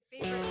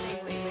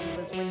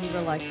was when you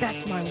were like,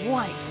 "That's my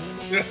wife."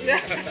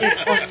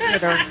 On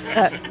Twitter,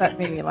 that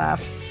made me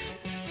laugh.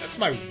 That's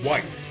my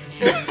wife.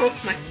 Oh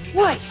my god.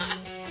 Wife.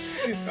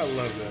 I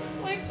love that.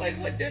 Like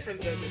what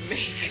difference does it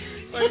make?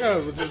 I know,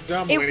 it was just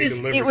John Mulaney delivers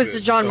it. It was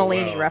a John so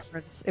Mulaney well.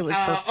 reference. It was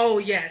perfect. Oh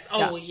yes.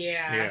 Oh Yeah.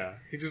 yeah. Yeah,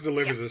 he just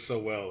delivers it so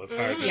well. It's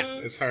hard.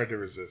 It's hard to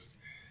resist.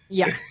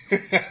 Yeah.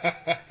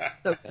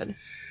 So good.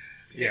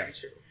 Yeah. Very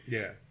true.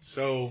 Yeah.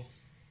 So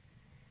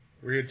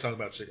we're here to talk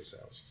about chicken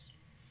sandwiches.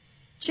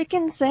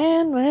 Chicken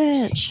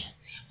sandwich.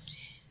 Yes.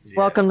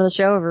 Welcome to the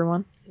show,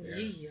 everyone.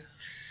 Yeah.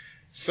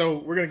 So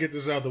we're gonna get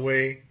this out of the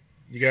way.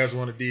 You guys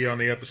want to be on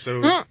the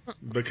episode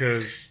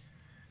because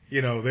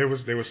there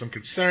was some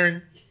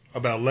concern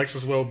about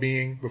Lex's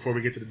well-being before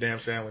we get to the damn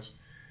sandwich.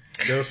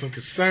 There was some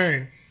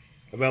concern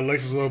about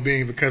Lex's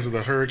well-being because of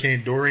the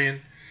Hurricane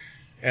Dorian,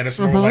 and it's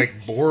more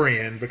like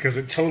Borean because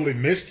it totally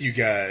missed you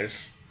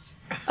guys.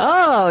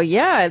 Oh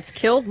yeah, it's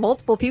killed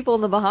multiple people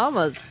in the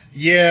Bahamas.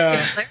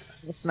 Yeah.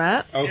 Yes,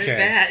 Matt. Okay. There's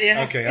that,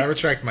 yeah. Okay, I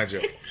retract my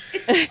joke.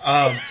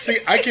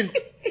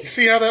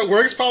 See how that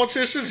works,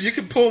 politicians? You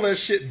can pull that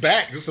shit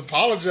back. Just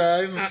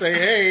apologize and say,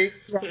 hey,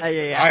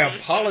 Yeah. I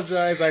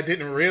apologize. I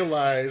didn't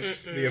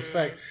realize the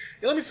effect.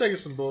 Yeah, let me tell you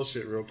some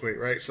bullshit real quick,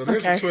 right? So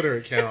there's a Twitter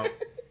account.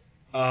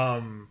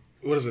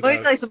 What is it? Let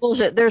me tell you some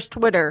bullshit. There's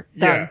Twitter.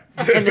 Done.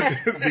 Yeah.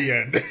 The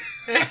end.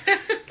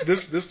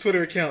 This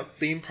Twitter account,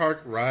 Theme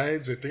Park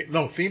Rides,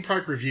 Theme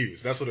Park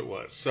Reviews. That's what it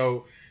was.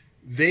 So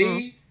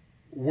they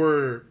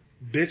were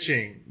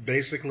bitching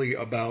basically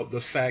about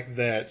the fact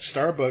that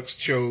Starbucks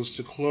chose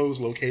to close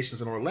locations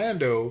in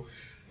Orlando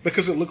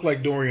because it looked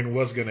like Dorian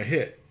was going to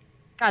hit.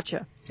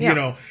 Gotcha.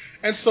 Yeah.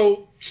 And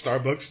so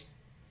Starbucks,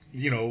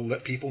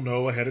 let people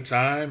know ahead of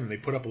time, and they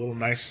put up a little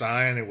nice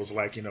sign. It was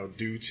like,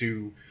 due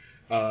to,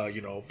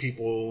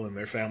 people and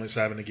their families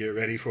having to get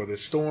ready for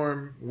this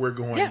storm, we're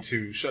going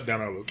to shut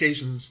down our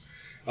locations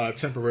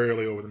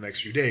temporarily over the next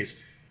few days.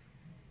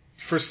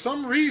 For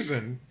some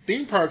reason,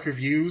 Theme Park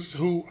Reviews,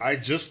 who I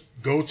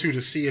just go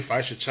to see if I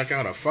should check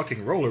out a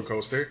fucking roller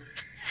coaster,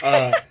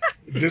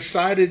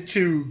 decided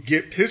to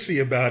get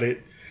pissy about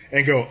it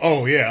and go,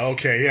 oh, yeah,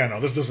 okay, yeah, no,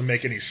 this doesn't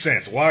make any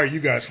sense. Why are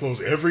you guys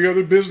closed? Every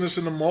other business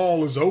in the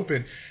mall is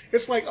open.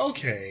 It's like,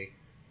 okay,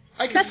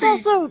 I can see.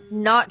 That's also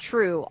not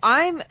true.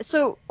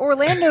 So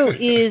Orlando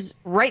is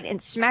right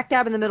and smack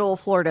dab in the middle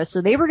of Florida,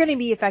 so they were going to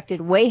be affected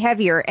way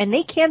heavier, and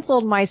they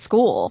canceled my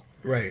school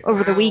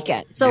over the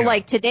weekend. So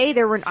like today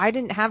I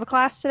didn't have a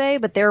class today,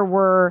 but there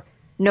were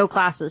no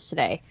classes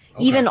today.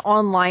 Okay. Even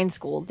online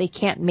school, they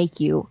can't make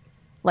you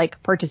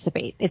like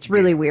participate. It's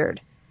really weird.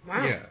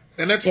 Wow. Yeah.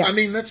 And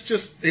that's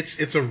just,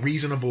 it's a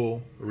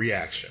reasonable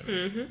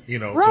reaction,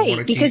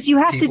 right, because you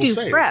have to do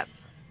safe. prep.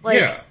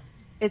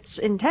 It's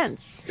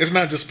intense. It's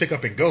not just pick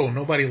up and go.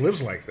 Nobody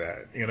lives like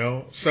that,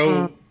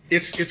 So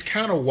it's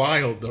kind of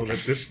wild, though,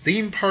 that this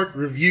Theme Park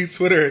Review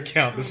Twitter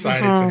account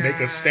decided to make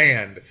a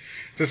stand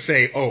to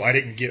say, oh, I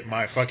didn't get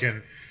my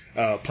fucking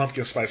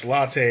pumpkin spice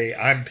latte.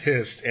 I'm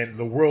pissed, and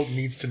the world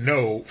needs to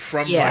know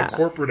from my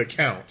corporate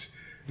account,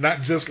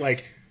 not just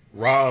like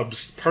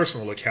Rob's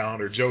personal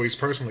account or Joey's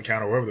personal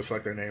account or whatever the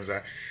fuck their names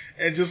are.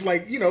 And just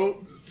like,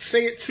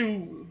 say it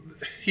to...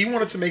 He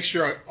wanted to make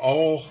sure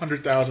all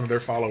 100,000 of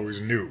their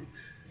followers knew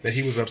that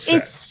he was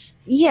upset.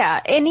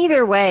 And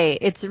either way,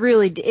 it's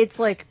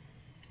like,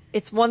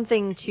 it's one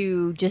thing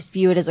to just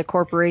view it as a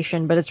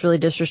corporation, but it's really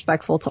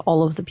disrespectful to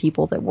all of the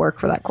people that work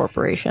for that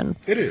corporation.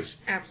 It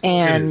is. Absolutely.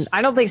 And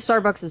I don't think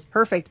Starbucks is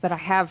perfect, but I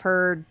have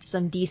heard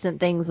some decent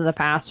things in the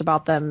past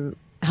about them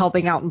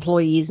helping out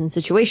employees in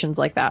situations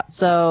like that.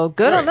 So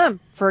good on them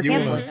for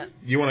canceling it.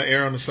 You want to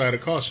err on the side of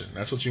caution.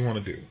 That's what you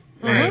want to do.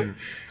 And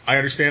I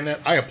understand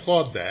that. I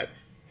applaud that.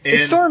 And the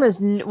storm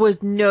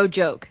was no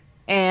joke.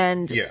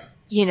 And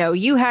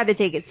you had to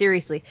take it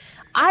seriously.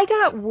 I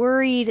got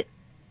worried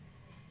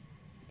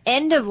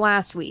end of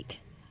last week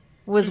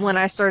was when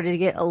I started to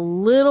get a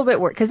little bit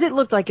worried because it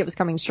looked like it was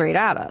coming straight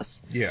at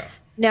us. Yeah.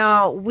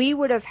 Now we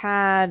would have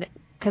had,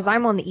 because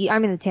I'm in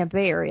the Tampa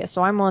Bay area,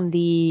 so I'm on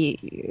the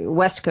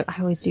West Coast. I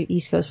always do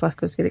East Coast, West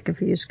Coast, get it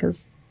confused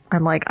because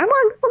I'm on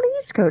the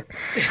East Coast.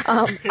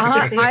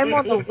 I'm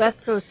on the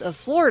West Coast of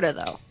Florida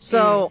though,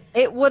 so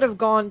it would have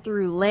gone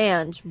through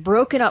land,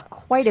 broken up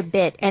quite a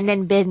bit, and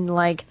then been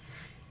like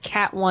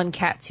Cat 1,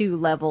 Cat 2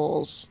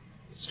 levels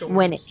storms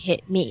when it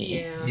hit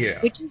me. Yeah.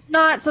 Which is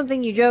not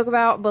something you joke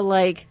about, but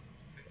like,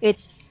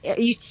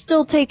 you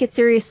still take it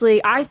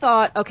seriously. I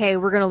thought, okay,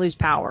 we're going to lose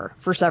power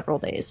for several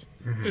days,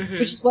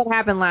 which is what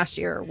happened last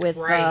year with,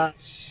 I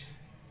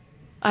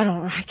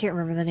can't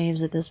remember the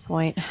names at this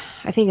point.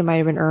 I think it might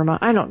have been Irma.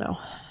 I don't know.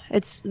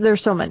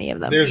 There's so many of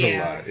them. There's a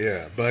lot.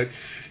 Yeah. But,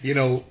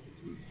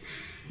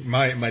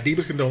 my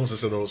deepest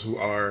condolences to those who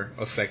are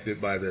affected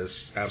by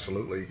this.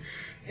 Absolutely.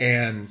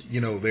 And,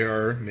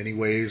 there are many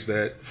ways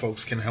that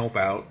folks can help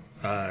out,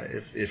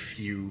 if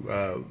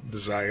you,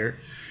 desire.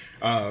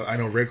 I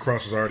know Red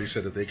Cross has already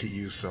said that they could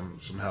use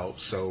some help.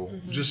 So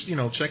just,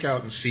 check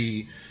out and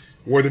see,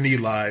 where the need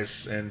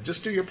lies, and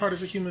just do your part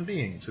as a human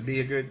being to be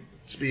a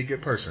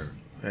good person.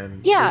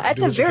 And Yeah, do at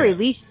the what you very can.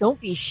 least, don't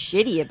be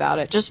shitty about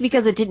it. Just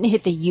because it didn't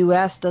hit the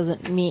U.S.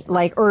 doesn't mean,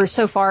 like, or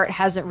so far it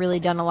hasn't really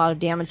done a lot of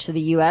damage to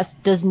the U.S.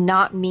 does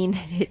not mean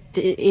that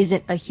it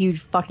isn't a huge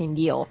fucking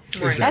deal.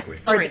 Right. Exactly.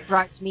 That's the part that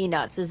drives me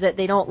nuts, is that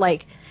they don't,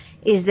 like,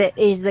 is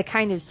the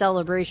kind of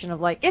celebration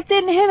of, like, it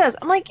didn't hit us.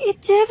 I'm like,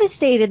 it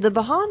devastated the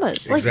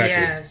Bahamas. Like, Exactly.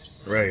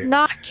 Yes. Right.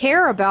 not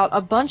care about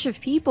a bunch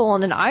of people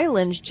on an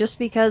island just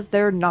because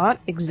they're not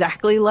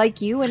exactly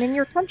like you and in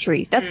your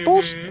country. That's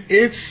bullshit.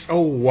 It's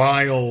a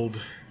wild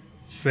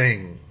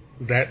thing,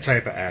 that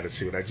type of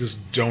attitude. I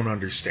just don't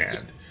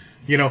understand.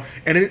 And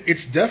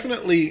it's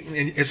definitely,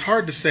 and it's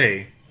hard to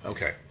say,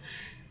 okay,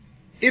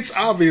 it's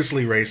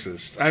obviously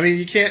racist. I mean,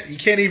 you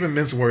can't even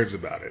mince words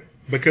about it,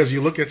 because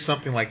you look at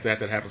something like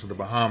that happens in the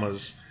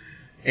Bahamas,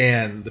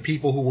 and the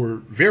people who were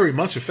very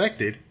much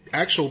affected,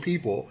 actual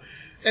people,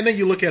 and then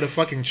you look at a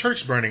fucking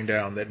church burning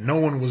down that no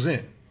one was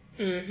in.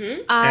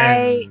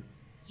 I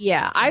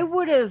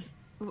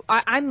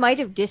might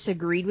have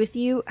disagreed with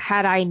you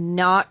had I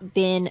not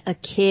been a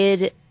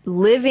kid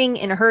living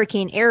in a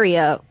hurricane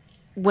area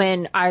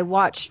when I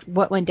watched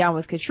what went down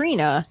with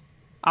Katrina.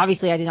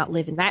 Obviously, I did not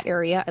live in that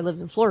area. I lived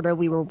in Florida.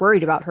 We were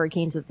worried about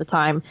hurricanes at the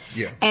time.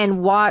 Yeah.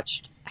 And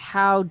watched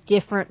how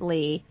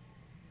differently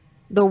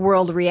the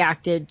world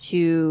reacted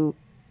to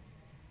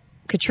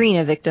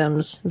Katrina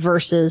victims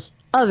versus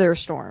other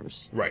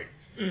storms. Right.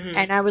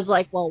 And I was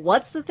like, well,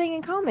 what's the thing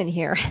in common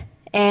here?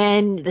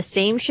 And the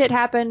same shit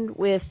happened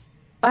with,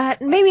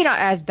 maybe not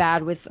as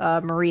bad with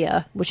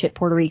Maria, which hit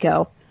Puerto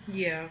Rico.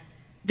 Yeah.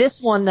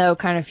 This one, though,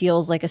 kind of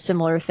feels like a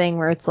similar thing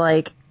where it's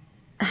like,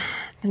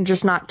 I'm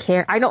just not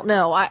care. I don't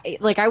know. I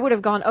would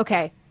have gone,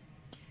 okay,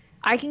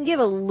 I can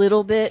give a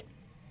little bit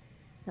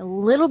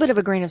of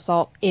a grain of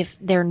salt if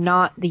they're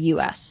not the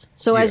U.S.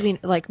 So as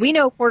we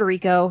know Puerto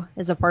Rico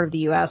is a part of the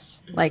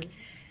U.S.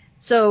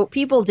 So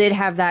people did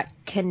have that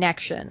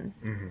connection,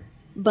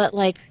 but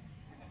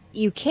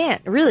you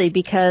can't really,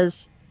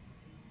 because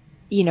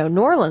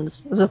New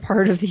Orleans is a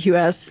part of the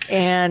U.S.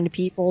 and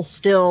people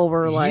still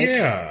were like,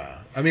 yeah.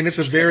 I mean, it's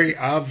a very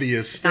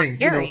obvious thing.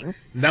 caring.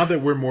 Now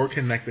that we're more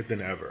connected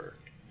than ever,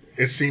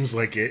 it seems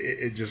like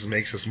it just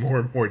makes us more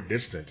and more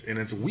distant, and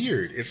it's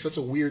weird. It's such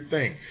a weird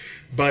thing,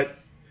 but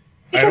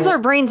because our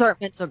brains aren't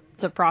meant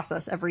to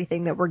process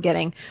everything that we're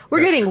getting.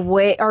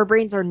 Our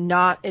brains are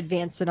not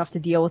advanced enough to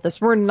deal with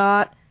this. We're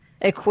not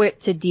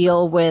equipped to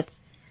deal with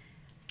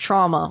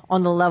trauma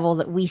on the level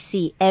that we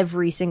see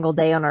every single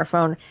day on our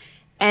phone.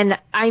 And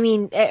I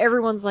mean,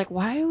 everyone's like,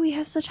 why do we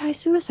have such high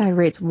suicide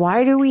rates?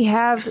 Why do we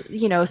have,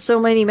 so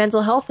many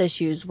mental health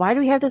issues? Why do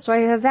we have this? Why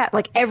do we have that?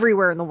 Like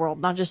everywhere in the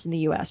world, not just in the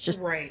U.S. Just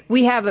Right.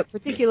 We have it,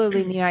 particularly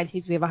in the United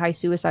States, we have a high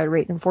suicide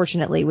rate,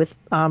 unfortunately, with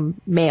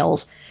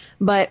males.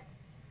 But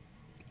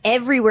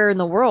everywhere in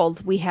the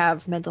world, we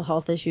have mental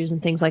health issues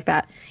and things like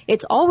that.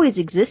 It's always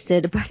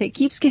existed, but it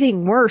keeps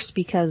getting worse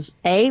because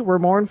A, we're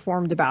more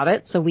informed about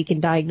it, so we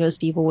can diagnose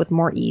people with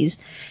more ease,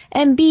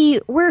 and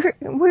B,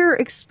 we're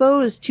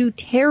exposed to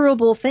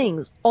terrible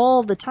things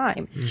all the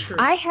time. True.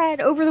 I had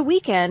over the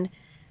weekend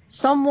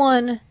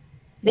someone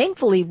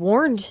thankfully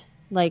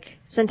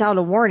sent out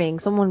a warning,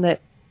 someone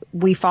that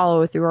we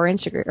follow through our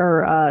Instagram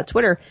or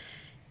Twitter.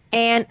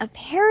 And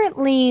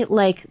apparently,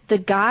 the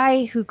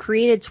guy who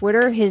created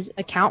Twitter, his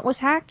account was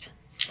hacked.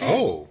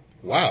 Oh,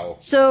 wow.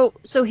 So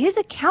his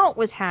account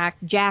was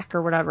hacked, Jack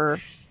or whatever.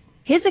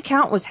 His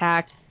account was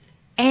hacked,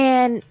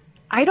 and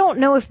I don't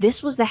know if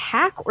this was the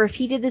hack or if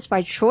he did this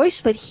by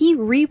choice, but he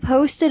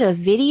reposted a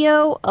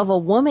video of a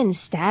woman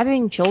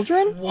stabbing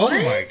children. What?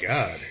 Oh my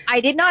god.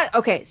 I did not.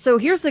 Okay, so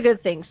here's the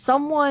good thing.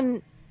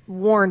 Someone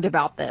warned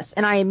about this,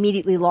 and I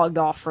immediately logged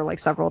off for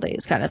several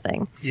days, kind of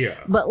thing. Yeah.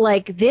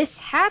 But this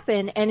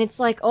happened, and it's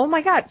like, oh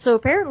my god. So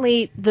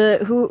apparently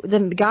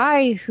the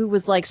guy who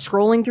was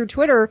scrolling through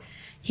Twitter,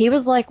 he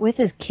was with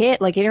his kid,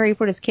 getting ready to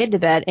put his kid to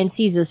bed, and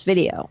sees this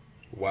video.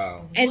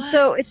 Wow. And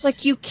so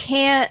it's you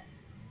can't.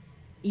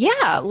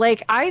 Yeah,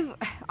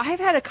 I've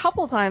had a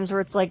couple times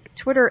where it's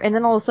Twitter, and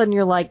then all of a sudden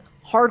you're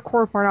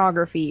hardcore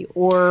pornography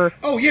or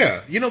oh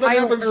yeah, that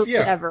happens. Yeah,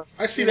 whatever,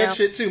 I see that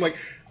shit too.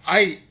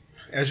 I,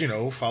 as you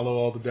know, follow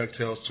all the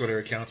DuckTales Twitter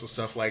accounts and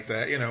stuff like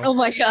that. Oh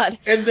my god.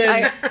 And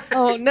then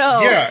oh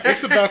no. Yeah,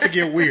 it's about to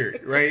get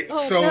weird, right? Oh,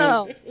 so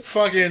no.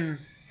 fucking,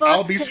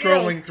 I'll be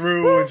scrolling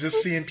through and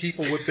just seeing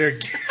people with their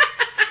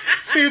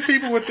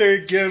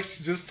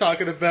gifts, just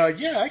talking about,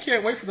 yeah, I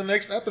can't wait for the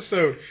next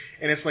episode.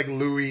 And it's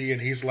Louis,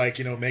 and he's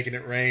making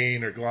it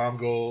rain, or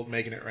Glomgold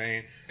making it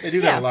rain. They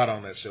do that a lot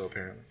on that show,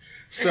 apparently.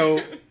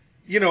 So,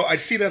 I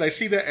see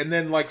that, and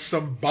then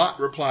some bot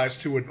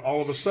replies to it, and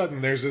all of a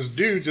sudden there's this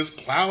dude just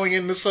plowing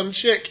into some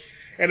chick.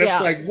 And it's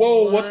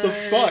whoa, what the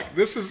fuck?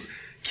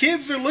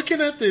 Kids are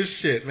looking at this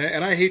shit, man.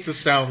 And I hate to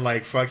sound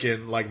like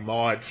fucking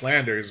Maude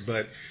Flanders,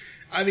 but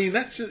I mean,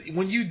 that's just,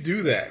 when you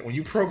do that, when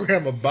you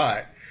program a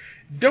bot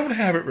Don't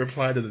have it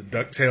reply to the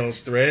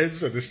DuckTales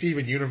threads or the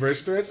Steven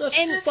Universe threads. That's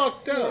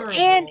fucked up.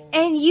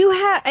 And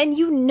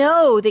you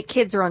know that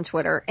kids are on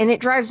Twitter, and it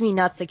drives me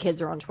nuts that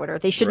kids are on Twitter.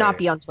 They should not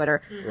be on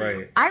Twitter.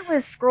 Right. I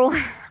was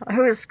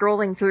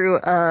scrolling through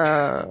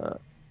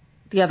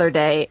the other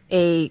day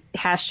a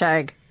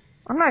hashtag.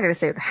 I'm not gonna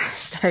say what the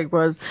hashtag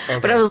was,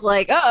 but I was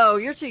like, "Oh,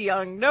 you're too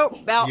young. Nope,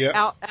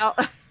 out."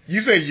 You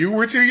say you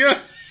were too young?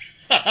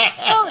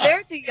 No,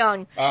 they're too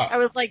young. I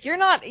was like, you're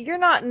not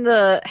in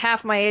the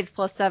half my age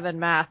plus 7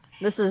 math.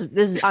 This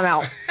is I'm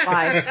out.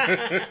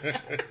 Bye.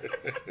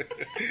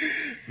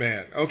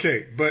 Man,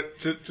 okay, but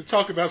to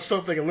talk about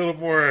something a little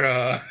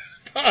more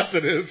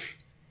positive.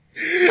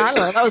 I don't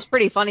know. That was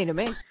pretty funny to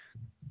me.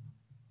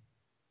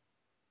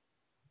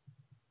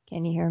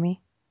 Can you hear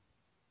me?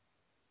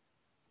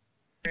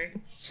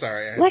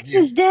 Sorry, Lex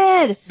is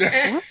dead.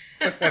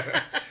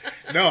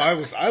 No, I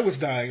was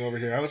dying over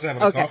here. I was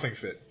having a coughing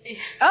fit.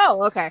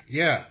 Oh, okay.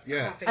 Yeah.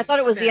 I thought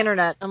it was the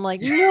internet. I'm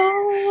like, no.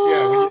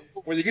 Yeah,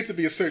 when you get to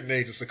be a certain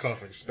age, it's a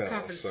coughing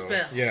spell.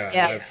 Spell.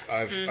 Yeah.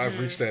 I've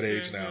reached that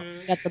age now.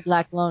 Got the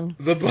black lung.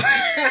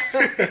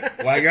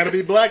 Why you gotta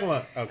be black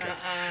lung? Okay.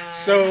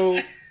 So,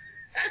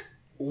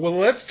 well,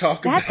 let's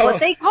talk about. That's what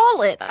they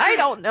call it. I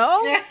don't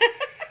know.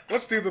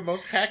 Let's do the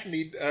most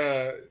hackneyed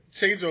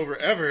changeover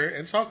ever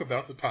and talk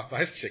about the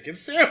Popeyes chicken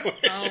sandwich.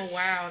 Oh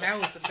wow, that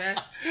was the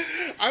best.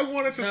 I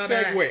wanted to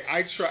segue.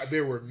 I tried.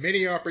 There were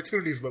many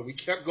opportunities, but we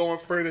kept going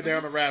further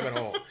down the rabbit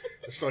hole.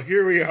 So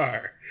here we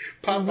are,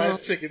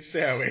 Popeyes chicken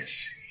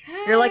sandwich.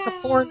 You're like a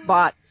porn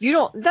bot.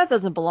 That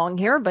doesn't belong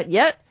here, but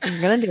yet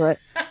I'm gonna do it.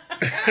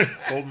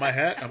 Hold my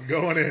hat. I'm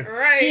going in.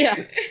 Right. Yeah.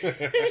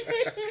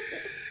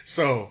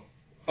 So,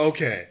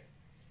 okay,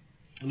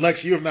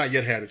 Lex, you have not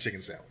yet had a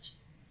chicken sandwich.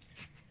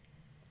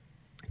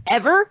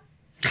 Ever?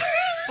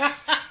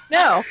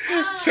 No.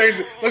 Change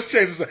it. Let's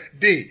change this.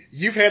 D,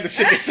 you've had the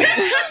chicken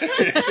sandwich.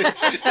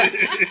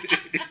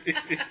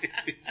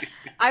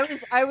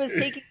 I was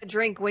taking a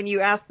drink when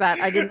you asked that.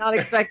 I did not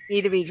expect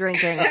me to be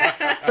drinking. So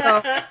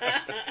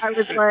I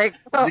was like,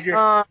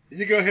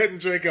 you go ahead and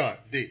drink on.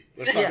 D,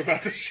 let's talk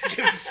about the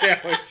chicken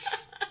sandwich.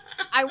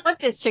 I want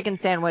this chicken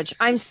sandwich.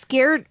 I'm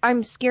scared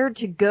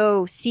to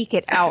go seek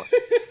it out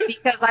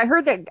because I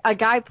heard that a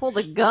guy pulled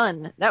a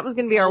gun. That was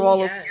going to be our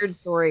Wall of Weird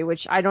story,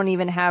 which I don't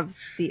even have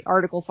the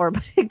article for,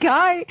 but a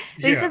guy,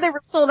 they said they were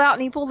sold out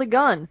and he pulled a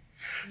gun.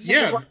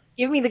 Yeah. Like,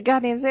 give me the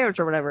goddamn sandwich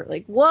or whatever.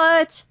 Like,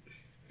 what?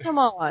 Come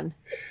on.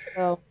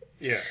 So.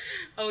 Yeah.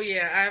 Oh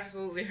yeah, I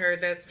absolutely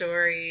heard that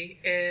story,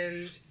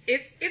 and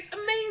it's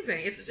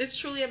amazing. It's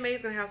truly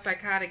amazing how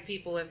psychotic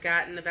people have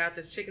gotten about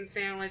this chicken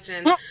sandwich,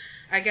 and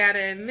I gotta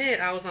admit,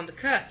 I was on the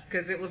cusp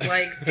because it was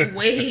like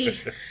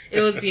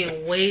it was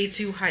being way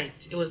too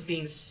hyped. It was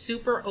being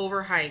super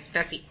overhyped.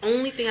 That's the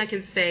only thing I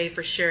can say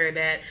for sure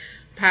that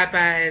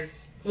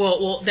Popeyes,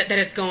 that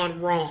has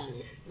gone wrong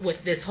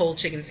with this whole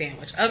chicken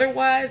sandwich.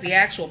 Otherwise, the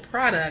actual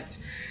product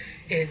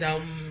is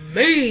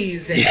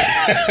amazing.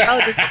 Oh,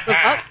 this is the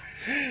fuck?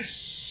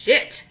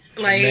 Shit.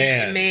 Like,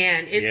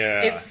 man,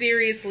 it's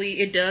seriously,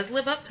 it does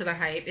live up to the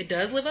hype. It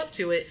does live up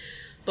to it.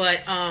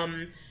 But,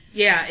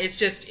 yeah, it's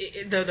just,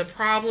 the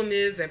problem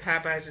is that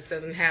Popeyes just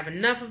doesn't have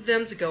enough of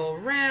them to go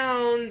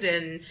around,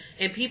 and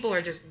people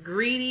are just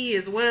greedy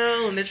as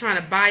well, and they're trying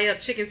to buy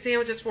up chicken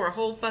sandwiches for a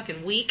whole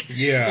fucking week.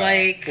 Yeah.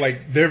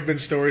 Like there have been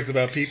stories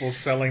about people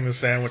selling the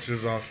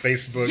sandwiches on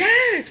Facebook.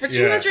 Yes, for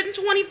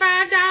 $225.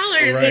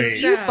 Right.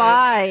 If you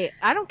buy,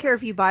 I don't care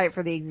if you buy it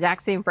for the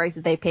exact same price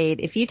that they paid.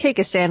 If you take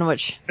a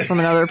sandwich from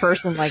another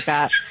person like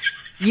that,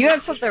 you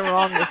have something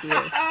wrong with you.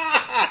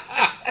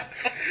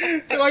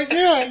 Like,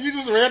 you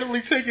just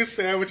randomly taking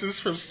sandwiches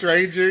from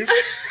strangers.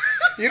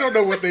 You don't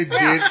know what they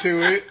did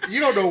to it. You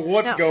don't know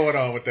what's going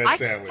on with that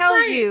sandwich. I can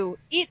tell you,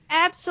 it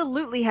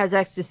absolutely has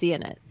ecstasy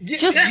in it. Yeah,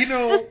 just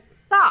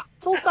stop.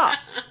 Full stop.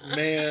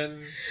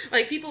 Man.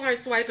 Like, people aren't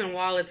swiping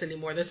wallets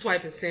anymore. They're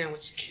swiping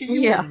sandwiches. Can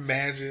you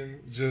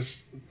imagine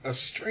just a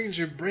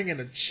stranger bringing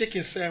a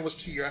chicken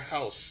sandwich to your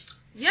house?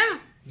 Yeah.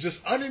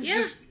 Just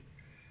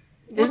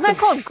Isn't that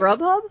called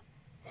Grubhub?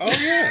 Oh,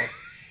 yeah.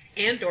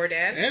 And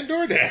DoorDash. And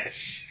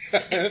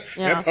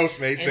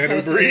Postmates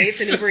and Uber Eats.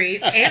 And Uber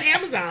Eats. And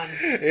Amazon.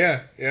 Yeah.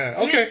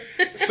 Okay.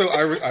 So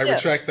I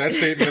retract that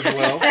statement as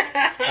well.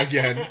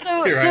 Again,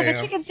 so I am.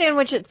 The chicken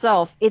sandwich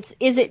itself,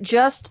 is it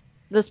just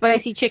the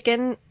spicy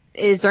chicken?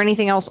 Is there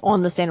anything else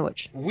on the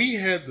sandwich? We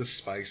had the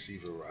spicy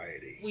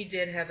variety. We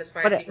did have the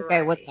spicy variety.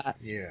 Okay, what's that?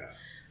 Yeah.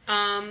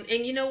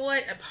 And you know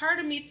what? A part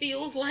of me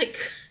feels like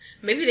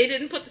maybe they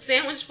didn't put the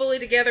sandwich fully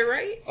together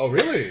right. Oh,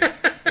 really?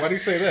 Why do you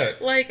say that?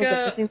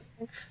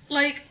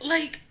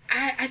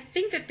 I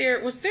think that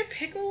there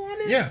pickle on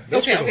it. Yeah.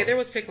 There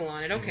was pickle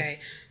on it. Okay.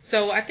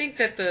 So I think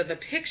that the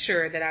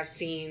picture that I've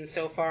seen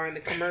so far in the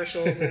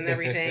commercials and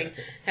everything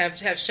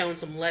have shown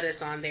some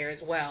lettuce on there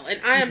as well.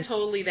 And I am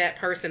totally that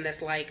person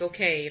that's like,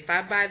 okay, if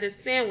I buy this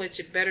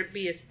sandwich, it better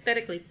be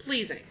aesthetically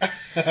pleasing.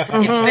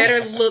 It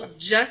better look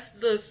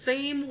just the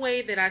same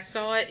way that I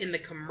saw it in the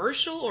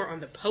commercial or on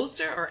the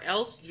poster, or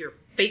else you're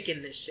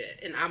faking this shit,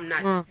 and I'm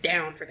not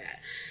down for that.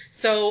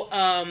 So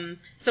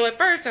at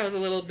first I was a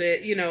little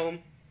bit,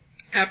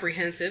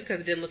 apprehensive because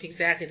it didn't look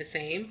exactly the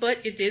same,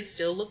 but it did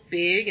still look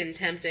big and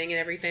tempting and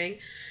everything.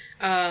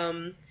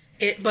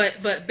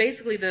 But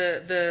basically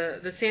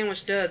the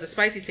sandwich the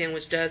spicy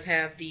sandwich does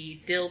have the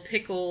dill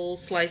pickle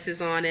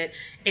slices on it,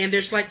 and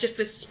there's like just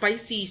this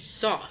spicy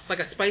sauce, like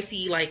a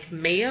spicy like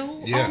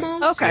mayo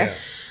almost. Okay.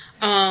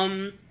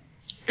 Yeah.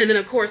 And then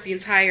of course the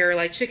entire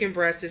like chicken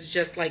breast is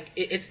just like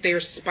it's their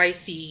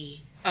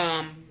spicy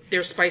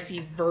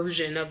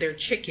version of their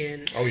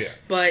chicken. Oh yeah.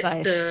 But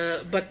Nice.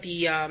 the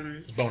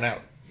Bone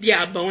out.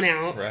 yeah, bone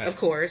out, Right. of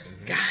course.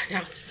 Mm-hmm. God,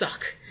 that would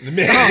suck.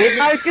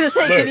 I was gonna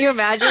say, Look, can you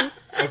imagine?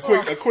 a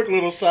quick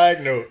little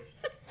side note.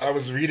 I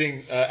was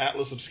reading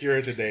Atlas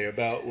Obscura today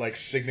about like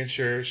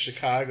signature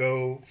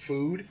Chicago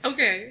food,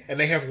 Okay. and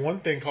they have one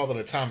thing called an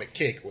atomic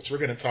cake, which we're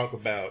going to talk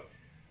about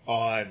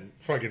on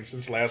fucking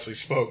since last we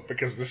spoke,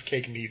 because this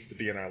cake needs to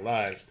be in our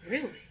lives.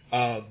 Really?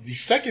 The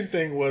second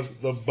thing was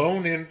the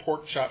bone-in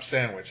pork chop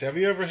sandwich. Have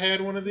you ever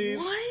had one of these?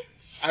 What?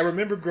 I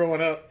remember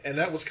growing up, and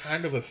that was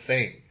kind of a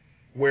thing,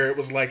 where it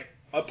was like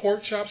a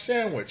pork chop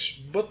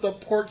sandwich, but the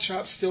pork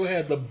chop still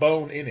had the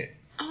bone in it.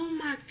 Oh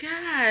my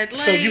God! Like,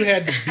 So you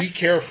had to be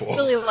careful. I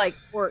really like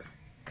pork.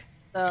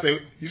 So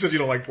You said you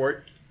don't like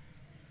pork?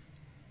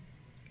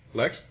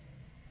 Lex?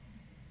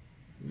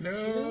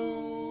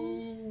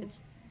 No.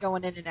 it's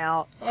going in and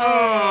out.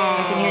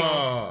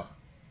 Oh.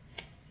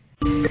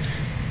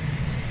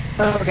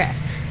 Okay.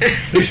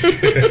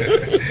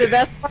 The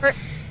best part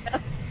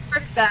of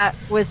that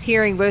was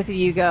hearing both of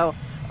you go,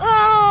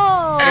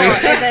 "Oh!"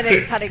 and then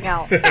it cutting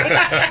out.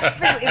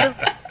 It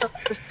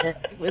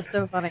was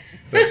so funny.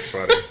 That's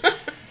funny.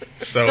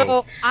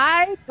 So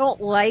I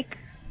don't like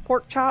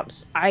pork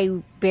chops.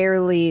 I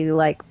barely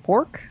like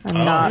pork. I'm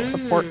not a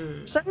pork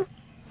person.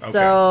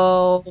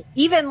 So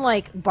even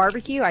like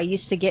barbecue, I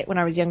used to get when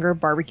I was younger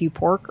barbecue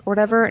pork or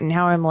whatever, and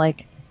now I'm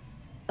like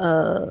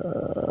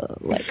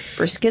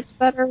brisket's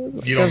better.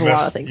 You don't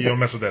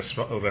mess with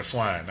that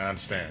swine. I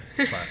understand.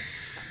 It's fine.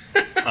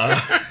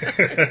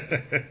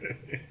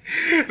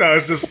 No,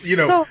 it's just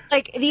So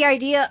like the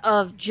idea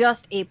of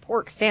just a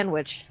pork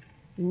sandwich,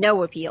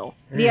 no appeal.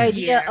 The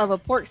idea of a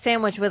pork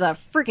sandwich with a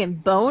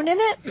freaking bone in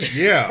it.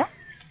 Yeah.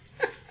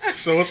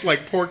 So it's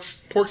like pork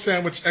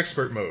sandwich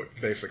expert mode,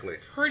 basically.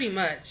 Pretty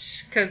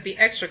much, because the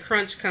extra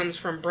crunch comes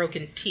from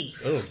broken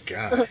teeth. Oh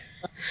God.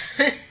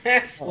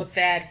 That's what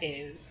that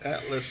is.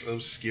 Atlas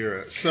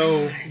Obscura.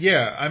 So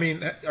yeah, I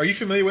mean, are you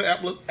familiar with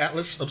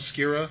Atlas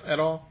Obscura at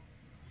all?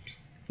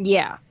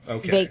 Yeah.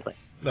 Okay. Vaguely.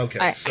 Okay.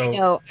 I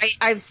know.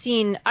 I've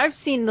seen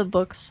the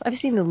books. I've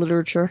seen the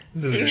literature.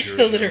 The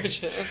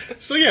literature.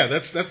 So yeah,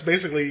 that's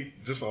basically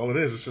just all it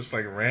is. It's just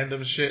like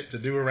random shit to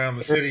do around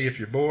the city if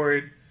you're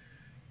bored.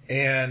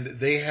 And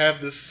they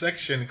have this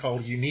section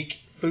called Unique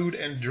Food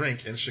and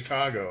Drink in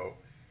Chicago.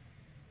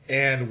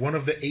 And one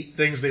of the 8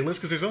 things they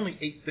list, because there's only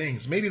 8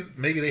 things. Maybe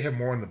they have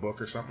more in the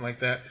book or something like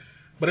that.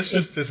 But it's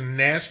just this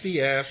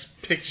nasty ass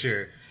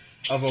picture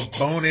of a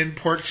bone-in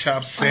pork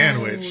chop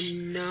sandwich. Oh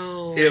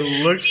no!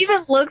 It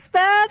even looks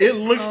bad. It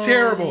looks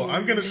terrible.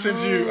 I'm gonna send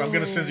you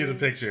the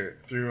picture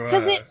through.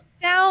 Because it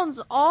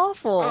sounds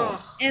awful,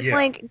 and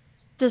like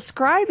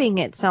describing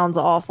it sounds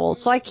awful.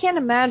 So I can't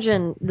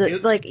imagine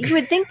that. You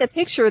would think the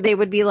picture they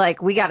would be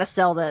like, "We got to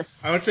sell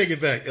this." I would take it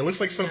back. It looks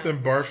like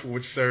something Barf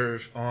would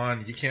serve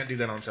on. You can't do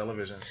that on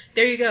television.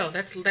 There you go.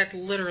 That's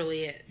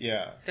literally it.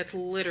 Yeah. That's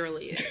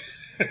literally it.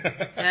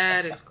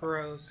 That is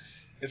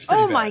gross. It's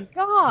pretty bad. My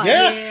God.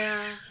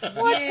 Yeah.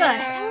 What the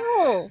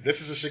hell?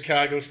 This is a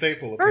Chicago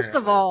staple. First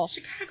of all,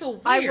 Chicago.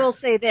 Where? I will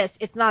say this: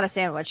 it's not a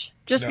sandwich.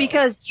 Just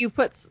because you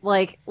put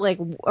like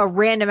a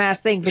random ass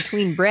thing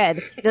between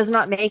bread does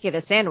not make it a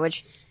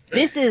sandwich.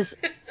 This is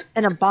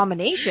an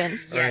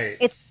abomination.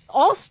 Yes. It's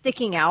all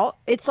sticking out.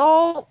 It's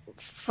all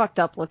fucked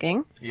up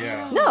looking.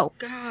 Yeah. Oh, No.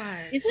 God.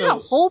 Is it a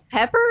whole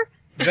pepper?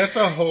 That's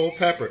a whole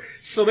pepper.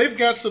 So they've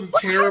got some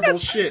terrible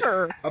shit.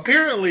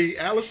 Apparently,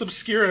 Atlas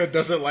Obscura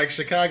doesn't like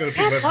Chicago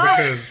too much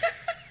because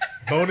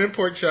bone-in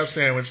pork chop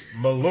sandwich,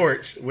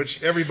 Malort,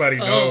 which everybody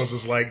knows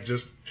is like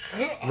just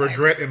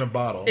regret in a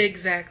bottle.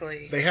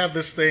 Exactly. They have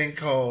this thing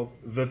called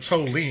the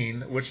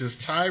Tolene, which is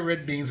Thai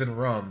red beans and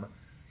rum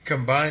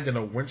combined in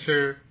a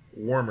winter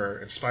warmer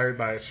inspired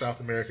by a South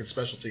American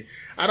specialty.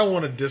 I don't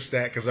want to diss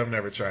that because I've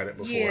never tried it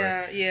before.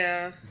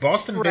 Yeah.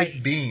 Boston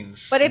baked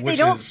beans. But if they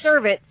don't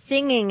serve it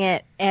singing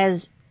it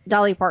as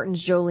Dolly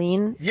Parton's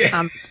Jolene,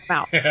 I'm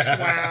out.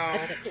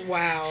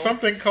 Wow.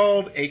 Something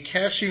called a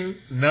cashew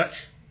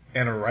nut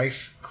and a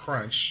rice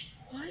crunch.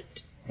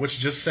 What? Which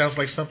just sounds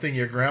like something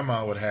your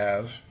grandma would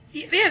have.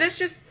 Yeah, that's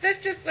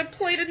just a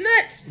plate of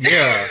nuts.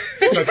 Yeah,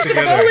 stuck just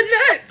together. a bowl of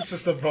nuts. It's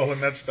just a bowl of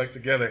nuts stuck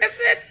together. That's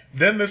it.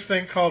 Then this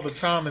thing called the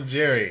Tom and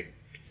Jerry,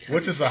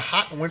 which is a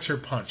hot winter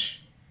punch.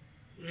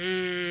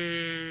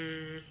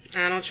 I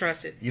don't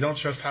trust it. You don't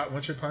trust hot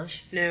winter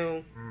punch?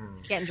 No.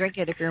 You can't drink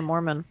it if you're a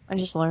Mormon. I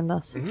just learned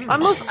this.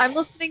 I'm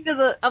listening to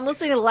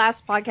the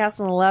last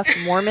podcast on the left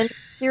Mormon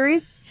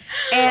series.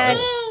 And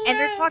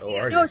they're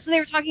talking. So they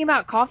were talking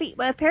about coffee,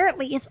 but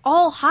apparently it's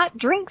all hot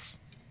drinks.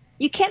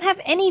 You can't have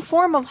any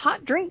form of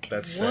hot drink.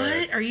 That's What?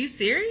 sad. Are you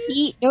serious?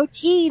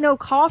 Tea, no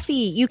coffee.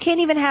 You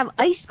can't even have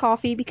iced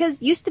coffee because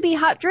it used to be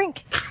hot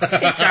drink.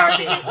 Stop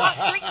it.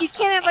 Hot drink, you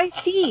can't have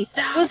iced tea.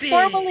 Stop It was it.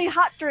 formerly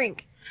hot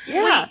drink.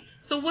 Yeah. Wait,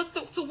 so what's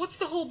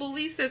the whole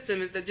belief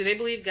system? Is that do they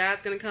believe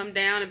God's gonna come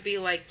down and be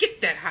like,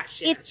 get that hot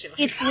shit out your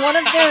It's one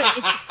of their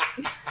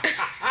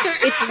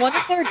it's one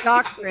of their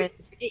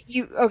doctrines.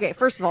 Okay,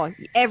 first of all,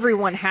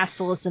 everyone has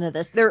to listen to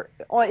this.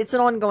 It's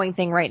an ongoing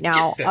thing right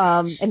now.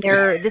 And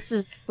this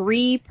is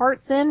 3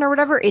 parts in or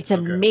whatever. It's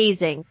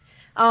amazing.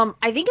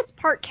 I think it's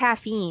part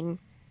caffeine.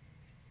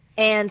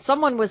 And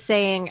someone was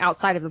saying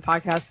outside of the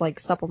podcast, like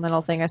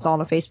supplemental thing I saw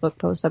on a Facebook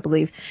post, I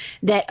believe,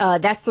 that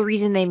that's the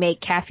reason they make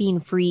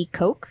caffeine-free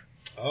Coke.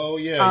 Oh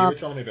yeah, you were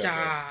telling me about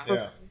that. Stop.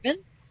 Yeah.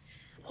 Mormons.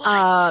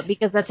 What?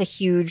 Because that's a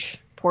huge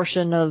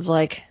portion of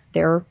like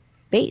their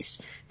base.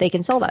 They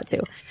can sell that to.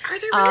 Are there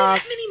really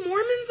that many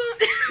Mormons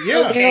on?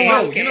 Yeah. Okay,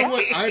 No, okay. you know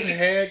what? I've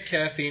had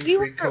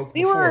caffeine-free Coke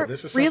before.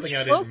 This is something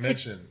I didn't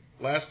mention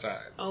last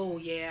time. Oh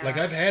yeah. Like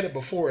I've had it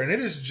before, and it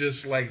is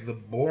just like the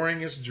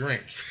boringest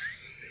drink.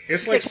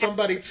 It's like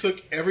somebody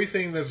took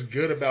everything that's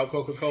good about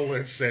Coca-Cola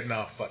and said,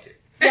 "Nah, fuck it."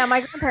 Yeah,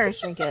 my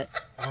grandparents drink it.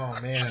 Oh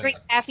They man, drink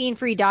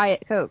caffeine-free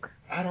Diet Coke.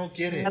 I don't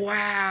get it.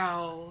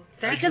 Wow.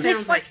 That Because it's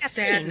sounds like like caffeine.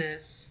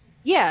 sadness.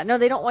 Yeah, no,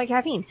 they don't like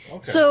caffeine.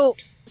 Okay.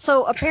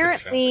 So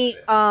apparently,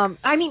 Sounds like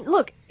I mean,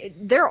 look,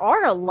 there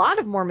are a lot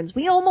of Mormons.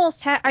 We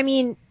almost had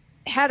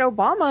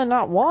Obama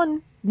not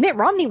won, Mitt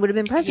Romney would have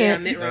been Yeah,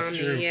 president. Mitt That's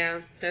Romney. true.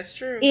 Yeah, that's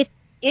true.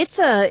 It's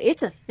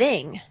a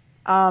thing.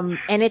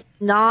 And it's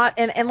not,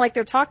 and like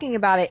they're talking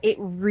about it, it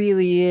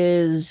really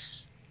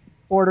is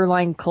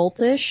borderline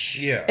cultish.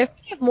 Yeah. If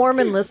we have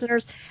Mormon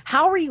listeners,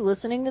 how are you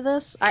listening to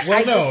this? No. I'm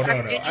I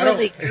don't.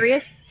 really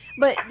curious.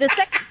 But the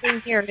second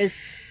thing here is,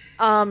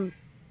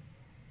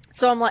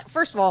 so I'm like,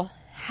 first of all,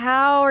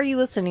 how are you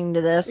listening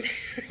to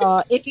this?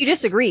 If you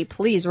disagree,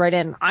 please write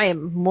in. I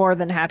am more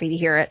than happy to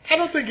hear it. I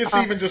don't think it's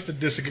even just a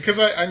disagree, because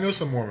I know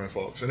some Mormon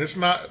folks, and it's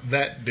not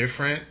that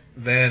different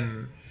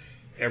than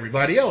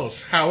everybody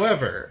else.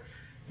 However,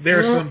 there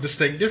are some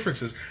distinct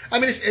differences. I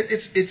mean,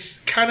 it's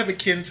kind of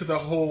akin to the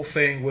whole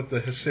thing with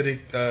the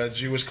Hasidic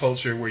Jewish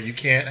culture, where you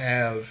can't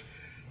have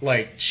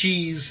like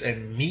cheese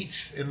and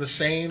meat in the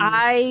same.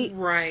 I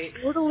Right.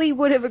 totally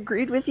would have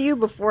agreed with you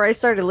before I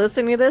started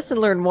listening to this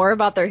and learned more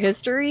about their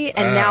history,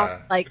 and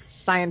now like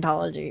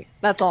Scientology.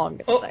 That's all I'm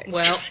gonna say.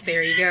 Well,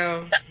 there you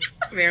go.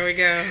 There we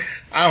go.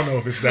 I don't know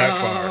if it's that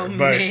far,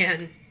 but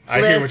Man. I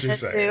hear what you're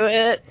Listen saying.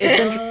 to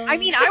it. I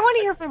mean, I want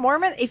to hear from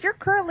Mormon. If you're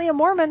currently a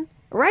Mormon,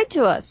 write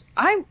to us.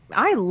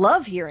 I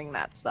love hearing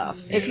that stuff.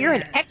 If you're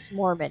an Man.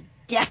 ex-Mormon,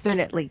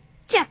 definitely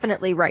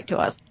write to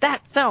us.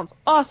 That sounds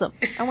awesome.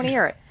 I want to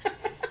hear it.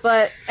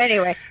 But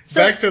anyway,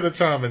 so Back to the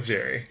Tom and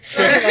Jerry.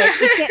 So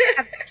we can't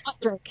have hot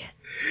drink.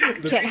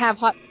 Can't have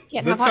hot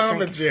the drink.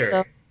 Tom and Jerry.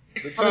 So,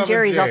 The Tom Tom and and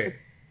Jerry's Jerry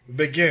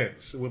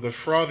begins with a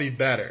frothy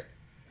batter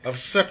of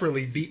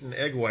separately beaten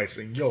egg whites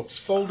and yolks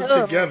folded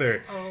Oh.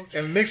 together Okay.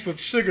 and mixed with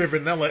sugar,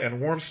 vanilla,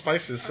 and warm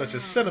spices such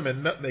as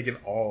cinnamon, nutmeg, and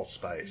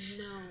allspice.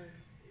 No.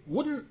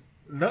 Wouldn't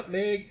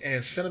nutmeg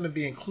and cinnamon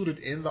be included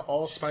in the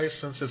allspice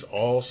since it's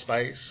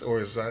allspice, or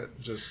is that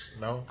just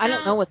no? I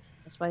don't know what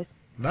the spice.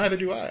 Neither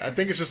do I. I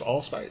think it's just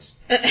allspice.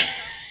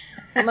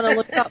 I'm gonna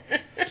look it up.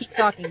 Keep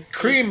talking.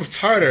 Cream of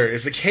tartar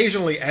is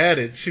occasionally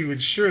added to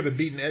ensure the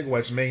beaten egg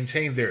whites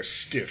maintain their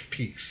stiff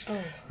peaks. Oh.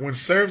 When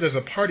served as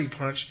a party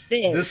punch,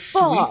 Big this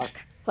fuck. sweet,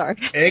 Sorry.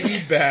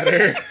 eggy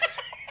batter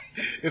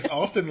is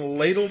often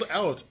ladled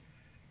out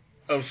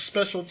of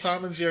special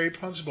Tom and Jerry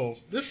punch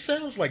bowls. This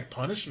sounds like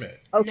punishment.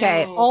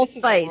 Okay, No, this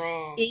is allspice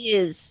wrong.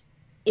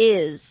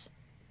 is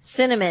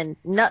cinnamon,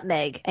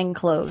 nutmeg, and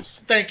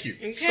cloves. Thank you.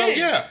 Okay. So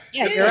yeah,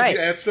 Yeah, it's you're like right.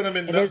 you add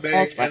cinnamon, It is nutmeg,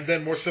 allspice. and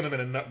then more cinnamon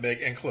and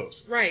nutmeg and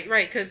cloves. Right,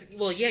 because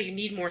you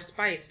need more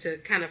spice to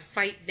kind of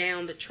fight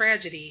down the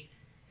tragedy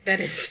that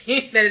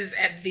is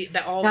at the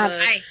all God,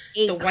 the I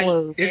hate the white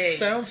cloves. It eggs.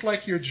 sounds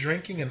like you're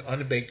drinking an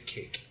unbaked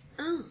cake.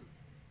 Oh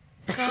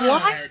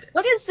God.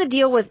 What is the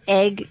deal with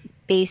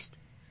egg-based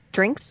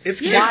drinks?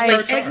 It's Yeah, cake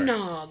like tartare.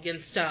 eggnog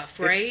and stuff,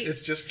 right?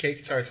 It's just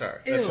cake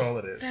tartare. That's Ew, all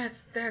it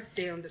is. That's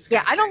damn disgusting.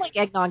 Yeah, I don't like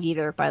eggnog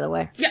either, by the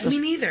way. Yeah, me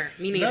neither.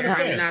 Me Not neither. a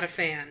fan. I'm not a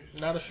fan.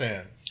 Not a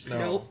fan.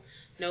 No.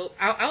 Nope.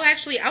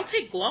 I'll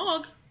take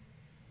glog.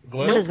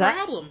 Glug? What No is that?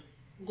 problem.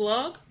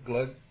 Glug.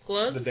 Glug?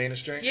 The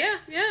Danish drink? Yeah.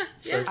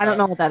 So- I don't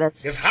know what that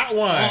is. It's hot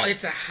wine. Oh,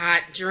 it's a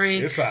hot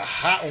drink. It's a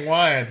hot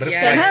wine, but it's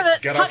Yeah. Have like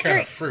it. got all Hot kind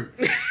drink. of fruit.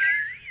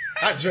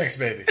 Hot drinks,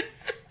 baby.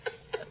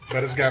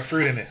 But it's got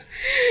fruit in it.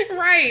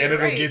 right. And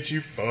it'll right. get you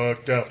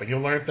fucked up. And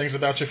you'll learn things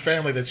about your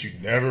family that you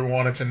never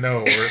wanted to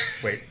know. Or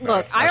wait, no,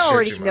 Look, I I shared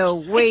already too much. know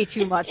way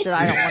too much that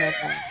I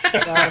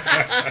don't want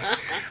to know.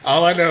 So.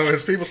 All I know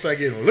is people start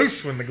getting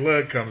loose when the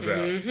glug comes out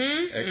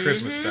Mm-hmm, at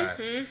Christmas time.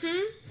 Mm-hmm.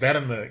 That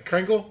and the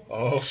Kringle?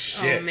 Oh,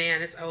 shit. Oh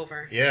man, it's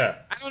over. Yeah.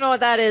 I don't know what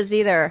that is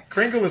either.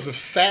 Kringle is a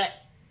fat,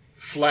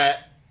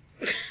 flat.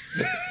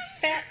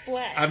 Fat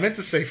black. I meant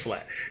to say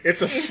flat.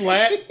 It's a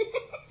flat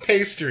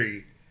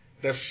pastry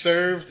that's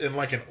served in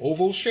like an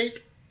oval shape.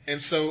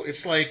 And so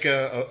it's like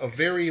a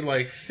very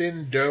like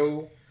thin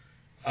dough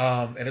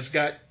And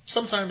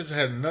sometimes it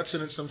has nuts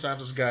in it,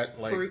 sometimes it's got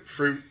like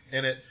fruit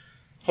in it.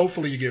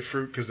 Hopefully you get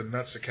fruit because the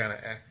nuts are kind of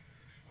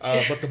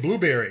but the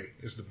blueberry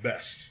is the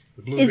best.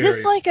 The blueberry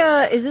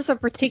is this a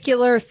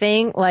particular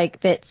thing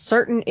like that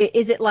certain,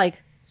 is it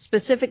like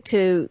specific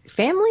to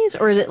families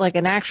or is it like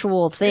an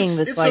actual thing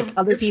that's like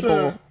other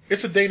people?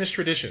 It's a Danish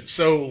tradition.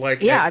 So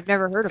like I've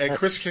never heard of it.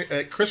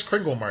 At Kris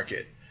Kringle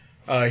Market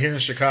here in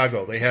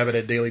Chicago, they have it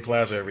at Daily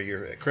Plaza every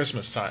year at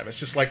Christmas time. It's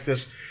just like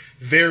this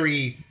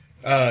very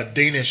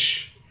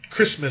Danish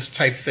Christmas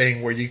type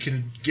thing where you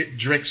can get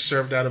drinks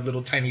served out of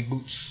little tiny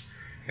boots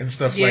and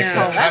stuff like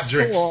that. Oh, that's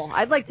drinks. Cool.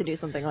 I'd like to do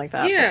something like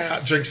that. Yeah.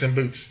 Hot drinks and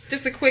boots.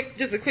 Just a quick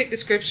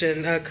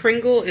description.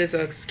 Kringle is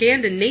a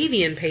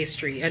Scandinavian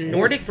pastry, a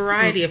Nordic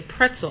variety of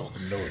pretzel.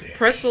 Nordic.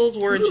 Pretzels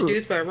were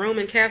introduced by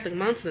Roman Catholic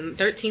monks in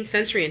the 13th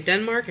century in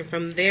Denmark, and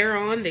from there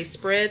on they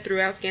spread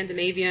throughout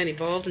Scandinavia and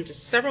evolved into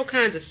several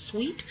kinds of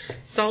sweet,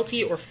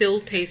 salty, or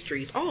filled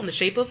pastries, all in the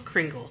shape of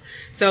Kringle.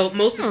 So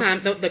most of the time,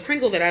 the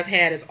Kringle that I've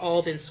had has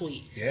all been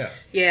sweet. Yeah.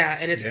 Yeah,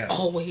 and it's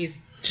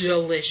always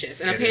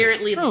delicious. And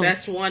apparently the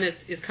best one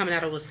is coming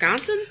out of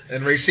Wisconsin.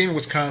 In Racine,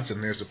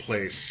 Wisconsin, there's a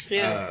place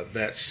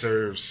that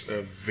serves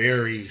a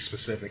very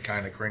specific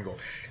kind of Kringle.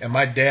 And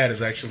my dad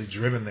has actually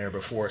driven there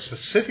before,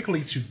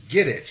 specifically to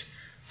get it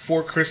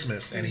for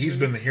Christmas. And he's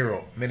been the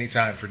hero many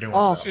times for doing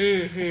so.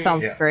 That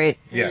sounds great.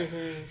 Yeah.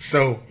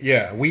 So,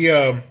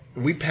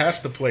 we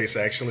passed the place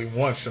actually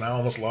once, and I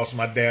almost lost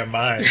my damn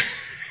mind.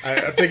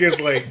 I think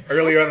it's like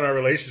early on in our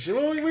relationship.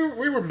 Well,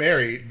 we were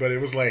married, but it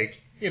was like,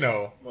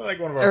 like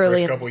one of our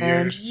first couple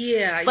years.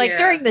 Yeah, like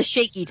during the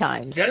shaky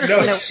times. Yeah,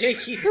 no,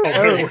 shaky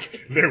times.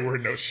 There were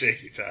no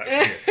shaky times.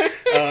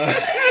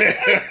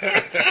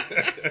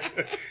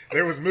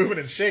 There was moving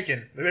and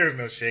shaking. There was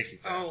no shaky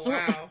times. Oh,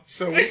 wow.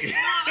 So okay,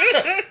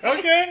 all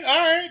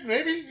right,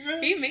 maybe.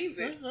 He means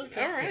it.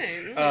 Okay. All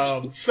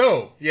right.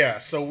 So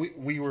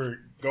we were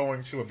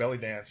going to a belly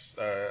dance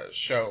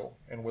show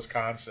in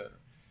Wisconsin,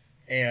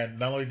 and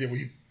not only did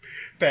we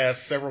pass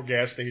several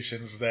gas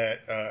stations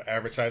that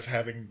advertise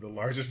having the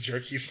largest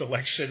jerky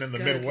selection in the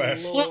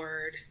Midwest.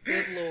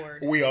 Good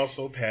Lord. We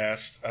also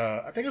passed,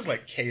 I think it was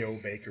like KO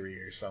Bakery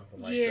or something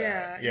like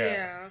that.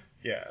 Yeah.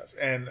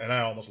 And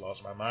I almost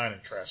lost my mind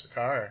and crashed the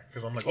car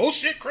because I'm like, oh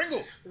shit,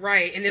 Kringle.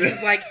 Right, and this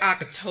is like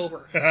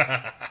October.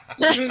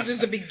 This is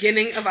the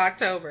beginning of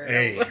October.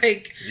 Hey,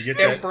 like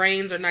their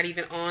brains are not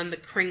even on the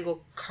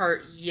Kringle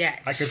cart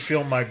yet. I could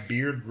feel my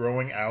beard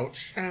growing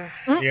out.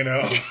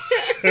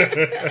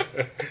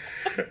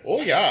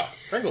 Oh yeah,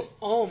 Kringle.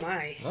 Oh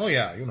my. Oh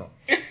yeah,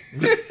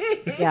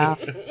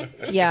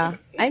 Yeah.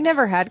 I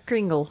never had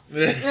Kringle.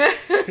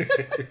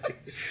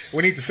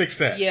 We need to fix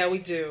that. Yeah, we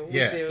do. We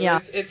do. Yeah.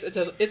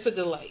 It's a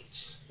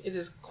delight. It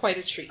is quite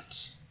a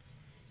treat.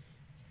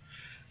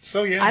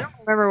 So yeah. I don't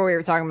remember what we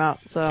were talking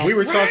about. So we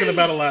were talking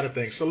about a lot of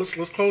things. So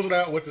let's close it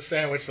out with the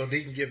sandwich so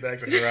Dee can get back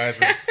to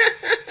Horizon.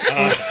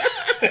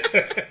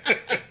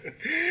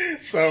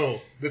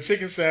 So the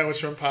chicken sandwich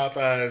from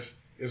Popeyes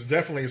is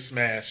definitely a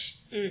smash.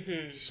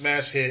 Mm-hmm.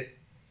 Smash hit.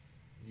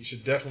 You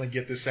should definitely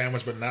get this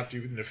sandwich, but not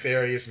through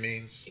nefarious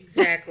means.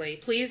 Exactly.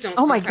 Please don't.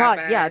 Oh my God!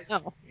 Popeyes. Yeah,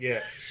 no.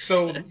 Yeah.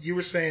 So you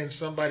were saying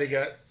somebody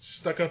got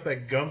stuck up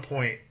at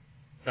gunpoint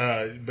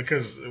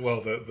because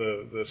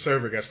the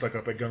server got stuck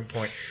up at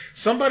gunpoint.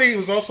 Somebody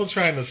was also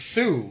trying to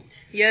sue.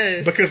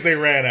 Yes. Because they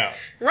ran out.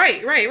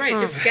 Right.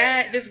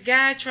 This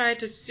guy tried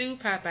to sue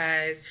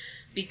Popeyes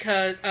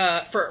because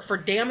for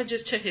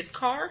damages to his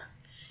car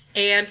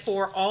and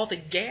for all the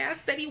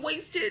gas that he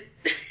wasted.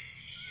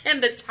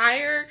 And the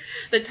tire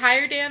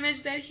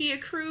damage that he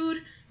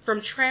accrued from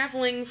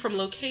traveling from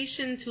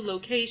location to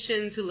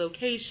location to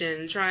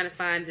location trying to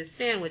find this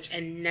sandwich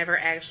and never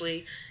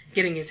actually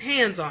getting his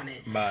hands on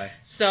it.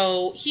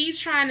 So he's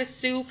trying to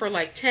sue for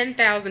like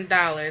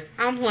 $10,000.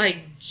 I'm like,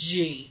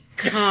 gee,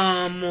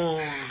 come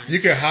on.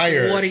 You could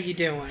hire. What are you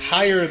doing?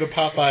 Hire the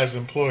Popeyes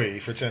employee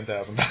for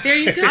 $10,000. There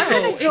you go. I'm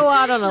going to go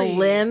out on a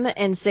limb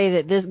and say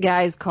that this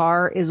guy's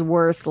car is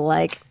worth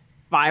like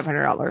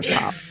 $500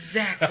 tops.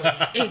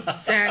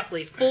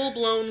 Exactly. Full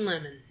blown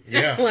lemon.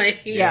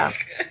 Yeah.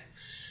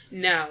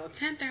 No,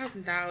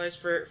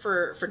 $10,000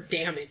 for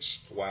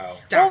damage. Wow.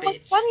 Stop it.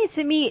 What's funny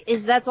to me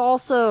is that's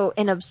also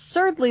an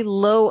absurdly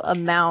low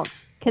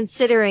amount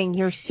considering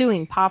you're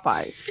suing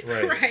Popeyes.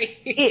 Right.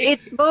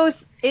 It's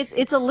both.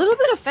 It's a little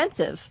bit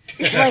offensive.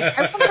 Like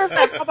I wonder if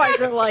that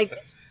Popeyes are like,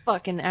 this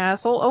fucking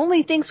asshole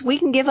only thinks we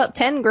can give up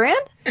 $10,000.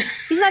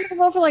 He's not gonna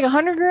go for like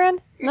 $100,000.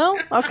 No.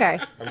 Okay.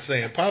 I'm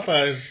saying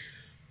Popeyes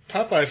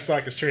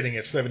stock is trading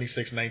at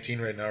 $76.19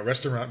 right now.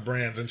 Restaurant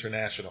Brands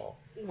International.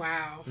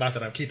 Wow. Not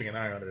that I'm keeping an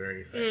eye on it or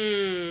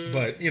anything.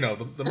 But,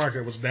 the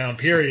market was down,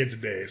 period,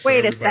 today. So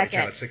Wait a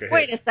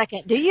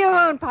second. Do you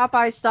own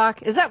Popeye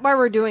stock? Is that why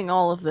we're doing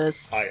all of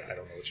this? I don't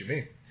know what you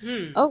mean.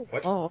 Oh,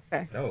 what? Oh,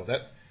 okay. No,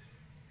 that...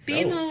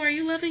 BMO, are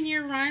you loving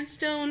your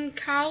rhinestone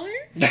collar?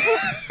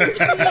 Yes,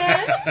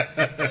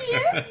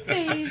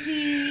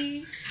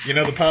 baby. You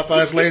know the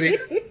Popeyes lady?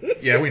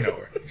 Yeah, we know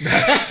her.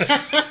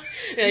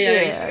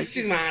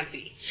 She's my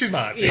auntie. She's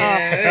my auntie.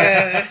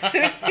 Yeah.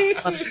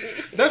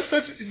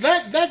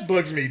 That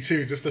bugs me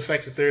too. Just the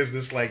fact that there's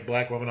this like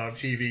black woman on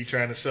TV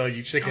trying to sell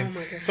you chicken. Oh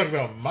my God. Talking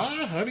about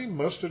my honey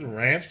mustard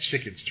ranch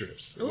chicken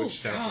strips, Ooh, which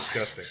sounds God.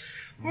 disgusting.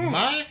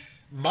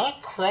 My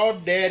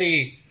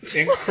crawdaddy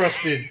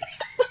encrusted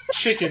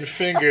chicken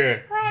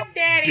finger.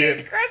 Crawdaddy dip.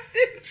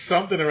 encrusted.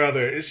 Something or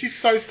other. She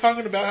starts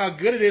talking about how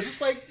good it is. It's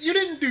like you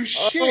didn't do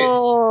shit.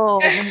 Oh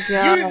my You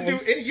god. didn't do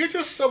it. You're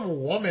just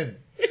some woman.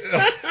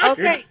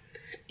 Okay.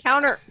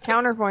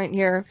 Counterpoint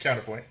here.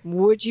 Counterpoint.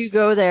 Would you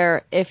go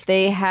there if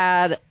they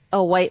had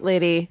a white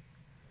lady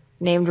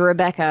named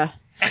Rebecca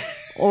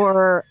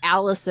or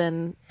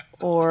Allison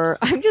or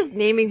I'm just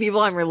naming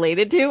people I'm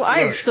related to? I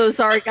am Look, so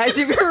sorry, guys.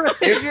 If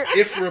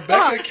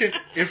Rebecca can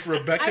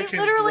I can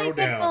literally throw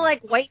picked down. the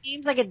like white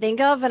names I could think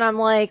of, and I'm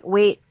like,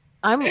 wait,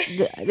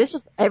 this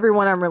is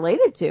everyone I'm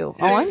related to.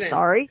 Oh, I'm Susan.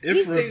 sorry.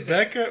 If Susan.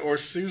 Rebecca or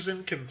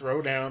Susan can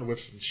throw down with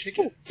some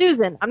chicken,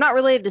 Susan. I'm not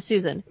related to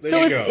Susan. There So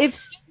you if, go. if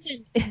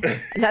Susan,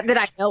 not that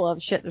I know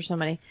of, shit, there's so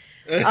many.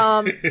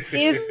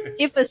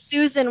 If a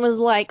Susan was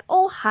like,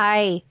 oh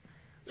hi,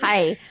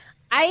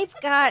 I've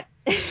got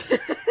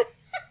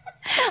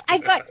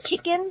I've got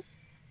chicken.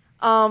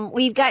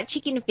 We've got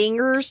chicken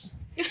fingers.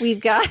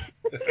 We've got.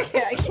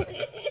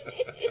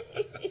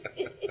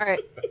 All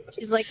right.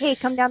 She's like, hey,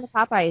 come down to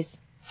Popeyes.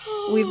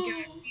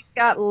 We've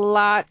got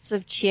lots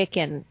of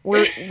chicken.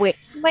 We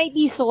might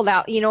be sold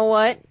out. You know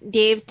what?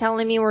 Dave's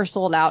telling me we're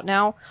sold out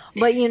now,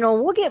 but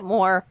we'll get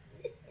more.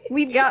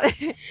 We've got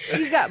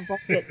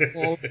buckets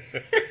full.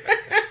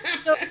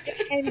 So,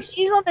 and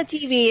she's on the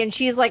TV and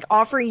she's like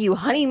offering you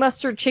honey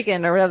mustard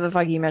chicken or whatever the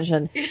fuck you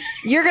mentioned.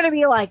 You're gonna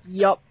be like,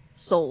 yup,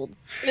 sold.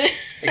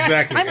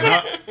 Exactly. And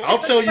I'll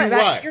tell you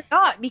why. You're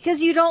not,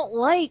 because you don't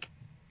like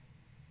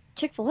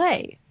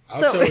Chick-fil-A.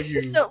 I'll tell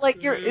you. So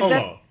like you're. Hold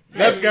on.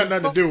 That's got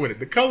nothing to do with it.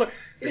 The color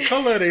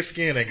of their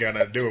skin ain't got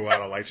nothing to do with why I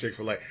don't like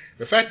Chick-fil-A.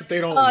 The fact that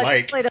they don't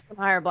like. Chick-fil-A doesn't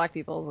hire black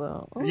people,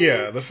 so.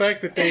 Yeah, the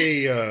fact that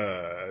they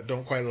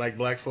don't quite like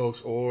black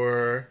folks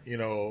or,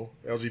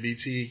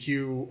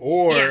 LGBTQ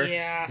or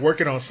Yeah.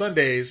 working on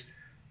Sundays.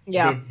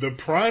 Yeah. The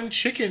prime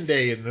chicken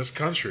day in this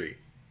country,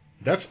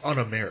 that's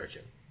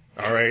un-American.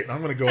 All right,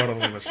 I'm going to go out on a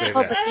limb and say Oh,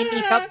 but that. they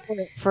make up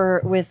for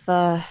it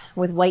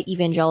with white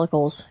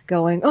evangelicals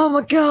going, oh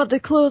my god, they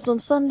closed on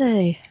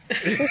Sunday.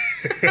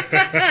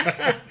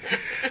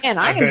 And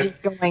I am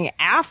just going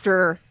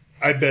after.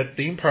 I bet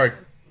theme park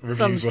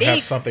reviews will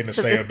have something to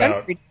say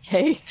about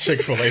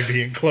Chick-fil-A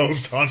being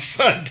closed on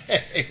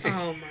Sunday.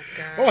 Oh my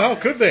god. Oh, how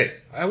could they?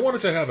 I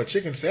wanted to have a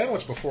chicken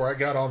sandwich before I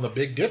got on the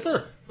Big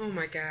Dipper. Oh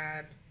my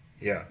god.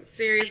 Yeah.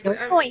 Seriously.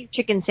 I want your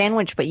chicken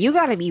sandwich, but you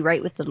got to be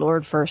right with the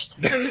Lord first.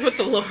 With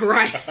the Lord,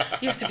 right?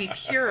 You have to be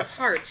pure of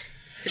heart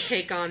to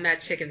take on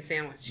that chicken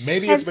sandwich.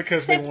 Maybe it's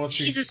because they want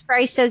you. Jesus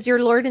Christ as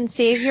your Lord and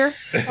Savior.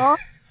 Huh?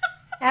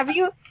 Have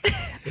you?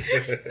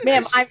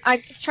 Ma'am,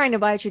 I'm just trying to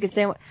buy a chicken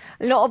sandwich.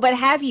 No, but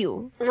have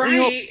you?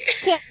 Right. You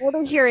can't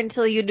order here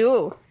until you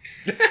do.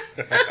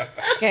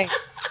 Okay.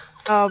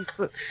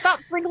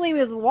 Stop sprinkling me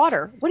with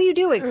water. What are you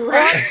doing?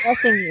 Right. I'm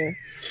blessing you.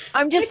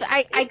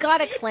 I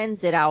gotta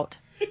cleanse it out.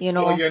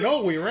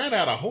 Well, we ran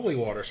out of holy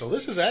water, so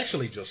this is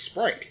actually just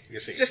Sprite, you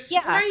see. Just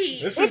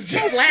Sprite. This is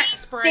just flat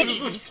Sprite.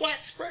 This is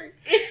flat Sprite.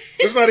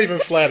 It's not even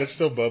flat, it's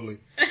still bubbly.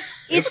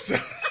 It's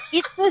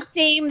the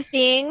same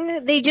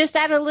thing. They just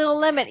add a little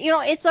lemon.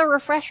 It's a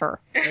refresher.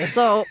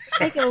 So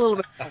make it a little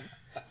bit fun.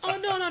 Oh,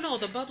 no.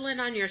 The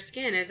bubbling on your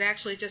skin is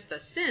actually just the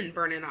sin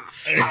burning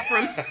off.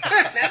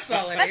 That's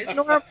all it is.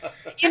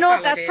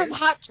 That's from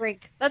hot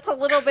drink. That's a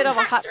little bit of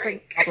a hot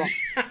drink problem.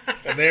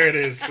 And there it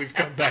is. We've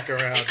come back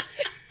around.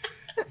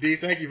 Dee,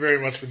 thank you very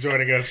much for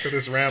joining us for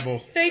this ramble.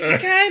 Thank you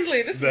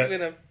kindly. This has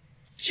been a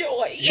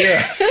joy.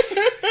 Yes.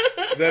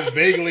 That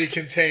vaguely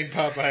contained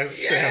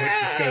Popeye's sandwich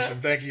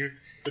discussion. Thank you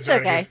for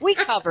joining us. We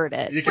covered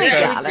it. You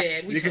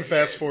can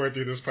fast forward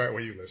through this part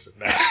where you listen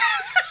now.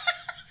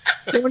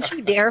 Don't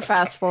you dare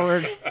fast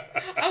forward.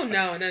 Oh,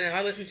 no.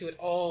 I listen to it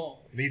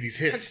all. Need these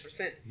hits.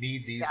 100%.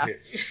 Need these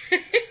hits.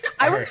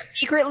 I was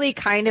secretly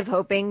kind of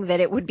hoping that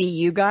it would be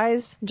you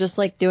guys just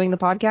like doing the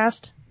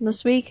podcast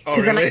this week. Oh,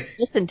 because really? then I could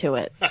listen to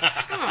it.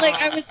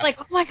 I was like,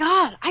 oh my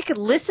god, I could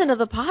listen to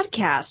the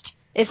podcast.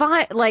 If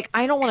I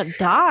don't want to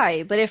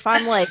die, but if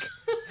I'm like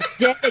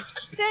dead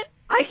adjacent,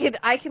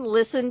 I can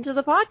listen to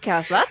the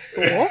podcast. That's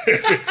cool.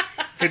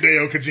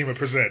 Hideo Kojima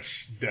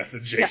presents Death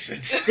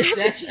Adjacent. Yeah.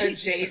 Death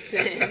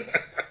Adjacent.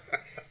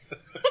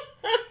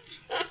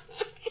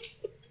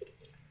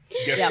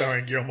 Guest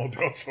starring Guillermo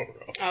del Toro.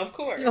 Of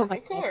course. Oh my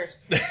of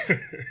course.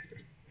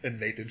 And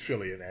Nathan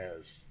Fillion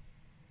as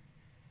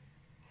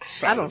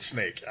Silent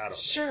Snake. I don't know.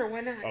 Sure,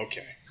 why not?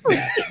 Okay.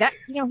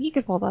 He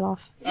could pull that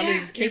off. I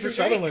mean, Kiefer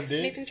Sutherland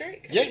did. Nathan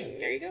Drake. Yeah.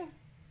 There you go.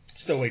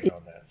 Still waiting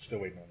on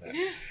that.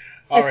 Yeah.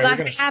 It's not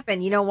going to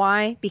happen. You know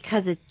why?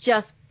 Because it's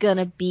just going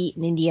to be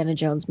an Indiana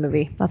Jones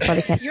movie. That's why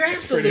they can't. You're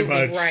absolutely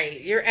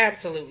right. You're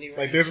absolutely right.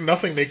 Like, there's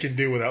nothing they can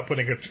do without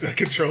putting a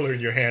controller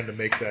in your hand to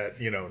make that,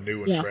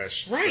 new and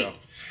fresh. Right. So,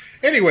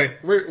 Anyway,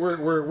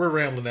 we're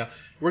rambling now.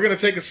 We're gonna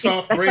take a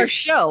soft That's our break.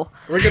 show.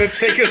 We're gonna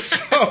take a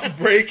soft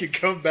break and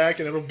come back,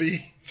 and it'll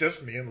be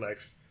just me and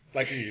Lex,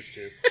 like we used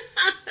to.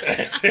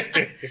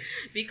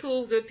 Be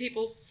cool, good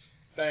peoples.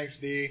 Thanks,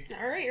 D.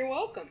 All right, you're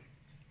welcome.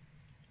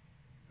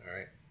 All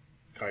right,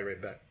 call you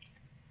right back.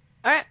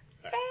 All right.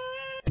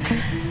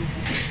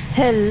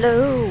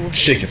 Hello.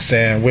 Chicken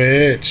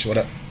sandwich. What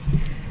up?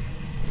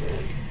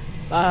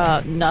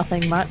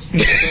 Nothing much.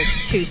 Since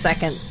like 2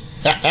 seconds.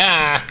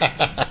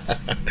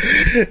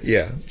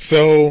 Yeah.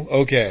 So,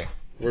 okay.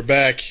 We're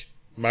back.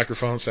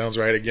 Microphone sounds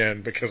right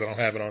again because I don't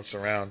have it on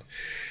surround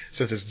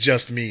since it's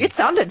just me. It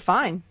sounded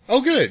fine.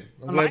 Oh, good.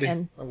 I'm On glad my to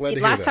end. hear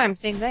that. Last time,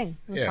 same thing.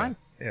 It was Yeah. fine.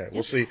 Yeah.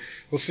 We'll see.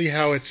 We'll see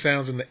how it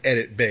sounds in the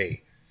edit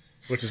bay,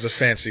 which is a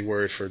fancy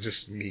word for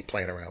just me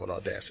playing around with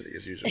Audacity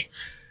as usual.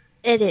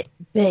 Edit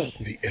Bay.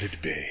 The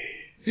edit bay.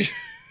 It's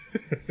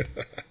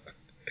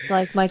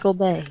like Michael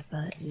Bay,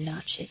 but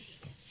not shitty.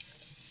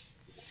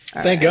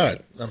 Thank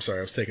God. I'm sorry,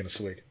 I was taking a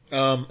swig.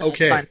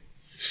 Okay. fine.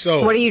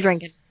 So, What are you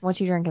drinking? What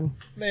you drinking?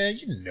 man,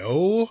 you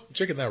know, I'm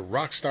drinking that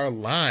Rockstar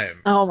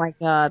Lime. Oh my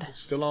god.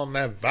 Still on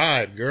that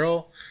vibe,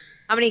 girl.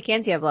 How many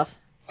cans do you have left?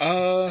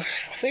 I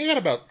think I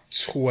got about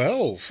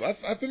 12.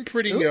 I've been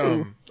pretty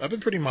Ooh. I've been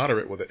pretty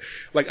moderate with it.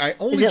 Like I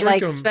only Is it drink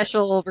like them.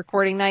 special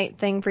recording night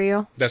thing for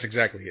you? That's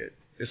exactly it.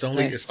 It's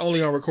Nice.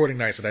 only on recording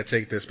nights that I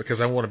take this because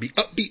I want to be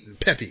upbeat and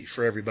peppy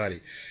for everybody,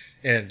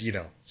 and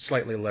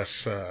slightly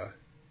less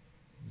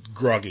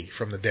groggy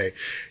from the day.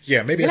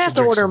 Yeah, maybe You're I gonna should have to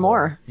drink order some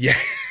more. Yeah,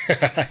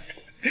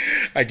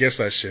 I guess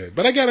I should.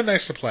 But I got a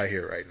nice supply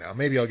here right now.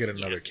 Maybe I'll get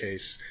another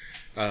case,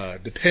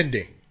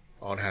 depending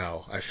on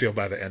how I feel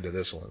by the end of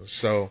this one.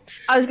 So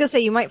I was gonna say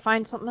you might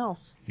find something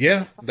else.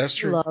 yeah, that's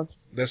true. Love.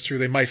 That's true.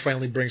 They might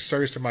finally bring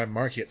service to my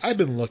market. I've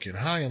been looking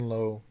high and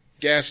low.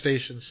 Gas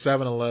stations,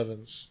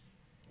 7-Elevens,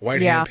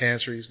 White Hand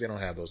pantries. They don't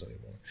have those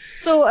anymore.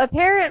 So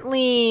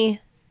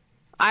apparently,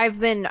 I've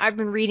been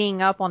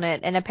reading up on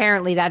it, and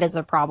apparently that is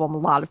a problem a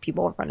lot of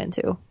people have run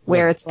into,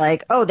 where it's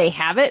like, oh, they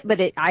have it, but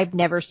I've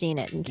never seen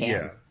it in Yeah,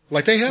 cans.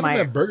 like they have them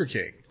at Burger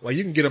King. Like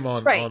you can get them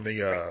on Right. on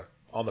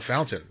the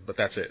fountain, but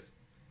that's it.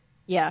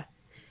 Yeah.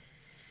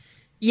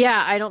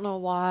 Yeah, I don't know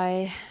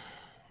why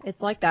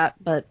it's like that,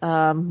 but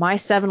my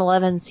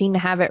 7-Eleven seem to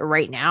have it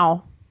right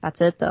now.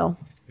 That's it, though.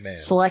 Man.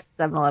 Select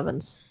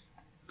 7-Elevens.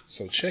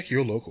 So check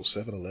your local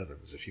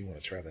 7-Elevens if you want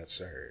to try that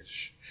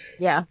surge.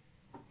 Yeah.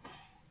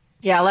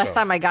 Yeah, last So.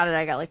 time I got it,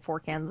 I got like 4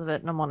 cans of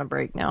it, and I'm on a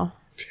break now.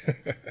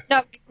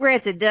 No,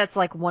 granted, that's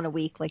like one a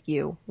week, like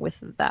you, with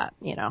that,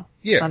 Yeah.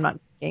 So I'm not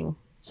drinking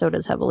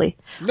sodas heavily.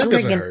 That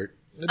doesn't hurt.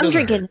 I'm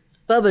drinking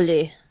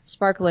bubbly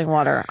sparkling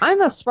water.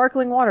 I'm a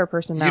sparkling water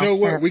person now. You know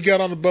what? We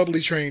got on the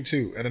bubbly train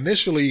too, and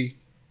initially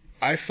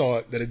I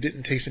thought that it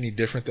didn't taste any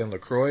different than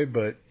LaCroix,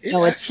 but it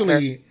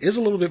actually is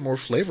a little bit more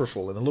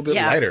flavorful and a little bit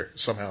lighter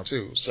somehow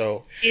too.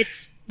 So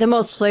it's the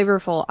most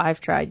flavorful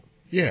I've tried.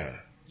 Yeah.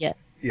 Yeah.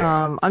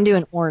 Yeah. I'm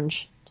doing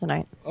orange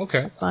tonight.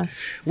 Okay. That's fine.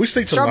 We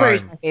stick to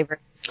Strawberry's lime. my favorite.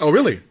 Oh,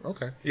 really?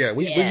 Okay. Yeah,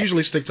 we Yes.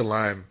 usually stick to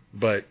lime,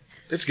 but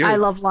it's good. I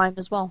love lime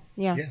as well.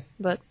 Yeah.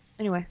 But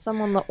anyway, so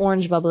I'm on the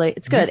orange bubbly.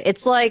 It's good.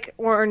 It's like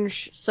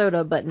orange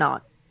soda, but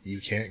not.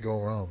 You can't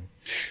go wrong.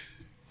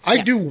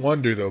 I do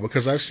wonder though,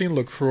 because I've seen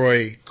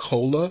LaCroix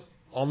Cola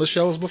on the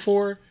shelves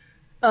before.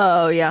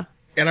 Oh, yeah.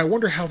 And I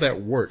wonder how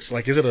that works.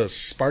 Like, is it a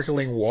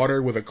sparkling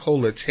water with a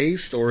cola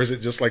taste, or is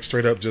it just like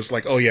straight up just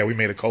like, oh yeah, we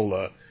made a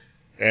cola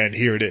and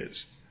here it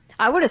is?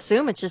 I would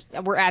assume it's just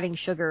we're adding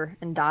sugar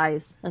and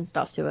dyes and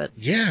stuff to it.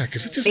 Yeah,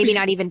 because it's just maybe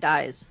not even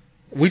dyes.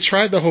 We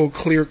tried the whole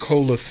clear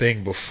cola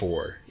thing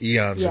before,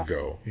 eons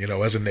ago,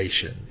 as a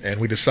nation, and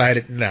we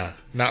decided, nah,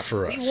 not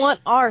for us. We want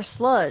our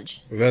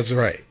sludge. That's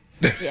right.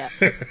 Yeah.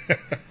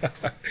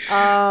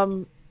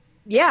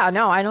 Yeah,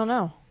 no, I don't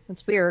know.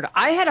 It's weird.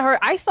 I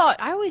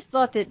always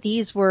thought that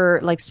these were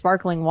like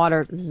sparkling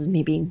water. This is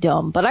me being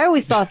dumb, but I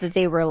always thought that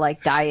they were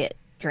like diet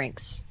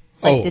drinks.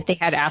 Like that they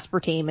had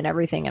aspartame and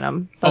everything in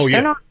them. But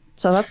they're not.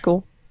 So that's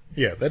cool.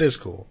 Yeah, that is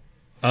cool.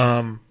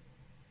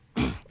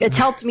 It's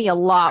helped me a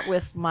lot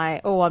with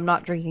my, I'm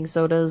not drinking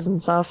sodas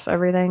and stuff,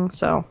 everything.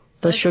 So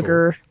the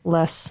sugar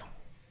less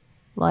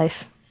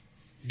life.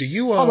 Do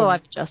you, although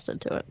I've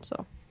adjusted to it,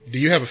 so. Do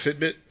you have a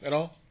Fitbit at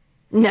all?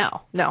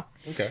 No.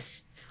 Okay.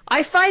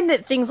 I find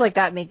that things like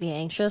that make me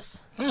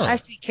anxious. I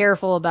have to be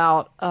careful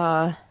about,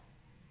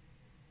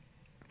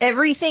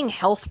 everything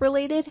health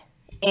related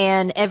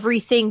and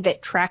everything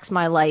that tracks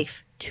my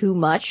life too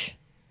much.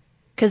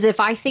 Cause if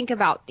I think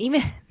about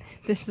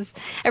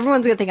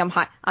everyone's gonna think I'm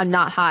high. I'm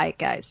not high,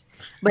 guys.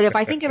 But if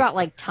I think about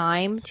like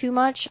time too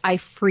much, I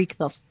freak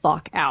the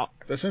fuck out.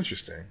 That's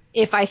interesting.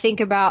 If I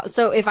think about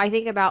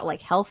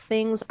like health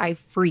things, I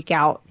freak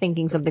out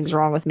thinking something's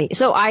wrong with me.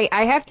 So I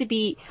have to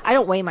be, I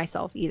don't weigh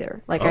myself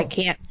either. Like I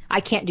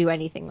can't do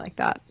anything like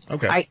that.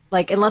 Okay.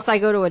 Unless I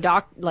go to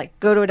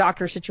a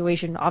doctor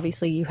situation,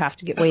 obviously you have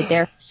to get weighed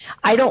there.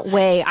 I don't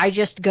weigh. I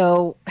just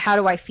go, how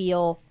do I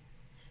feel?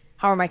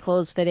 How are my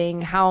clothes fitting?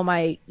 How am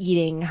I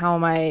eating? How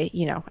am I,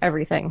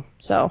 everything.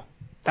 So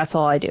that's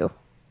all I do.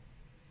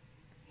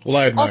 Well,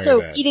 I admire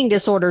Also, that. eating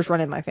disorders run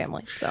in my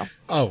family, so.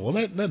 Oh, well,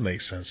 that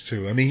makes sense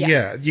too. I mean,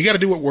 yeah, you got to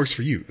do what works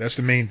for you. That's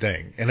the main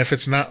thing. And if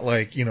it's not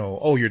like,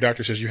 oh, your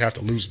doctor says you have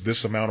to lose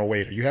this amount of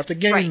weight or you have to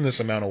gain this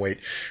amount of weight,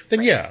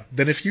 then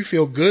then if you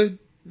feel good,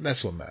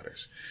 that's what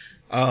matters.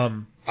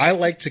 I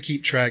like to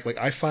keep track. Like,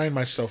 I find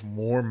myself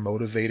more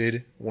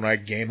motivated when I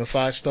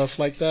gamify stuff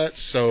like that.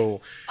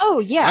 So,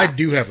 I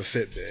do have a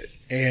Fitbit,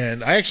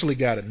 and I actually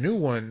got a new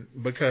one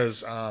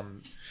because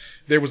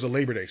there was a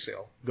Labor Day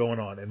sale going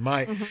on, and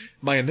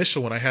my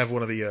initial one, I have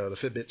one of the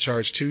Fitbit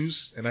Charge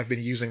 2s, and I've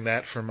been using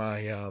that for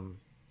my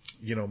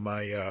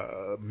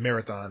my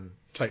marathon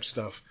type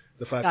stuff,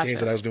 the 5Ks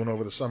that I was doing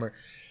over the summer.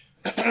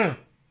 That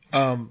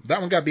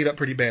one got beat up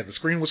pretty bad. The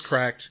screen was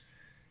cracked.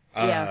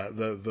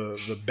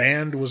 The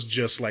band was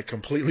just like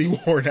completely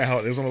worn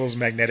out. It was one of those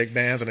magnetic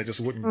bands, and it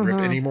just wouldn't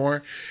grip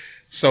anymore.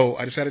 So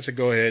I decided to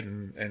go ahead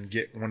and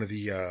get one of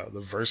the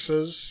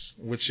Versas,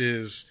 which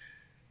is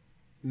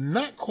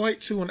not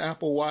quite to an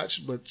Apple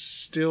Watch, but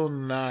still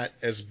not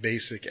as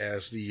basic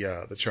as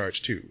the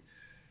Charge 2.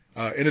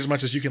 In as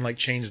much as you can like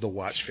change the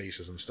watch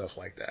faces and stuff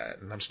like that.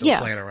 And I'm still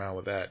playing around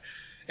with that.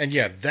 And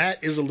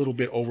that is a little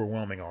bit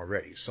overwhelming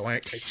already. So I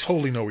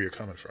totally know where you're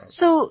coming from.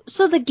 So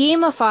the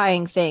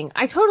gamifying thing,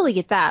 I totally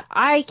get that.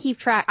 I keep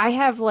track. I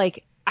have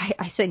like,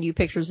 I send you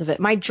pictures of it.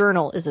 My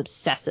journal is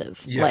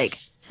obsessive.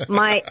 Yes.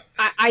 Like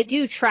I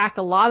do track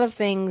a lot of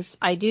things.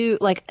 I do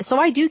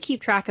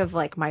keep track of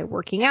like my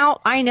working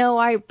out. I know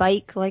I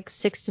bike like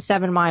 6 to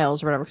 7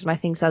 miles or whatever because my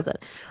thing says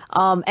it.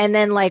 And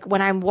then like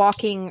when I'm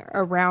walking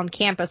around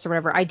campus or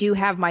whatever, I do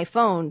have my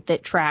phone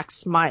that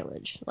tracks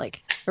mileage,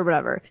 like, or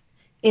whatever.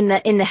 In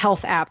the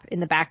health app in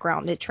the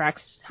background, it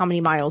tracks how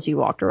many miles you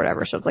walked or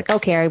whatever. So it's like,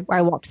 okay,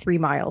 I walked 3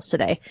 miles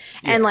today.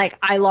 Yeah. And like,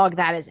 I log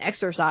that as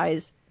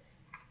exercise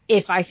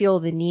if I feel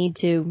the need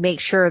to make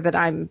sure that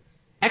I'm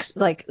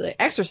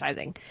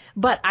exercising.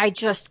 But I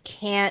just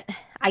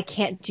I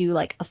can't do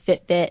like a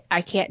Fitbit.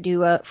 I can't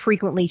do a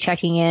frequently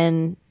checking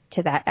in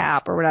to that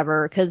app or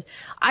whatever, because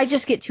I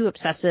just get too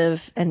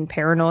obsessive and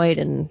paranoid,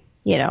 and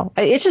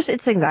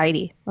it's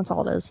anxiety. That's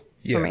all it is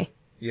for me.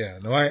 Yeah,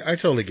 no, I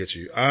totally get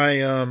you.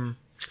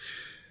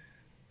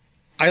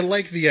 I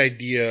like the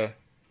idea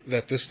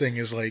that this thing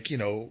is like,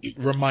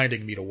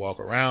 reminding me to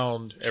walk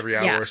around every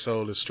hour or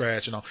so to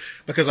stretch and all,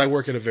 because I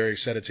work at a very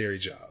sedentary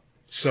job.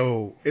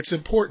 So it's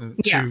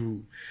important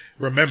to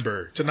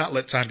remember to not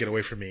let time get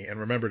away from me and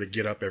remember to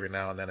get up every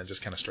now and then and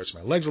just kind of stretch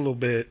my legs a little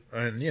bit.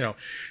 And,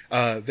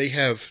 they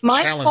have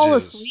challenges. Fall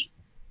asleep,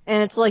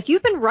 and it's like,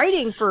 you've been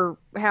writing for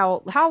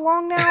how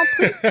long now?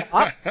 Please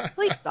stop.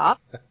 Please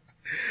stop.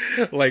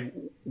 Like,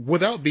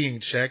 without being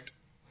checked,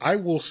 I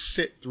will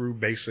sit through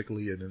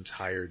basically an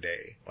entire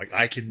day. Like,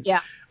 I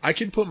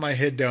can put my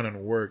head down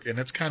and work, and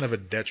it's kind of a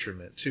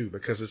detriment too,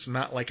 because it's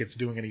not like it's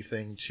doing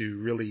anything to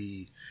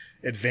really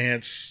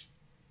advance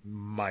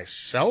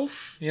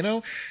myself,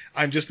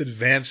 I'm just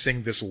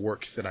advancing this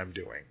work that I'm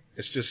doing.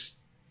 It's just,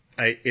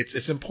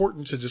 it's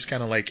important to just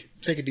kind of like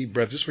take a deep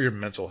breath just for your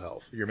mental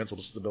health, your mental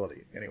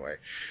stability.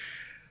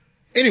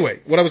 Anyway,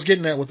 what I was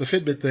getting at with the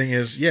Fitbit thing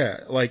is,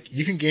 like,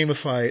 you can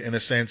gamify it in a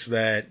sense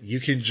that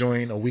you can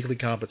join a weekly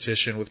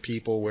competition with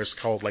people where it's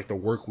called like the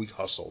work week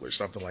hustle or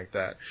something like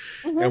that.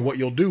 Mm-hmm. And what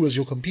you'll do is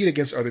you'll compete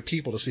against other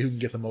people to see who can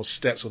get the most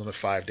steps within a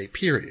 5-day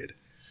period.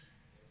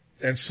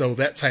 And so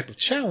that type of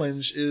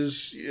challenge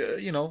is,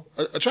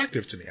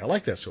 attractive to me. I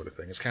like that sort of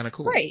thing. It's kind of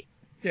cool. Right.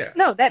 Yeah.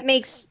 No, it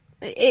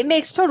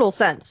makes total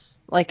sense.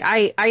 Like,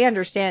 I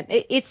understand.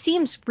 It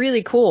seems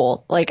really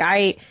cool. Like,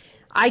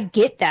 I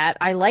get that.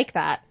 I like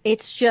that.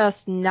 It's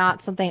just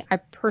not something I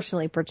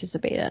personally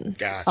participate in.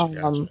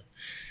 Gotcha.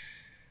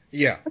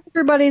 Yeah.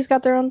 Everybody's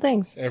got their own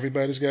things.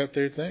 Everybody's got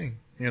their thing,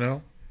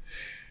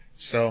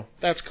 So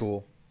that's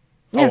cool.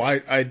 Yeah. Oh,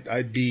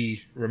 I'd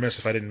be remiss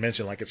if I didn't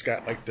mention, like, it's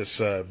got like this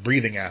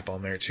breathing app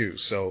on there too.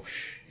 So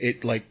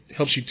it like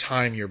helps you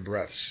time your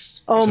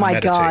breaths. Oh my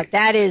meditate. God.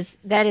 That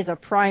is a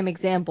prime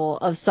example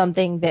of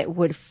something that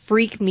would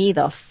freak me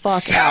the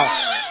fuck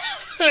out.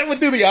 It would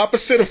do the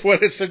opposite of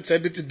what it's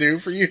intended to do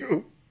for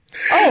you.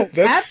 Oh,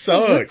 that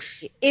absolutely.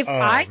 Sucks. If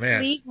I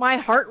believe my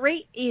heart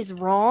rate is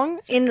wrong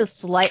in the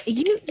slight,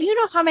 you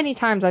know how many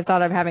times I've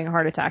thought I'm having a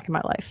heart attack in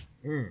my life.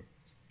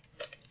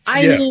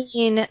 I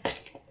mean,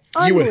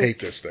 you would hate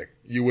this thing.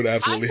 You would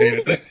absolutely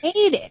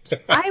hate it.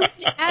 I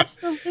would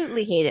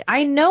absolutely hate it.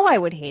 I know I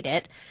would hate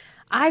it.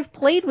 I've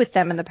played with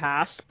them in the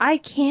past. I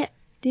can't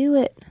do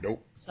it.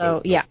 Nope.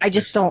 So nope. I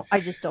just don't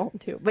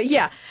do. But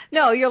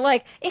no, you're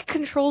like,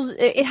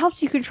 it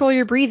helps you control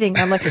your breathing.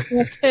 I'm like,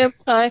 am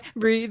I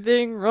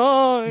breathing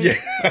wrong? Yeah.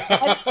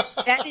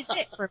 that is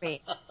it for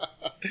me.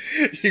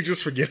 You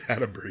just forget how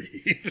to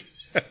breathe.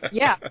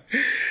 Yeah.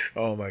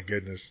 Oh my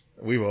goodness.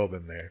 We've all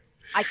been there.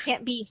 I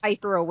can't be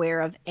hyper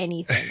aware of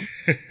anything.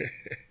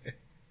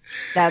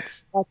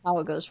 That's how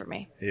it goes for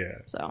me.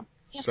 Yeah.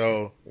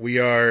 So we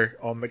are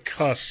on the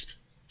cusp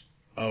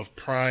of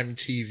Prime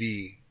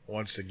TV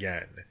once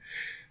again.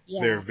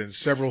 Yeah. There have been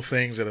several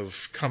things that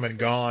have come and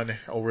gone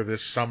over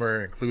this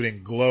summer,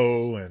 including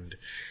Glow and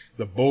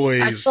The Boys.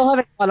 I still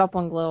haven't caught up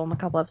on Glow. I'm a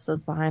couple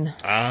episodes behind.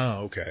 Ah,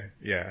 okay.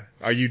 Yeah.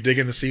 Are you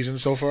digging the season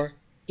so far?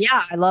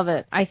 Yeah, I love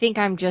it. I think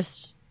I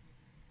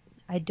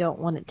don't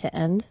want it to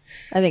end.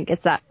 I think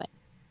it's that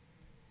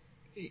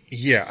way.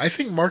 Yeah, I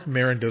think Mark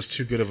Maron does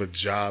too good of a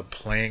job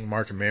playing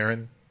Mark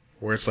Maron,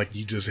 where it's like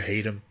you just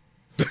hate him.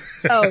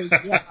 Oh,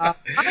 yeah.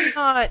 I'm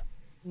not...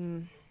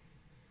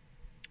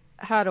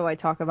 How do I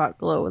talk about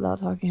Glow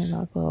without talking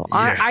about Glow?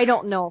 Yeah. I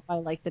don't know if I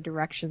like the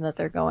direction that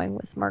they're going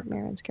with Mark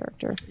Maron's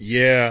character.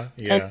 Yeah.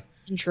 And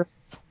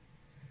interests.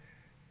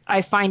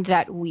 I find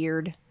that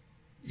weird.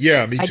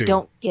 Yeah, me too. I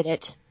don't get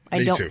it.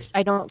 Me too.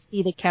 I don't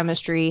see the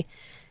chemistry.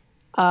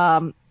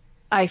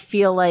 I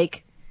feel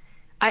like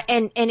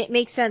and it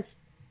makes sense.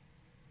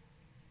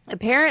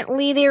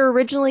 Apparently they were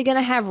originally going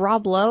to have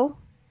Rob Lowe.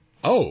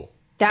 Oh.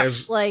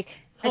 That's I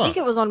think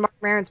it was on Mark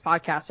Maron's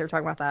podcast they were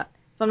talking about that,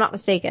 if I'm not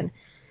mistaken.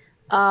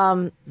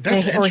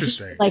 That's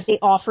interesting. They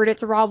offered it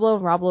to Rob Lowe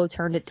and Rob Lowe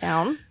turned it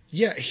down.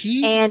 Yeah,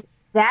 and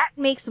that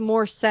makes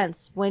more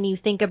sense when you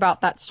think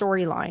about that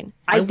storyline.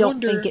 I don't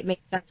think it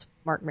makes sense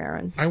with Mark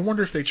Maron. I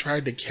wonder if they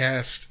tried to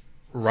cast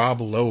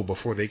Rob Lowe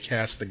before they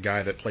cast the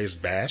guy that plays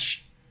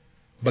Bash,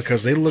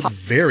 because they look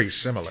very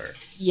similar.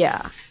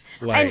 Yeah.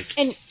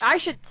 And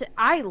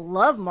I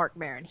love Mark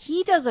Maron.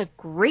 He does a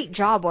great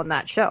job on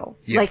that show.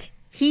 Yeah.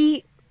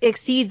 He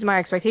exceeds my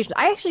expectations.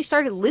 I actually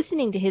started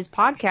listening to his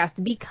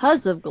podcast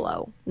because of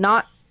Glow,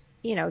 not,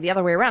 the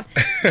other way around.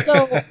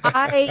 So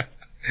I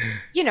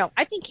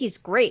think he's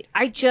great.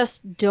 I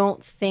just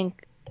don't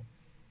think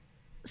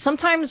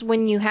sometimes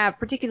when you have,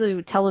 particularly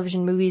with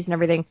television, movies and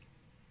everything,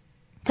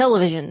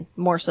 television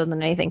more so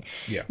than anything,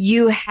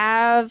 you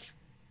have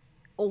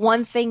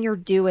one thing you're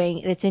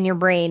doing that's in your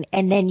brain,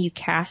 and then you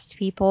cast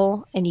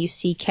people and you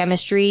see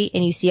chemistry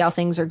and you see how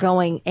things are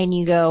going and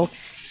you go,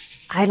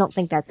 I don't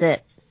think that's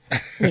it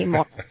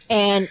anymore.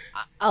 And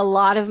a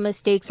lot of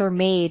mistakes are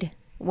made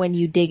when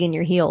you dig in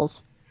your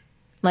heels.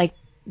 Like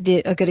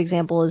a good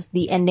example is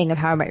the ending of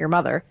How I Met Your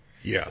Mother.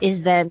 Yeah.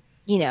 Is that,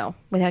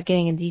 without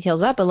getting into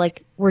details up, but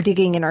we're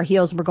digging in our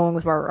heels and we're going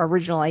with our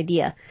original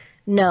idea.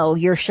 No,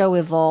 your show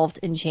evolved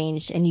and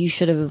changed, and you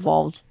should have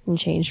evolved and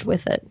changed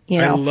with it.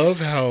 I love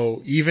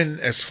how, even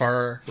as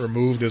far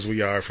removed as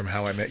we are from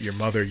How I Met Your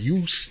Mother,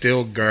 you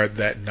still guard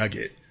that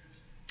nugget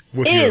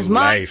with your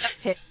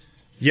life.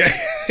 Yeah,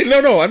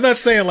 no, I'm not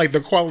saying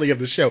the quality of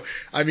the show.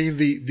 I mean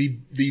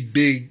the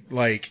big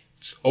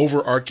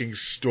overarching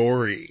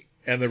story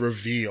and the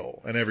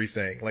reveal and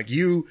everything.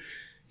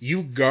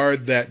 You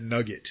guard that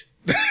nugget,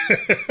 and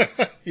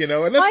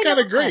that's kind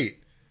of great.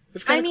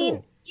 It's kind of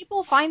cool.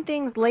 People find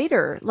things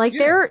later.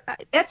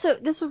 This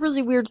is a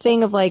really weird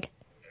thing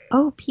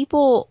of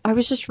people. I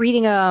was just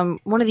reading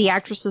one of the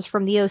actresses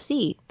from the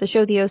OC, the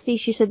show The OC.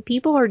 She said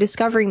people are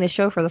discovering the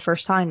show for the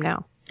first time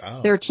now.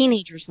 Oh. There are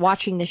teenagers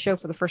watching the show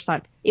for the first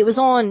time. It was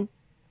on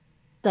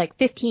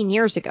 15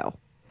 years ago.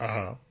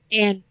 Uh-huh.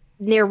 And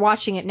they're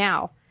watching it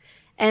now.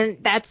 And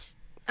that's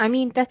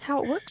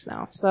how it works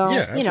now. So,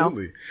 yeah,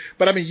 absolutely.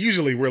 But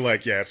usually we're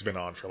it's been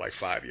on for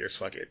 5 years.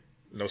 Fuck it.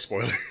 No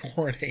spoiler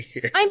warning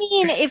here.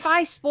 If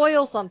I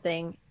spoil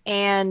something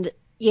and,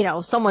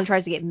 someone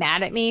tries to get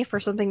mad at me for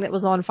something that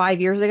was on 5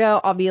 years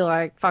ago, I'll be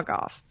like, fuck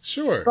off.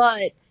 Sure.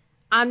 But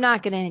I'm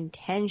not going to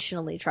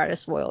intentionally try to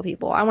spoil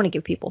people. I want to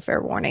give people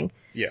fair warning.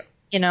 Yeah.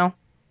 It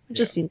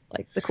just seems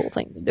like the cool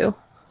thing to do.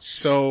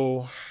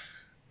 So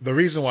the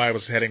reason why I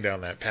was heading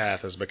down that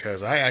path is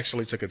because I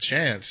actually took a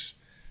chance.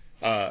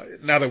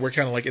 Now that we're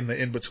kind of in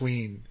the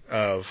in-between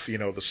of,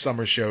 the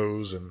summer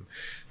shows and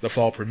the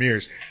fall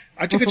premieres,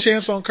 I took a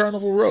chance on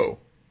Carnival Row,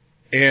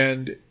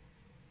 and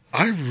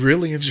I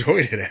really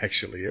enjoyed it,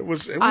 actually. It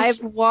was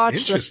I've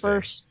watched the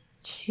first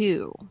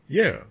two.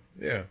 Yeah.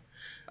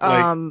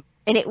 And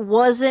it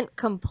wasn't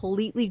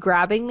completely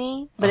grabbing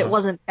me, but it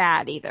wasn't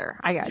bad either.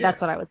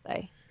 That's what I would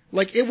say.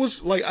 It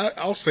was,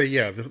 I'll say,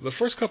 the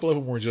first couple of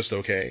them were just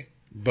okay,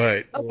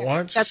 but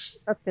once... That's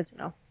good to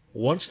know.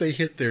 Once they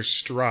hit their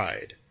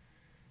stride,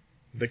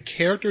 the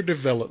character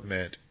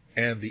development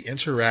and the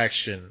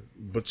interaction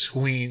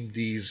between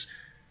these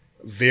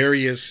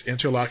various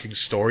interlocking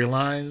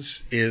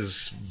storylines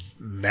is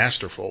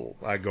masterful.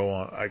 I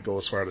go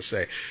as far to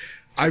say,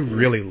 I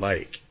really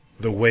like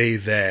the way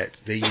that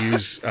they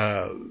use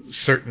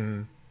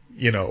certain,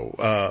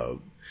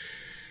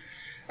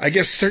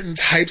 certain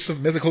types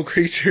of mythical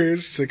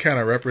creatures to kind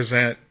of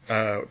represent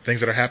things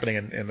that are happening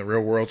in the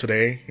real world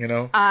today.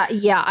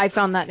 Yeah, I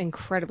found that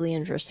incredibly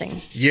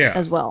interesting. Yeah,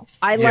 as well.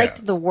 I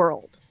liked the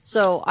world,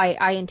 so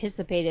I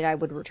anticipated I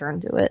would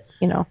return to it.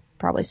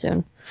 Probably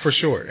soon. For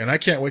sure. And I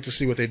can't wait to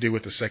see what they do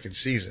with the second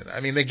season.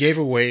 They gave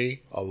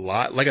away a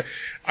lot.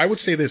 I would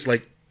say this,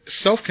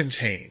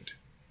 self-contained.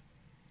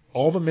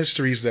 All the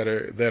mysteries that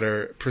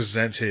are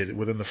presented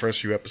within the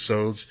first few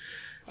episodes,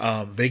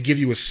 they give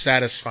you a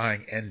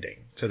satisfying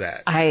ending to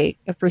that. I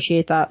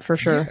appreciate that for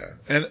sure.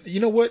 Yeah. And you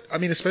know what?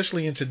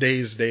 Especially in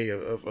today's day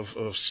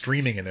of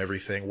streaming and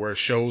everything, where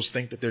shows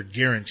think that they're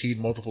guaranteed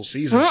multiple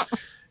seasons,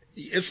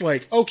 it's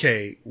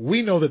okay,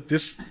 we know that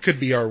this could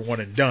be our one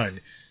and done.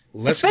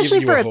 Let's Especially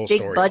give you for a a whole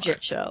big storyline.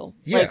 budget show.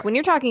 Yeah. Like when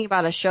you're talking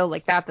about a show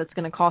like that that's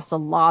going to cost a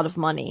lot of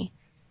money.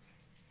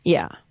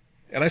 Yeah.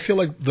 And I feel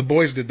like The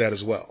Boys did that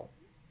as well.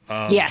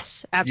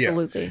 Yes,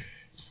 absolutely.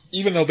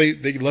 Even though they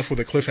left with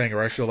a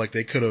cliffhanger, I feel like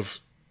they could have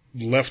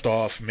left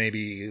off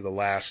maybe the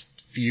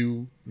last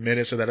few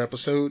minutes of that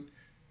episode,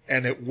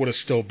 and it would have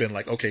still been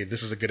like, okay,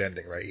 this is a good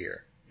ending right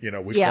here. You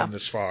know, we've come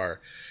this far.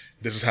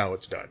 This is how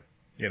it's done.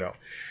 You know,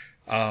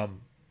 I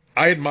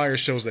admire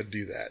shows that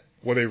do that,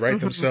 where they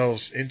write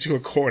themselves into a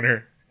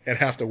corner and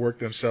have to work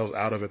themselves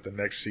out of it the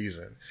next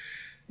season.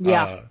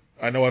 Yeah.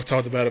 I know I've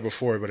talked about it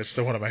before, but it's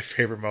still one of my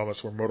favorite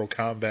moments where Mortal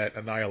Kombat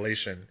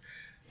Annihilation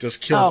just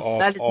killed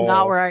off that is all.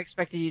 not where I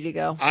expected you to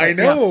go. I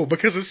know,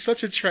 because it's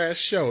such a trash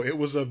show. It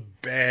was a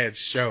bad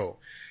show.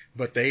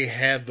 But they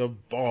had the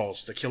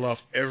balls to kill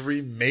off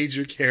every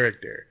major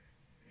character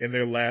in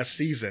their last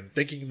season,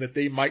 thinking that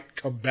they might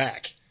come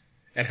back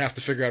and have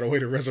to figure out a way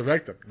to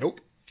resurrect them. Nope.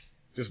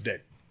 Just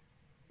dead.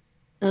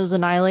 It was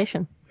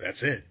Annihilation.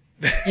 That's it.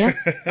 Yeah,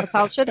 that's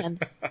how it should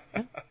end.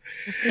 Yeah,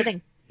 that's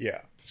fitting. Yeah.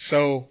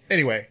 So,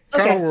 anyway.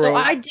 Okay, Carnival so Row,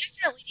 I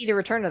definitely need to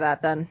return to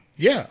that then.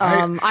 Yeah.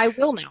 I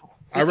will now.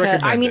 I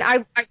recommend I mean,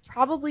 it. I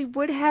probably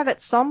would have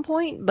at some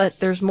point, but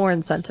there's more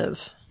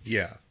incentive.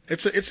 Yeah.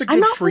 It's a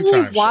good free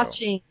time show.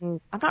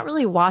 I'm not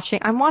really watching.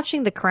 I'm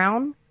watching The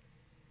Crown.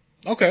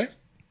 Okay.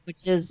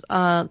 Which is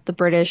the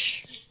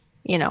British,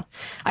 you know.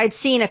 I'd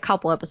seen a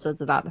couple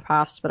episodes of that in the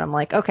past, but I'm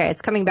like, okay,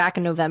 it's coming back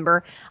in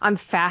November. I'm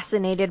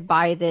fascinated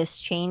by this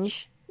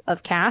change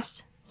of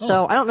cast.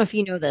 So I don't know if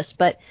you know this,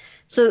 but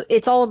so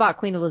it's all about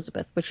Queen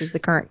Elizabeth, which is the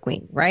current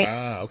queen, right?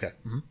 Okay.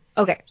 Mm-hmm.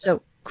 Okay,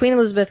 so Queen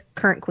Elizabeth,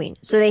 current queen.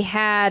 So they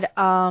had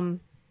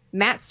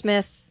Matt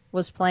Smith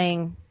was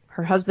playing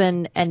her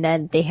husband, and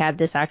then they had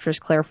this actress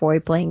Claire Foy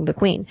playing the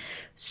queen.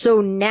 So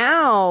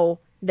now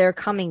they're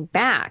coming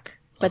back,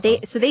 but they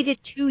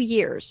did 2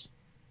 years.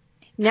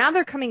 Now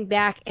they're coming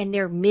back, and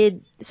they're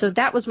so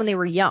that was when they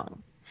were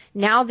young.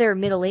 Now they're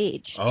middle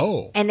aged.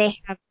 Oh. And they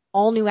have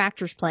all new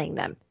actors playing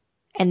them.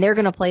 And they're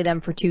going to play them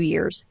for 2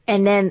 years,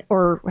 and then,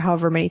 or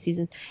however many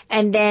seasons,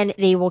 and then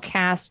they will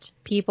cast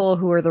people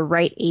who are the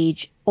right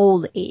age,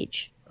 old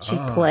age,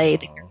 to play.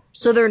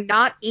 So they're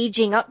not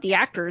aging up the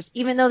actors,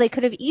 even though they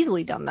could have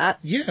easily done that.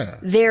 Yeah.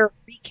 They're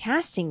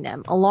recasting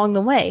them along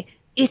the way.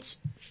 It's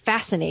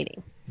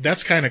fascinating.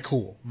 That's kind of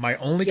cool. My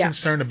only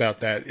concern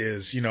about that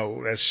is, you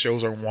know, as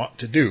shows are wont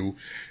to do,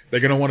 they're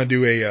going to want to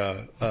do a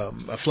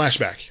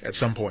flashback at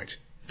some point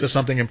to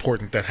something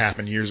important that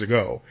happened years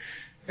ago.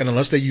 And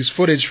unless they use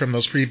footage from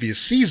those previous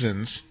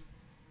seasons,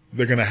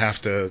 they're going to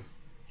have to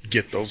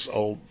get those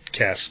old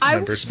cast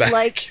members back.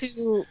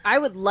 I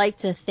would like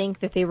to think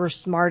that they were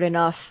smart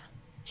enough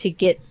to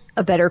get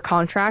a better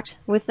contract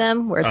with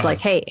them, where it's like,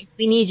 hey, if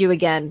we need you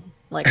again,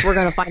 like, we're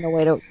going to find a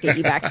way to get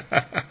you back.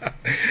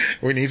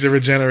 We need to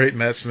regenerate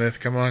Matt Smith.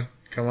 Come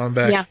on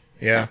back.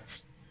 Yeah.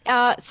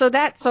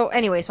 So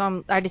anyway,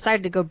 I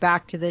decided to go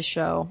back to this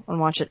show and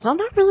watch it. So I'm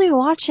not really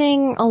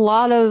watching a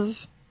lot of,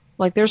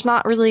 like, there's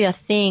not really a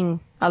thing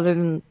other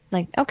than,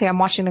 like, okay, I'm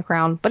watching The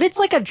Crown, but it's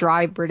like a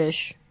dry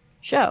British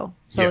show,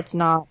 so it's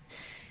not.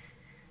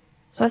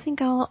 So I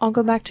think I'll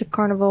go back to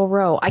Carnival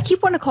Row. I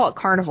keep wanting to call it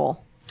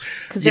Carnival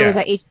because there was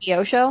that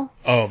HBO show.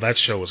 Oh, that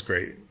show was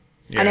great.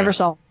 Yeah. I never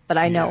saw it, but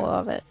I know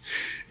of it.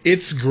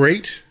 It's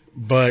great,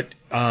 but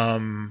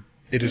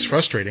it is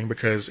frustrating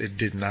because it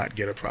did not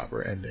get a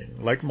proper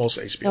ending, like most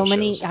HBO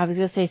shows. I was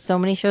gonna say so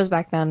many shows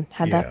back then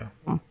had that.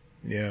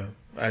 Yeah.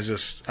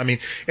 And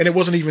it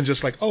wasn't even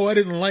just like, oh, I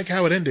didn't like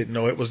how it ended.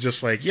 No, it was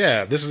just like,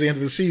 yeah, this is the end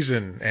of the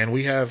season, and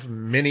we have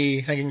many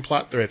hanging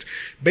plot threads.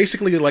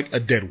 Basically like a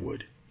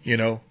Deadwood, you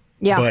know?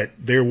 Yeah. But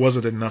there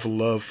wasn't enough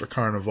love for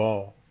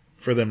Carnival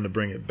for them to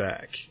bring it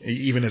back,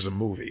 even as a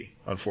movie,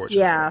 unfortunately.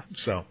 Yeah.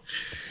 So.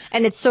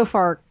 And it's so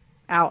far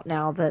out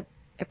now that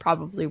it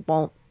probably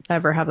won't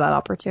ever have that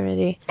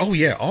opportunity. Oh,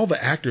 yeah. All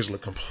the actors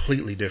look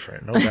completely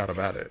different. No doubt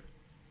about it.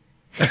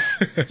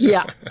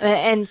 Yeah,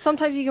 and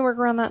sometimes you can work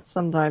around that,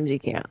 sometimes you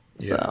can't.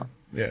 So.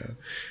 Yeah.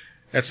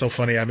 That's so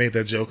funny. I made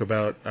that joke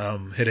about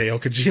Hideo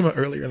Kojima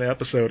earlier in the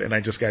episode, and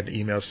I just got an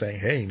email saying,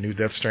 hey, new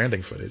Death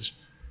Stranding footage.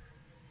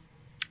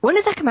 When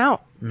does that come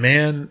out?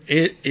 Man,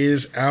 it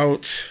is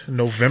out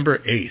November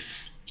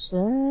 8th. It's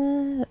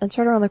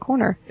right around the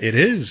corner. It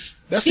is.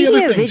 That's Speaking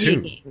the other of thing, video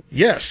too. Games,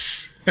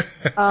 Yes.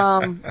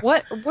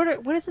 what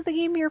is it the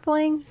game you're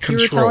playing? Control.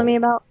 You were telling me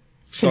about?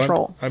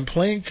 Control. So I'm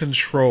playing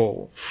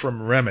Control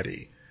from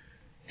Remedy,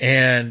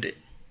 and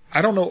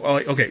I don't know.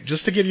 Okay,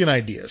 just to give you an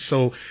idea.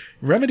 So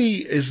Remedy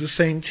is the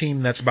same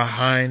team that's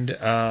behind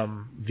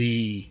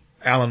the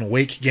Alan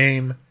Wake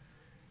game,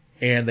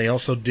 and they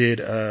also did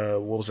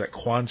what was that?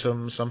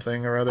 Quantum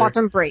something or other.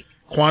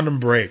 Quantum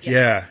Break.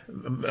 Yeah.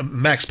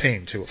 Max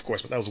Payne too, of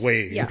course, but that was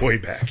way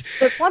back.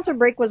 But Quantum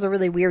Break was a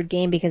really weird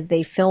game because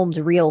they filmed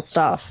real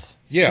stuff.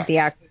 With the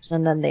actors,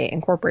 and then they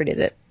incorporated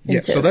it.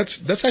 So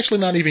that's actually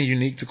not even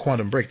unique to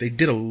Quantum Break. They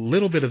did a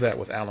little bit of that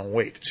with Alan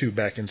Wake too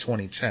back in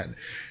 2010.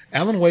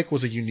 Alan Wake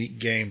was a unique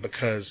game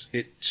because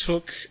it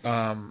took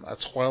a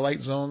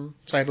Twilight Zone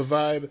type of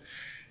vibe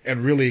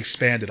and really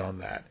expanded on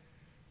that.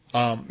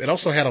 It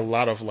also had a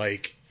lot of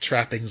like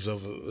trappings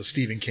of a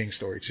Stephen King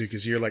story too,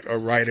 because you're like a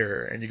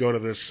writer and you go to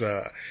this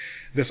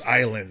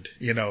island,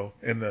 you know,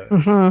 in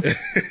the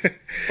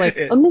like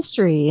a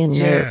mystery and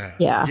yeah,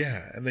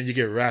 and then you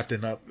get wrapped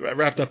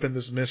up in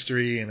this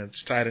mystery, and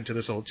it's tied into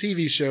this old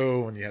TV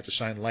show, and you have to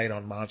shine light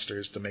on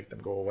monsters to make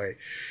them go away.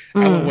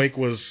 Alan Wake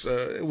was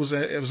it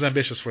was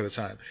ambitious for the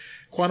time.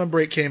 Quantum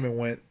Break came and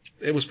went.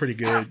 It was pretty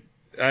good.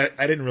 I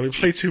didn't really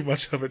play too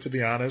much of it, to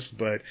be honest,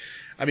 but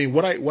I mean,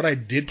 what I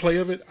did play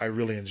of it, I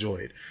really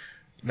enjoyed.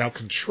 Now,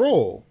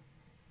 Control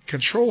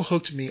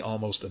hooked me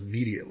almost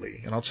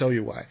immediately, and I'll tell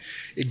you why.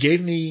 It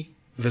gave me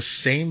the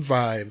same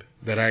vibe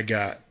that I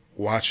got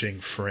watching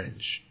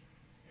Fringe.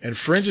 And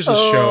Fringe is a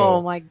show.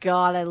 Oh my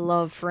god, I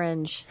love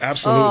Fringe.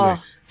 Absolutely.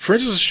 Oh.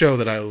 Fringe is a show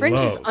that I Fringe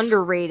love. Fringe is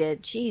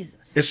underrated.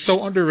 Jesus. It's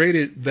so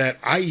underrated that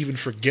I even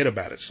forget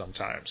about it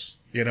sometimes,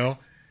 you know?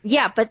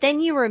 Yeah, but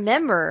then you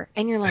remember,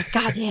 and you're like,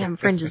 God damn,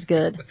 Fringe is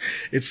good.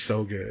 It's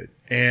so good.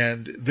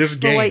 And this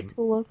game... White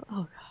Tulip. Oh,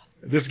 God.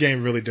 This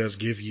game really does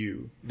give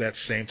you that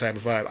same type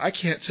of vibe. I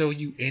can't tell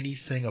you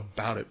anything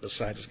about it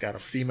besides it's got a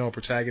female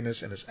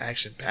protagonist and it's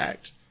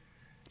action-packed.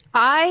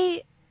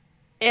 I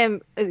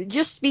am...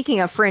 Just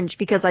speaking of Fringe,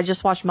 because I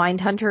just watched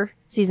Mindhunter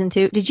Season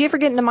 2. Did you ever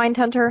get into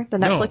Mindhunter, the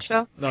Netflix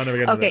show? No, I never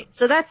got into that. Okay,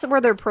 so that's where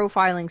they're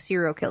profiling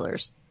serial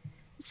killers.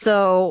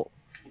 So...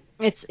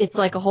 It's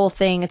like a whole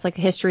thing. It's like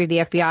the history of the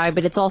FBI,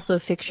 but it's also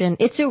fiction.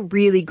 It's a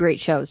really great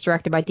show. It's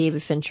directed by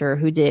David Fincher,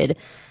 who did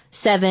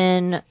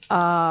Seven,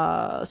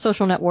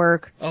 Social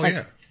Network. Oh,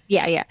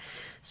 yeah. Yeah.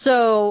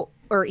 So,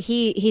 or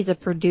he's a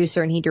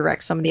producer and he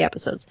directs some of the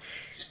episodes.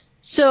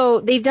 So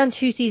they've done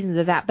 2 seasons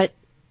of that, but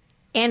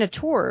Anna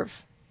Torv,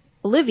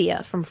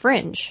 Olivia from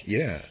Fringe,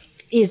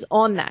 is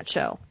on that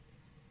show.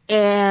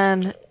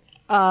 And,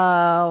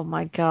 oh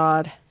my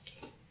God.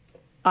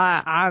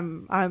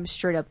 I'm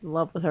straight up in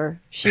love with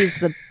her. She's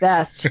the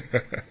best.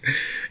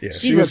 Yeah,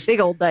 she's a big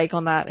old dyke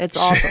on that. It's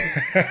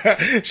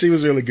awesome. She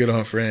was really good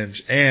on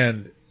Fringe,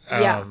 and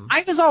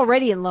I was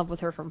already in love with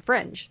her from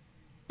Fringe,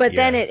 but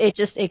then it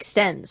just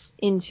extends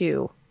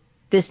into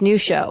this new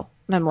show,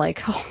 and I'm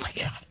like, oh my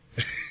God,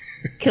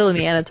 killing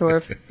me, Anna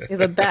Torv. You're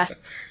the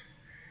best.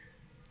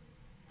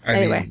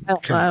 Anyway, I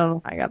don't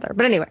know how I got there,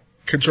 but anyway,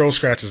 Control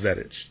scratches that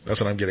itch. That's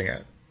what I'm getting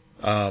at.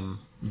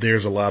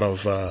 There's a lot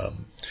of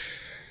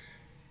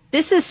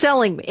this is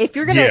selling me. If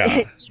you're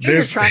gonna,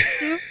 you're trying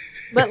to,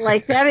 but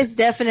like that is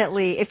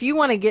definitely. If you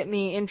want to get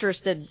me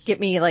interested, get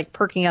me like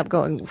perking up,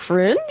 going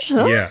Fringe.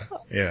 Huh?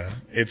 Yeah.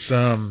 It's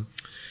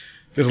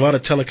there's a lot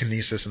of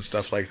telekinesis and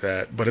stuff like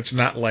that, but it's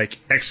not like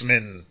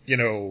X-Men, you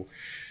know,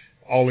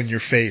 all in your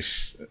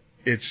face.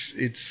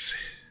 It's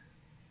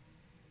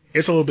a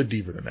little bit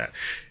deeper than that.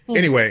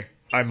 Anyway,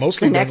 I'm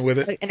mostly done with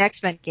it. An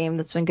X-Men game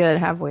that's been good,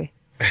 have we?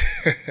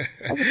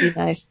 That would be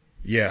nice.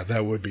 Yeah,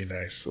 that would be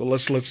nice. Well,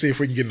 let's see if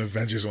we can get an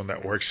Avengers one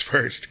that works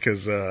first,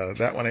 because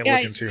that one ain't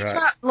looking too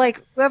hot.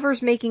 Like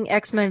whoever's making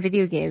X-Men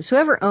video games,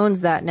 whoever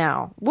owns that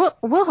now,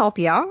 we'll help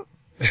you out.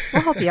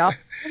 We'll help you out.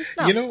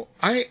 You know,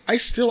 I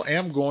still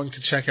am going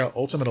to check out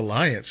Ultimate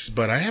Alliance,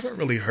 but I haven't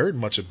really heard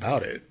much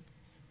about it.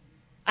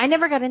 I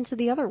never got into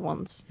the other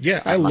ones.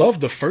 Yeah, I loved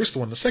the first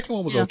one. The second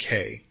one was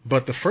okay,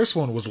 but the first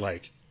one was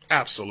like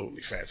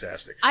absolutely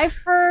fantastic.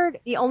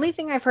 The only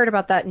thing I've heard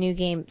about that new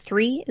game,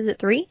 3, is it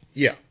 3?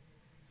 Yeah.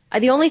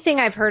 The only thing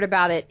I've heard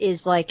about it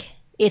is like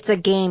it's a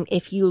game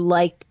if you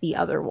liked the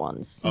other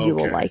ones, you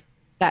will like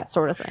that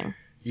sort of thing.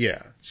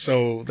 Yeah,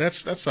 so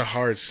that's a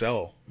hard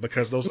sell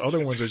because those other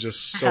ones are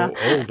just so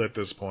old at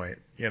this point,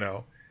 you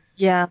know.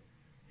 Yeah.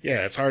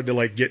 Yeah, it's hard to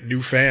like get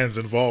new fans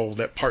involved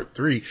at Part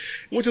 3,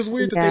 which is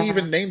weird that they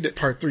even named it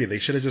Part 3. They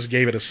should have just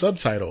gave it a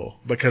subtitle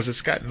because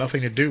it's got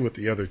nothing to do with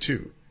the other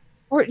 2.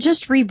 Or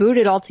just reboot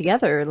it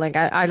altogether. Like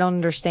I don't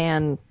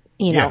understand.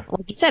 You know,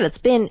 like you said,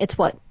 it's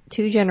what,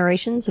 2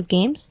 generations of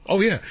games?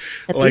 Oh yeah.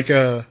 Like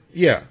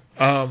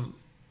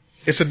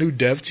it's a new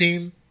dev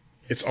team.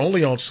 It's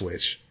only on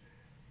Switch.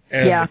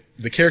 And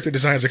the character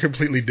designs are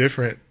completely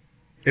different.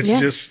 It's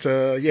just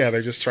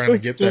they're just trying to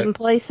get that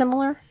gameplay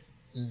similar?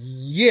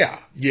 Yeah.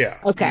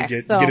 Okay.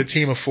 You get a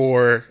team of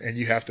 4 and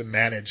you have to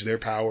manage their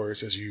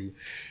powers as you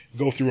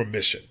go through a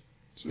mission.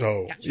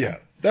 So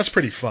that's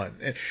pretty fun.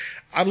 And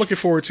I'm looking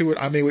forward to it.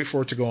 I may wait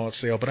for it to go on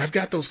sale, but I've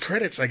got those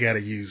credits I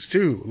gotta use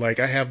too. Like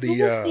I have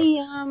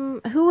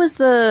who was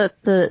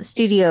the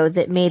studio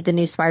that made the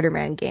new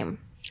Spider-Man game?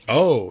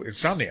 Oh,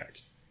 Insomniac.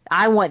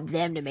 I want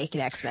them to make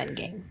an X-Men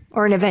game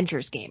or an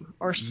Avengers game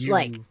or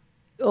You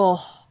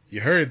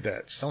heard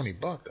that Sony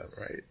bought them,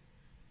 right?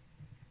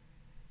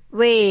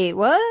 Wait,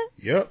 what?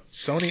 Yep,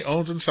 Sony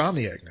owns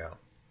Insomniac now.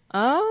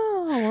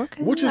 Oh,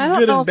 okay. Which is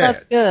good and bad.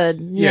 That's good.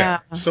 Yeah.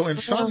 So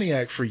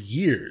Insomniac for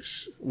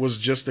years was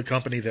just the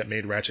company that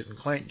made Ratchet and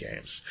Clank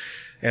games.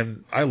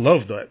 And I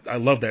love that. I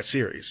love that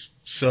series.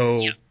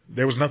 So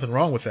there was nothing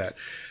wrong with that.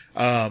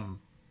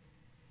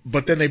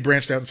 But then they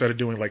branched out and started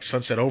doing like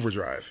Sunset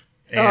Overdrive.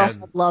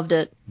 And loved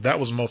it. That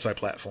was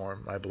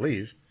multi-platform, I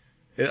believe.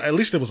 At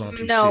least it was on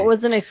PC. No, it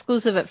was an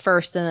exclusive at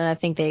first, and then I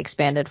think they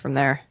expanded from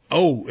there.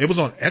 Oh, it was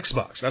on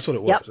Xbox. That's what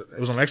it was. Yep. It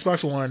was on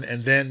Xbox One,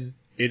 and then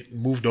it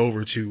moved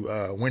over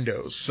to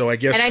Windows. So I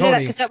guess And I know that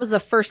Sony, because that was the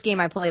first game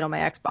I played on my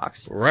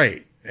Xbox.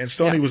 right? And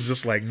Sony Yeah. was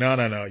just like,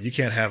 no, you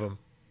can't have them.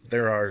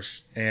 They're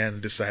ours,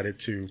 and decided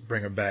to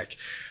bring them back.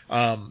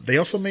 They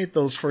also made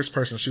those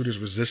first-person shooters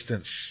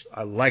Resistance.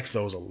 I like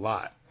those a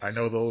lot. I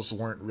know those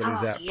weren't really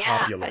that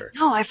popular.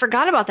 No, I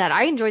forgot about that.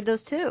 I enjoyed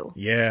those too.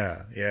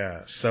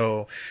 Yeah.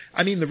 So,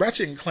 I mean, the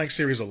Ratchet and Clank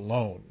series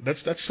alone,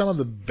 that's some of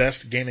the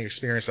best gaming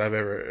experiences I've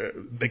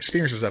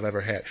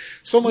ever had.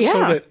 So much so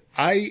that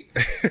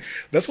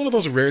that's one of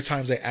those rare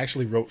times I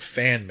actually wrote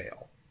fan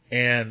mail.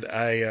 And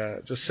I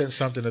just sent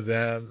something to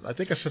them. I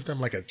think I sent them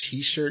like a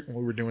t-shirt when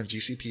we were doing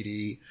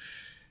GCPD,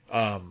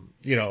 an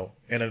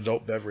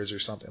adult beverage or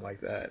something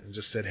like that, and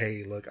just said,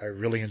 hey, look, I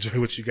really enjoy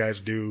what you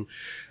guys do.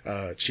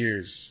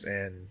 Cheers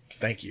and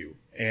thank you.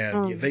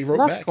 And they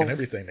wrote back and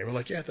everything. They were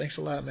like, yeah, thanks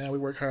a lot, man. We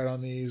work hard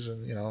on these.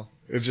 And,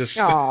 it's just.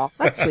 Oh,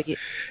 that's sweet.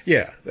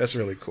 Yeah, that's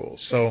really cool.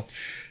 So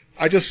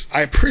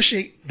I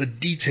appreciate the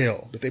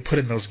detail that they put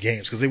in those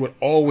games because they would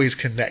always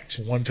connect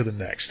one to the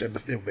next. And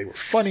they were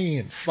funny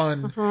and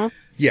fun. Mm-hmm.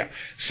 Yeah.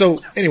 So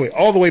anyway,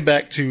 all the way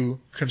back to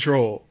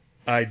Control,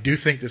 I do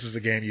think this is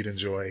a game you'd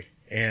enjoy.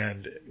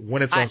 And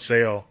when it's on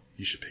sale,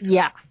 you should pick it up.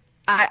 Yeah.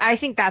 I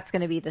think that's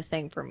going to be the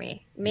thing for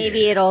me.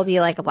 Maybe it'll be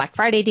like a Black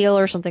Friday deal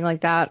or something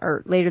like that,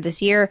 or later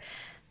this year.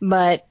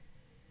 But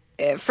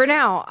for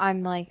now,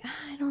 I'm like,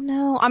 I don't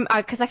know.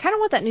 Because I kind of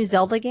want that new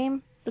Zelda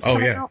game that's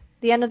coming out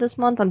the end of this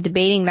month. I'm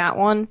debating that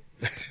one.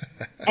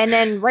 And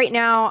then right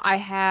now I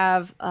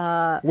have.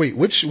 Wait,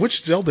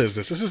 which Zelda is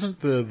this? This isn't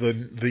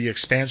the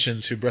expansion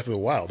to Breath of the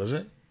Wild, is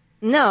it?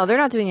 No, they're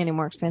not doing any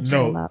more expansions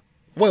on that.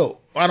 Well,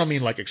 I don't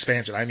mean like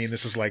expansion. I mean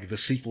this is like the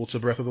sequel to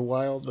Breath of the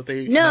Wild that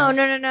they. No.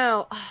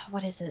 announced. Oh,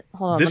 what is it?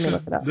 Hold on, let me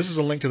look it up. This is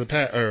a Link to the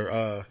Past,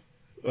 or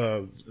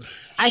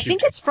I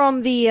think it's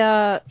from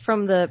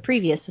the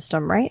previous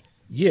system, right?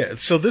 Yeah.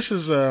 So this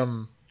is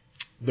the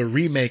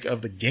remake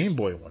of the Game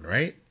Boy one,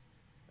 right?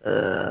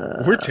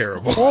 We're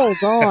terrible. Hold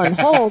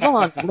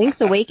on. Link's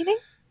Awakening?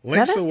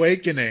 Link's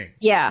Awakening.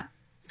 Yeah.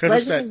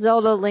 Legend of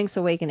Zelda Link's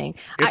Awakening.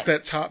 It's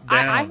that top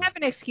down. I have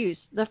an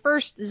excuse. The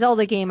first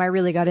Zelda game I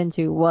really got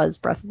into was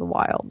Breath of the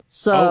Wild.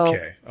 So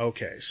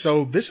Okay.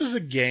 So this is a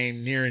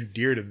game near and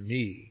dear to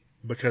me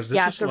because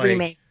this is like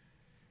remake.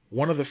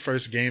 One of the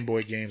first Game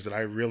Boy games that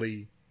I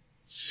really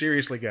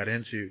seriously got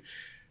into.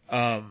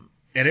 And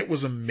it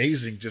was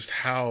amazing just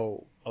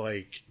how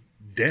like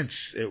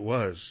dense it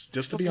was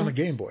just to be on the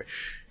Game Boy.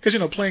 Because,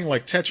 playing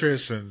like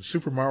Tetris and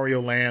Super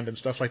Mario Land and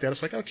stuff like that,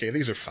 it's like, okay,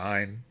 these are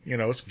fine.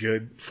 It's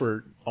good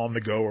for on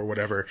the go or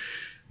whatever.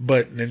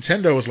 But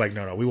Nintendo was like,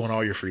 no, we want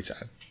all your free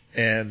time.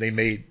 And they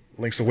made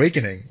Link's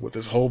Awakening with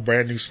this whole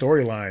brand new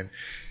storyline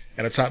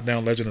and a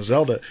top-down Legend of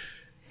Zelda.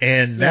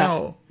 And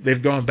now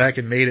they've gone back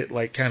and made it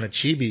like kind of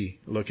chibi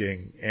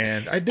looking.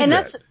 And I dig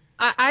that.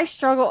 I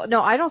struggle.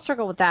 No, I don't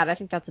struggle with that. I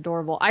think that's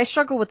adorable. I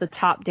struggle with the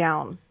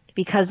top-down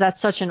because that's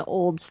such an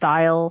old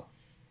style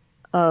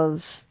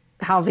of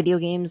how video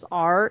games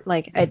are,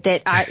 like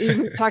that.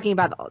 Even talking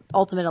about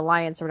Ultimate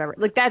Alliance or whatever,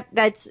 like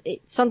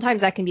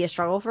sometimes that can be a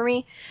struggle for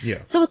me. Yeah.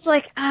 So it's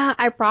like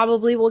I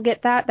probably will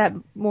get that. That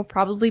will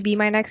probably be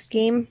my next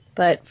game.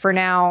 But for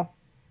now,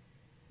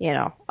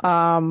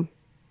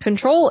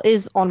 Control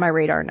is on my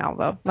radar now,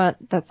 though.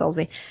 That tells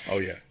me. Oh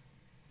yeah.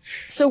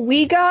 So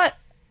we got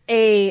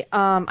I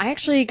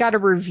actually got a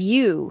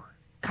review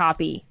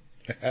copy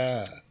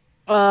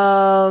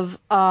of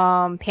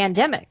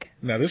Pandemic.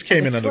 Now this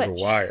came in under the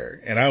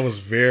wire, and I was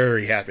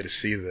very happy to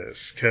see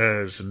this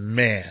because,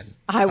 man,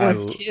 I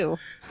was too.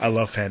 I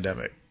love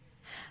Pandemic.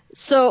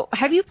 So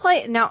have you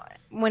played now?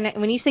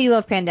 When you say you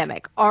love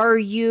Pandemic, are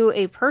you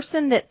a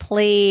person that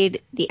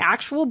played the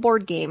actual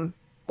board game,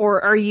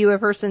 or are you a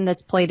person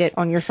that's played it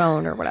on your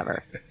phone or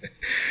whatever?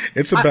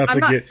 It's about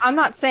I'm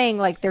not saying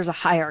like there's a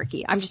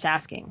hierarchy. I'm just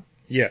asking.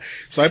 Yeah.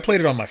 So I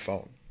played it on my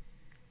phone.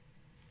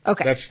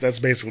 Okay. That's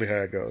basically how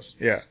it goes.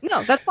 Yeah.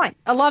 No, that's fine.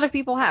 A lot of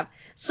people have.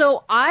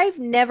 So I've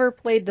never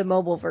played the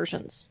mobile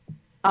versions.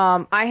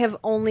 I have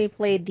only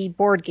played the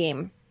board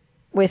game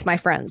with my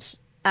friends.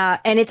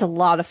 And it's a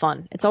lot of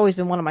fun. It's always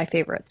been one of my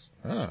favorites.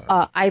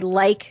 I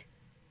liked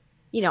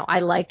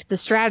the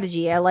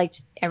strategy. I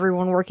liked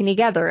everyone working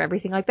together,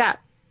 everything like that.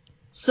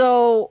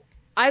 So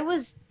I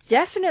was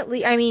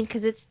definitely,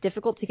 because it's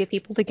difficult to get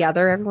people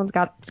together. Everyone's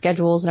got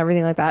schedules and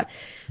everything like that.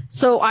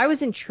 So I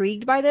was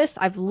intrigued by this.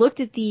 I've looked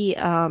at the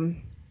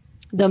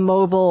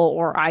mobile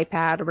or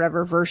iPad or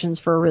whatever versions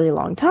for a really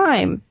long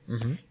time.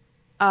 Mm-hmm.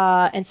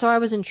 And so I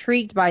was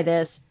intrigued by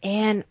this,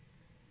 and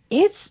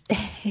it's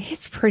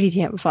pretty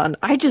damn fun.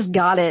 I just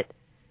got it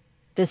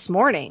this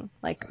morning.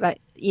 Like that,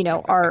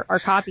 our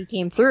copy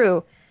came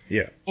through.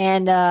 Yeah.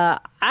 And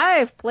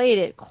I've played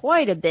it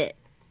quite a bit.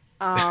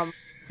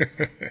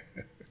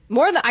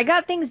 More than I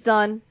got things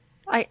done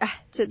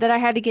that I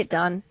had to get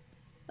done.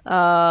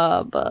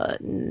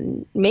 But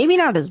maybe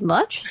not as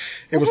much.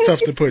 It was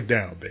tough to put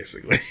down,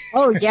 basically.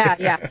 Oh,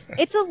 yeah.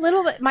 It's a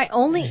little bit,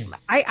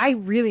 I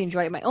really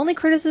enjoy it. My only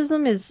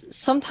criticism is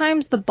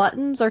sometimes the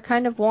buttons are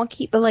kind of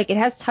wonky, but like it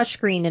has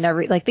touchscreen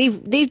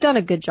and they've done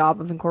a good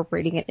job of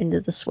incorporating it into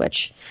the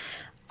Switch.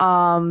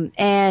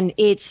 And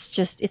it's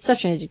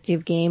such an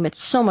addictive game. It's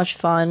so much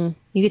fun.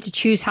 You get to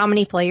choose how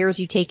many players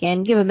you take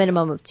in. You have a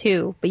minimum of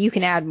 2, but you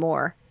can add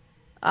more.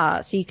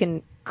 So you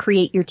can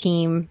create your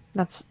team.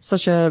 That's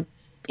such a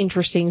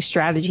interesting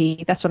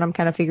strategy. That's what I'm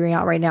kind of figuring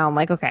out right now. I'm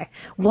like, okay,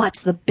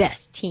 what's the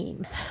best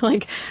team?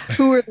 Like,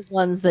 who are the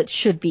ones that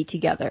should be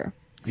together?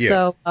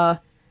 Yeah. So,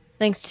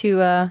 thanks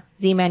to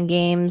Z-Man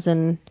Games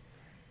and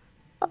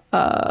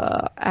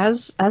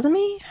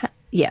Asmodee?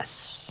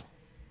 Yes.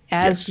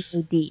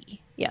 Asmodee.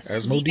 Yes.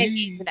 Asmodee. Z-Man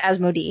Games and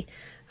Asmodee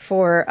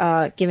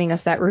for giving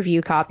us that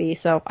review copy.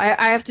 So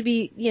I have to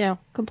be,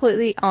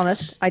 completely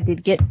honest. I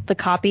did get the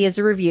copy as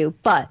a review,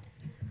 but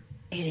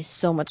it is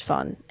so much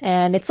fun.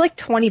 And it's like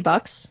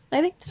 $20.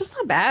 I think it's just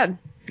not bad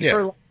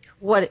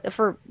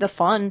for the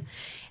fun.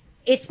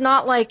 It's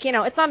not like,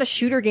 it's not a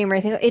shooter game or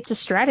anything. It's a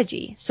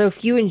strategy. So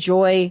if you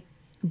enjoy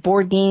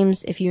board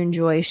games, if you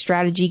enjoy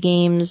strategy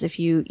games, if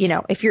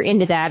if you're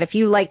into that, if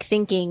you like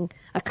thinking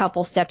a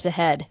couple steps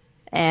ahead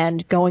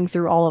and going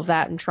through all of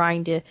that and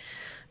trying to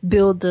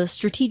build the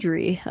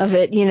strategery of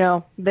it,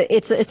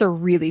 it's a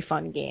really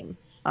fun game.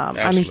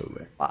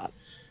 Absolutely. A lot.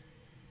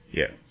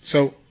 Yeah.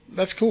 So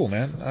that's cool,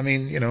 man. I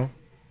mean,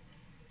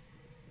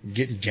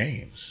 getting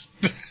games.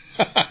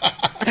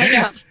 I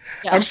know.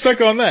 Yeah. I'm stuck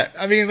on that.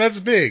 I mean,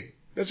 that's big.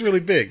 That's really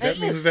big. That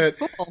means that,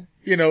 cool.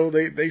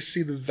 they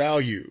see the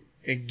value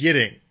in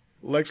getting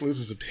Lex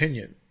Luthor's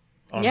opinion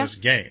on this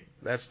game.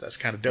 That's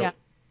kind of dope. Yeah.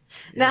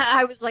 Now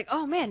I was like,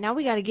 oh man, now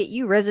we got to get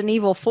you Resident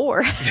Evil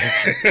 4. You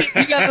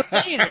haven't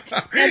played it.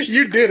 Now,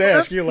 you did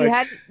ask. You're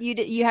like,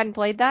 you hadn't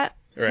played that?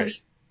 Right.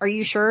 Are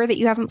you sure that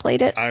you haven't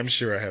played it? I'm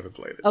sure I haven't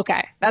played it.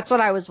 Okay, that's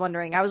what I was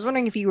wondering. I was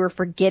wondering if you were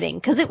forgetting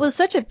because it was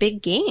such a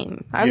big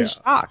game. I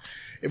was shocked.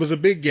 It was a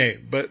big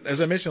game, but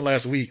as I mentioned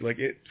last week, like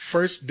it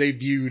first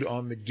debuted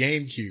on the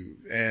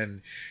GameCube,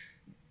 and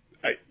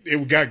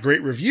it got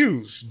great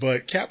reviews,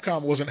 but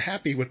Capcom wasn't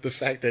happy with the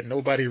fact that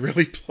nobody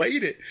really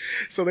played it.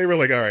 So they were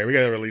like, all right, we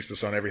got to release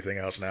this on everything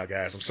else now,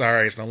 guys. I'm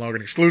sorry, it's no longer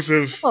an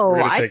exclusive. Oh, we're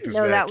gonna I take didn't this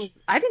know back.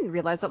 I didn't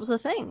realize that was a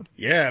thing.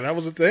 Yeah, that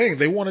was a thing.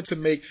 They wanted to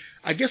make,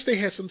 I guess they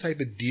had some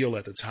type of deal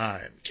at the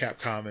time,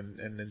 Capcom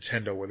and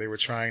Nintendo, where they were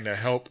trying to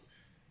help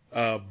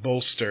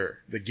bolster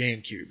the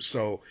GameCube.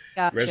 So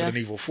Gotcha. Resident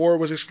Evil 4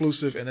 was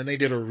exclusive, and then they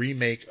did a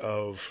remake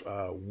of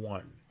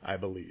 1, I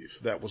believe.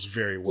 That was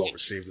very well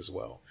received as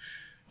well.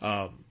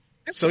 I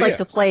would like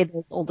to play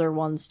those older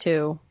ones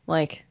too.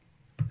 Like,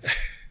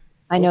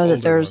 I know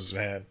that there's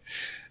ones, man,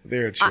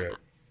 they're a trip.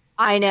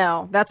 I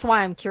know. That's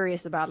why I'm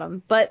curious about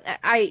them. But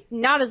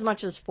not as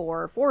much as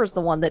 4. 4 is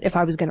the one that if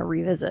I was going to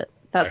revisit,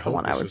 that's the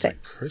one I would say.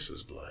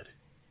 Chris's blood.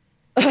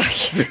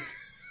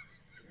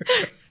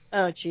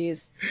 Oh,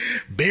 jeez.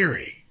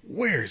 Barry.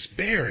 Where's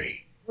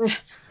Barry?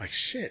 Like,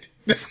 shit.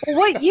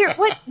 What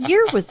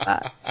year was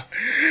that?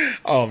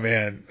 Oh,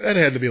 man. That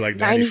had to be like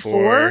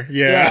 94.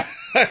 Yeah.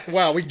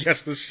 Wow, we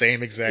guessed the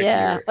same exact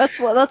year.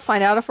 Let's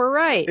find out if we're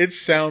right. It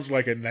sounds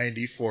like a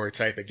 94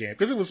 type of game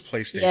because it was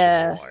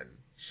PlayStation 1.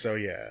 So,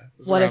 yeah. It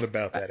was around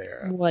about that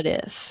era. What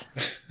if?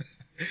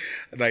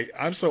 Like,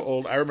 I'm so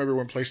old. I remember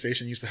when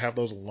PlayStation used to have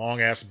those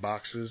long-ass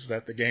boxes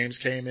that the games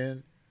came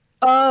in.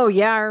 Oh,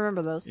 yeah, I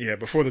remember those. Yeah,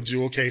 before the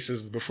jewel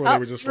cases, before they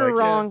were just like,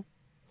 wrong.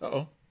 Yeah.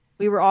 Uh-oh.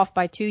 We were off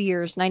by 2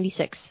 years,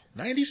 96.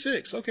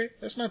 96, okay.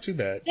 That's not too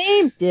bad.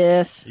 Same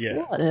diff. Yeah.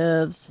 What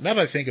ifs? Now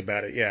that I think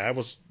about it, yeah, I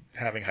was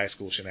having high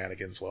school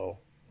shenanigans while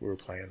we were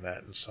playing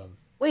that and some.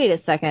 Wait a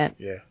second.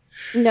 Yeah.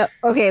 No,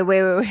 okay,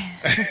 wait.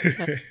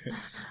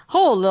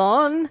 Hold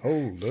on.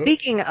 Hold up.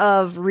 Speaking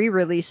of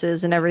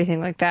re-releases and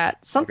everything like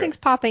that, something's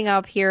popping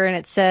up here and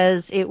it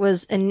says it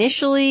was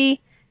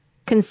initially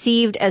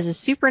conceived as a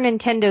Super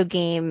Nintendo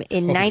game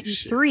in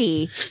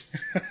 '93,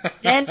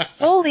 then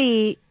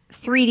fully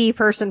 3D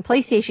person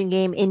PlayStation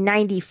game in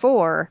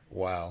 '94.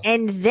 Wow.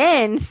 And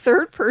then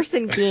third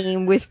person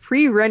game with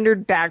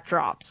pre-rendered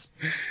backdrops.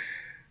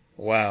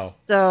 Wow.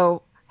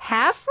 So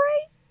half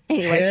right?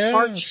 Anyway, yeah,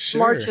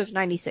 March of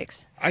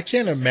 '96. I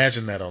can't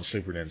imagine that on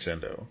Super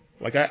Nintendo.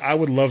 Like, I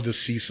would love to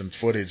see some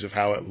footage of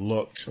how it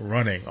looked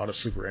running on a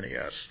Super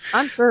NES.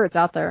 I'm sure it's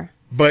out there.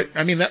 But,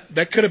 I mean,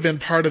 that could have been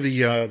part of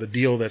the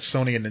deal that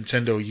Sony and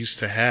Nintendo used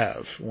to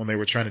have when they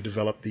were trying to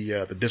develop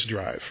the disk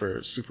drive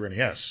for Super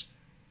NES.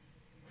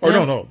 Or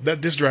no,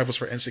 that disk drive was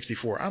for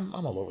N64. I'm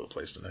all over the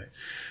place tonight.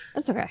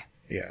 That's okay.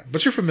 Yeah,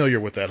 but you're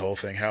familiar with that whole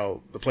thing,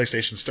 how the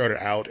PlayStation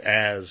started out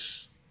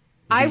as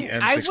the N64.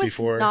 I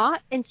was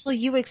not until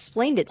you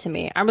explained it to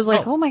me. I was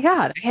like, oh my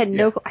God, I had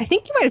no. I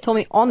think you might have told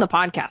me on the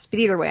podcast, but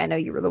either way, I know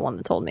you were the one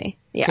that told me.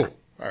 Yeah, cool.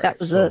 All right, that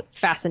was a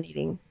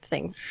fascinating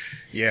thing.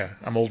 Yeah,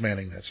 I'm old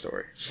manning that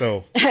story.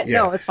 So yeah.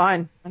 No, it's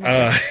fine.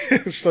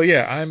 So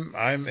yeah,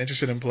 I'm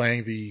interested in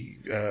playing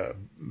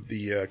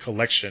the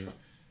collection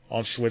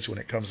on Switch when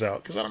it comes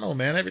out because I don't know,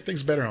 man,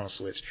 everything's better on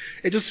Switch.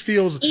 It just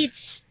feels.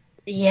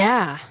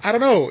 Yeah. I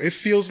don't know. It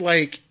feels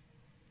like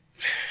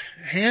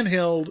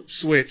handheld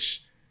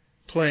Switch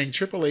playing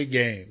AAA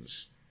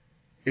games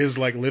is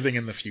like living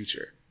in the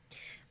future.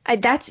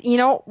 That's, you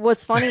know,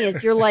 what's funny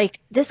is you're like,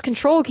 this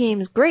Control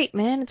game is great,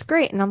 man. It's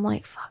great. And I'm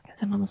like, fuck,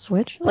 is it on the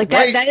Switch? Like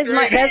that is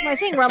my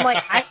thing where I'm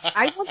like,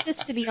 I want this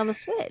to be on the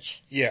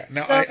Switch. Yeah.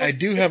 Now So, I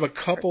do have a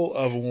couple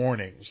of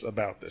warnings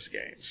about this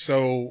game.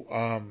 So,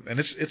 and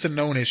it's a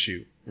known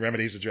issue.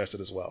 Remedy's addressed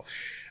it as well.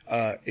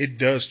 It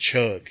does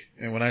chug.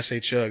 And when I say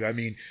chug, I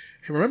mean,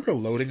 remember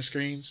loading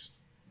screens?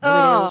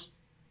 Remember those?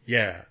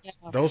 Yeah.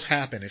 Those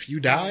happen. If you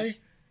die,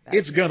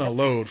 it's gonna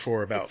load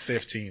for about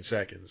 15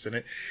 seconds,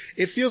 and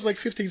it feels like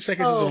 15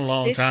 seconds is a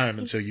long time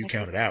until you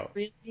count it out.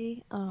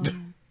 Really? Oh,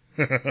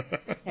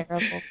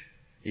 terrible.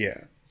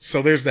 Yeah.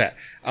 So there's that.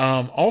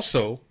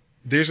 Also,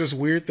 there's this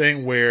weird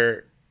thing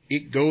where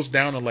it goes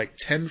down to like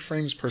 10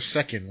 frames per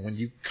second when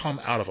you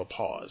come out of a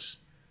pause.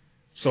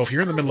 So if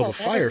you're in the middle of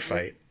a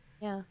firefight,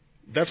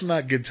 that's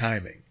not good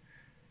timing.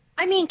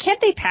 I mean, can't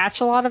they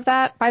patch a lot of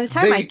that? By the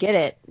time I get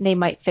it, they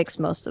might fix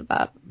most of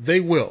that. They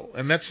will.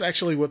 And that's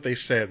actually what they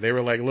said. They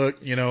were like,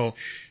 look, you know,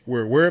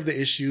 we're aware of the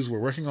issues. We're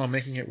working on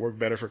making it work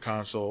better for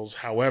consoles.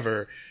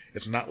 However,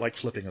 it's not like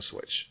flipping a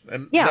switch.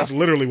 And that's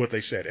literally what they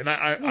said. And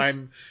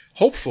I'm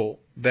hopeful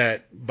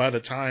that by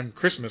the time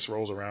Christmas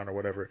rolls around or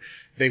whatever,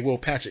 they will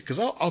patch it. Because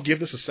I'll give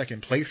this a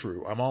second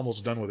playthrough. I'm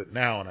almost done with it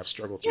now, and I've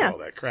struggled through all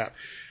that crap.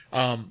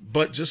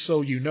 But just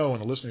so you know,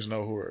 and the listeners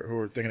know who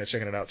are thinking of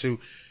checking it out too,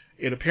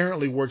 it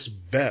apparently works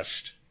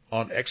best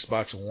on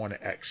Xbox One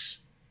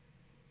X.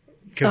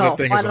 Because that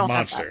thing is a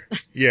monster.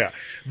 Yeah.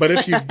 But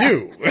if you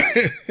do,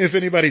 if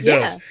anybody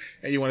does,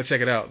 and you want to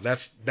check it out,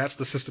 that's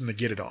the system to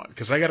get it on.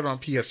 Because I got it on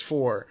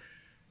PS4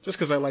 just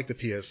because I like the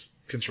PS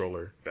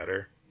controller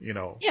better, you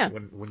know,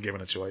 when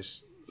given a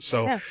choice.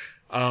 So,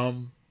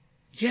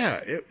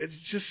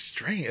 it's just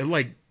strange. It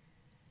like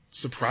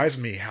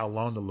surprised me how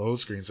long the load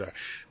screens are.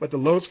 But the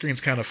load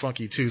screen's kind of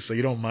funky too, so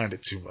you don't mind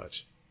it too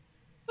much.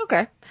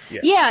 Okay.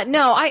 Yeah,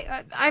 no,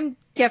 I'm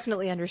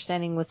definitely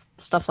understanding with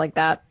stuff like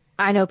that.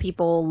 I know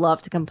people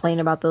love to complain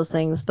about those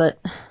things, but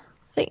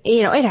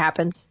you know, it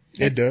happens.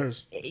 It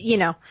does. You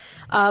know,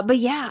 but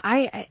yeah,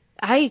 I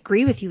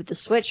agree with you with the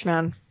Switch,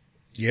 man.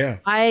 Yeah.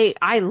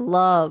 I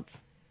love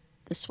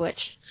the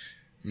Switch.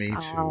 Me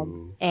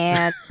too.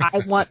 And I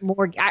want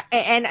more.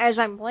 And as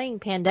I'm playing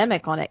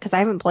Pandemic on it, because I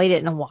haven't played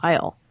it in a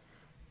while,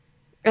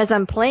 as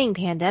I'm playing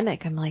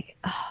Pandemic, I'm like,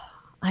 oh,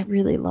 I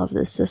really love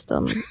this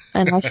system,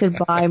 and I should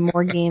buy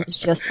more games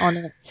just on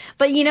it.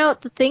 But you know,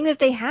 the thing that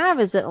they have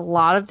is that a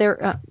lot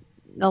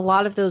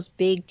of those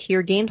big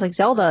tier games like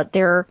Zelda,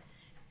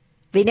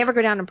 they never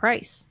go down in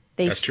price.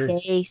 They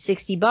stay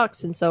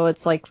 $60, and so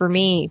it's like for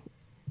me,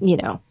 you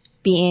know,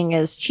 being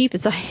as cheap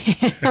as I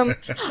am,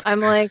 I'm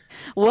like,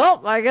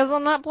 well, I guess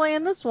I'm not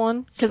playing this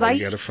one because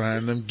you got to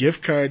find them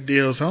gift card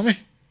deals, homie.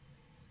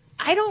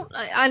 I don't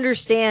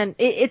understand.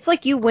 It's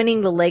like you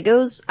winning the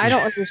Legos. I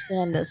don't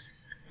understand this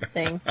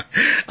thing.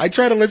 I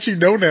try to let you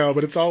know now,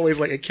 but it's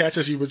always like it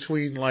catches you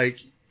between like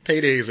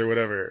paydays or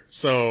whatever.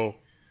 So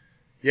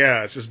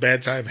yeah, it's just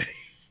bad timing.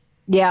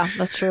 Yeah,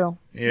 that's true.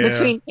 Yeah.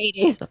 Between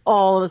paydays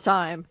all the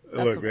time.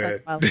 Look,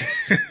 man.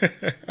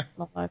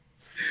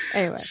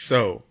 Anyway.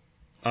 So,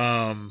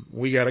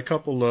 we got a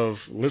couple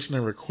of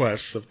listener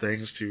requests of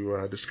things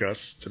to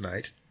discuss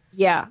tonight.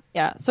 Yeah.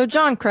 So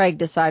John Craig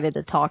decided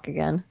to talk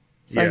again.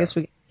 So I guess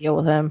we can deal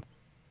with him.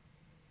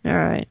 All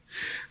right.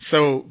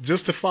 So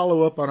just to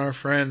follow up on our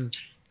friend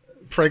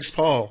Pranks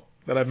Paul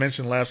that I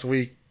mentioned last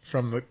week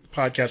from the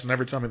podcast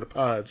Never Tell Me the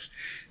Pods,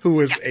 who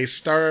is a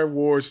Star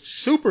Wars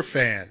super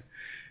fan.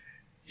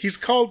 He's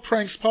called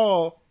Pranks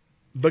Paul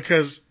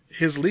because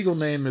his legal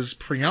name is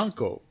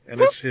Priyanko, and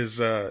it's his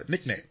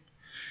nickname.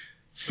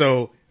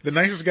 So the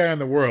nicest guy in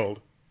the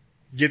world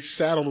gets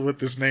saddled with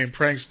this name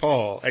Pranks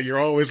Paul, and you're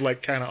always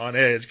like kind of on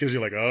edge because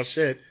you're like, oh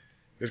shit,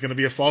 there's going to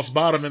be a false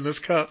bottom in this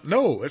cup.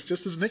 No, it's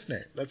just his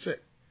nickname. That's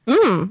it.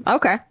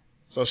 Okay.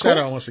 So shout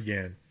out once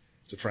again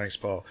to Pranks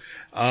Paul.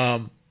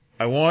 I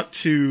want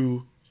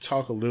to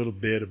talk a little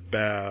bit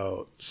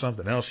about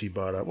something else he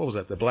brought up. What was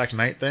that? The Black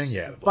Knight thing?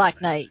 Yeah. The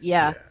Black Knight.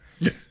 Yeah.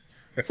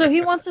 So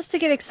he wants us to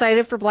get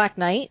excited for Black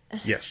Knight.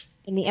 Yes.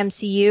 In the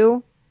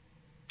MCU.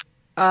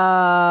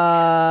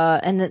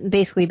 And then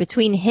basically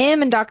between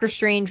him and Doctor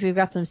Strange, we've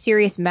got some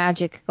serious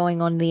magic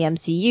going on in the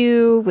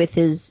MCU with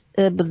his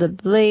the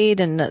blade,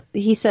 and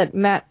he said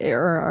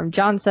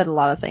John said a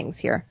lot of things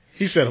here.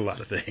 He said a lot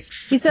of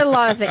things. He said a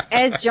lot of things,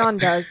 as John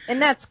does,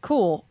 and that's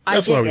cool.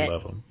 That's why we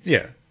love him.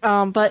 Yeah.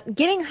 But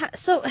getting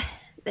so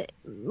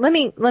let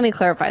me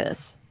clarify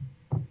this.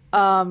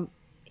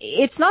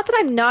 It's not that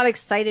I'm not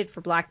excited for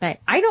Black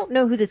Knight. I don't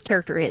know who this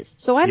character is,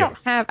 so I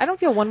don't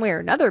feel one way or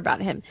another about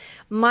him.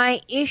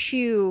 My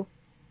issue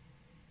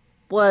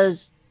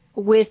was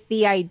with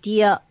the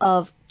idea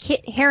of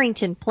Kit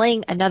Harington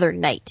playing another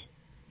knight.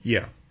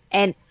 Yeah.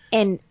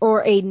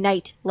 Or a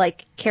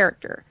knight-like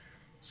character.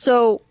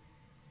 So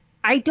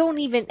I don't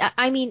even.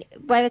 I mean,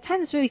 by the time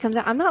this movie comes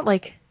out, I'm not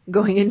like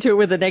going into it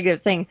with a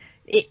negative thing.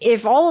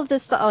 If all of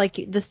this stuff, like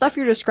the stuff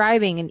you're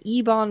describing, an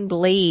Ebon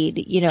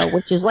blade, you know,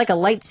 which is like a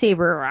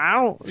lightsaber,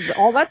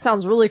 all that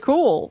sounds really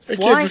cool. I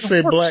can't just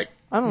say black.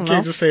 I don't know. You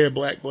can't just say a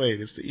black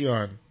blade. It's the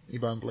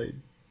Ebon blade.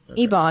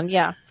 Okay. Ebon,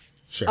 yeah.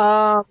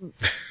 Sure.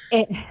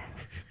 It,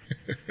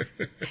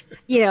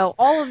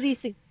 all of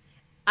these things.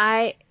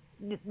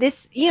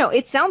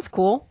 It sounds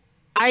cool.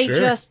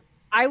 Sure.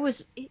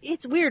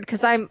 It's weird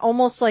because I'm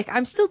almost like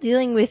I'm still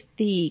dealing with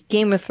the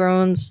Game of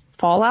Thrones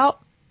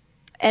fallout,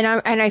 and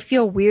I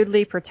feel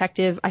weirdly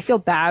protective. I feel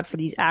bad for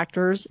these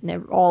actors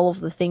and all of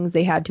the things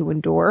they had to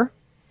endure.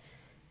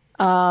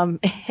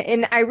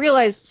 And I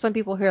realize some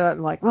people hear that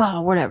and like,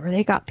 well, whatever,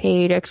 they got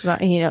paid X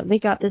amount, they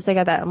got this, they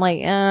got that. I'm like,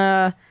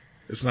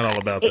 it's not all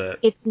about that.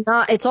 It's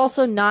not. It's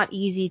also not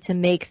easy to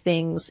make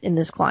things in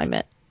this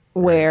climate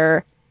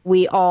where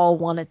we all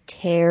want to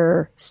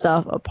tear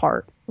stuff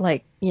apart,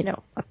 like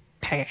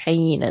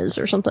hyenas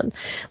or something.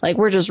 Like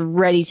we're just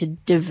ready to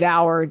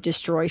devour,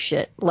 destroy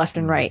shit left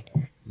and right.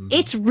 Mm-hmm.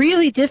 It's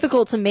really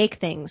difficult to make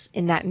things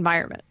in that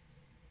environment.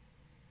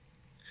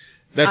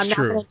 That's I'm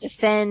true. not going to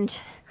defend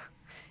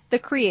the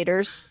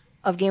creators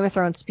of Game of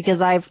Thrones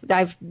because I've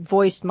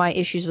voiced my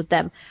issues with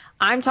them.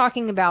 I'm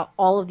talking about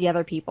all of the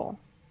other people,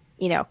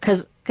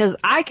 because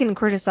I can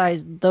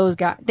criticize those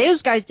guys.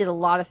 Those guys did a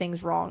lot of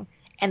things wrong,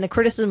 and the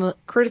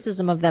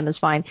criticism of them is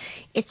fine.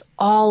 It's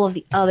all of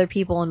the other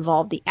people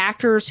involved, the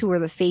actors who are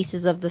the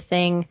faces of the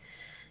thing,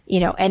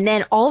 and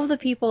then all of the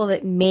people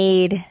that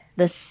made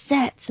the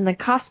sets and the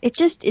cost.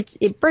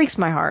 It breaks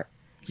my heart.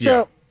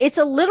 So It's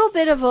a little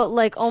bit of a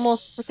like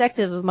almost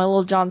protective of my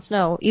little Jon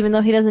Snow, even though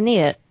he doesn't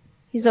need it.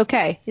 He's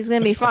okay. He's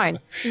gonna be fine.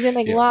 He's gonna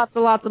make lots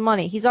and lots of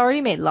money. He's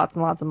already made lots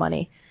and lots of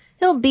money.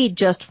 He'll be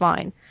just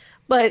fine.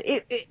 But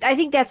I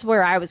think that's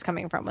where I was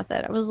coming from with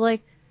it. I was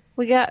like,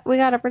 we got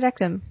to protect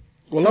him.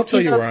 Well, I'll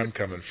tell you where I'm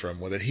coming from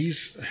with it.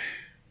 He's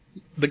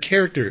the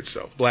character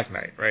itself, Black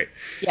Knight, right?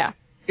 Yeah.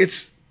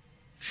 It's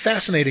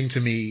fascinating to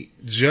me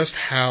just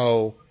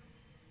how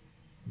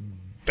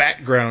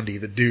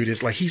backgroundy the dude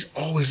is. Like he's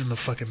always in the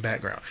fucking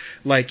background.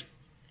 Like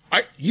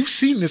you've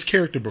seen this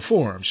character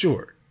before, I'm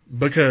sure.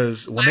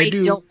 Because when they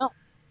do, I don't know.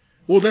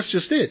 Well, that's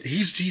just it.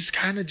 He's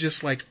kind of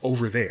just like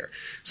over there.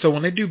 So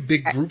when they do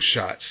big group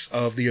shots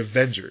of the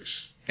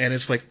Avengers, and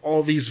it's like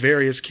all these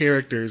various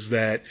characters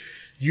that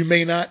you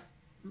may not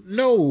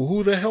know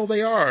who the hell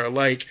they are.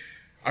 Like,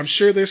 I'm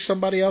sure there's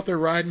somebody out there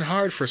riding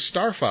hard for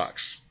Star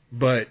Fox,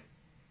 but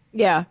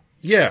yeah,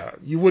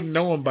 you wouldn't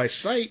know him by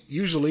sight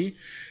usually.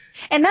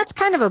 And that's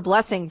kind of a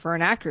blessing for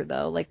an actor,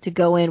 though, like to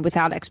go in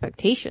without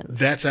expectations.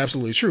 That's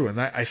absolutely true. And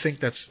I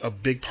think that's a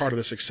big part of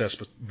the success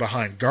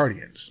behind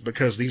Guardians,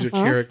 because these are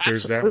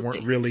characters that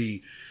weren't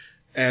really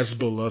as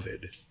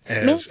beloved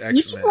as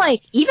X-Men.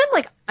 Even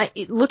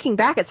looking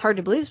back, it's hard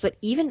to believe, but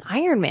even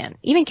Iron Man,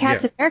 even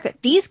Captain America,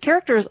 these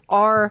characters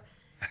are,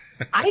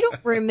 I don't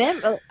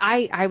remember,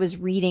 I was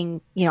reading,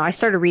 I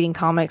started reading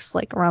comics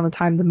like around the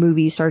time the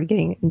movies started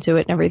getting into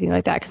it and everything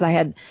like that, because I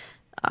had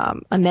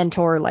a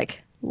mentor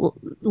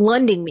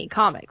lending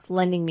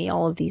me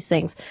all of these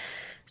things.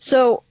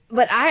 So,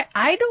 but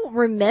I don't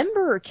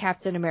remember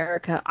Captain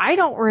America. I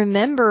don't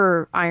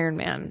remember Iron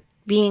Man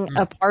being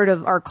a part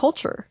of our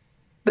culture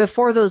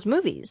before those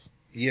movies.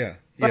 Yeah.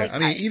 I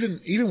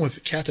mean, even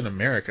with Captain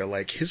America,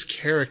 like his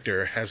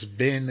character has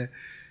been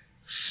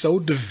so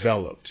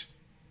developed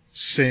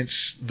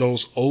since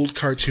those old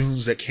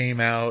cartoons that came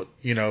out,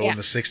 in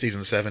the 60s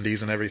and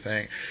 70s and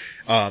everything.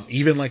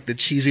 Even like the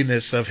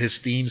cheesiness of his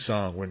theme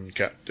song when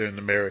Captain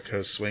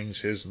America swings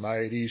his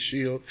mighty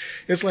shield.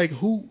 It's like,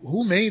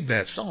 who made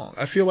that song?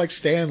 I feel like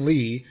Stan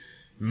Lee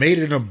made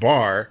it in a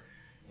bar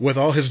with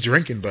all his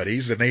drinking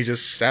buddies, and they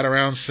just sat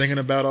around singing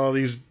about all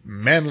these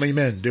manly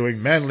men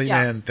doing manly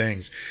man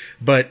things.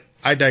 But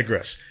I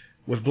digress.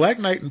 With Black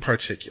Knight in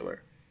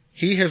particular,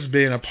 he has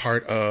been a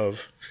part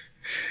of,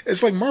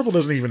 it's like Marvel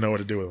doesn't even know what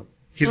to do with him.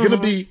 He's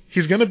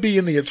gonna be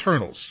in the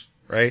Eternals,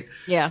 right?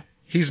 Yeah.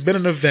 He's been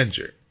an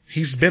Avenger.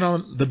 He's been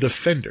on the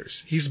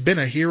Defenders. He's been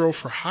a hero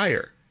for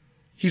hire.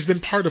 He's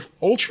been part of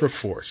Ultra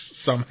Force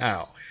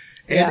somehow,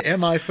 and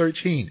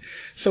MI-13.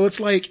 So it's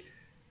like,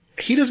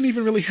 he doesn't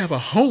even really have a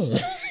home.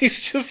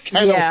 He's just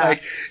kind of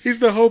like, he's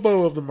the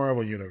hobo of the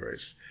Marvel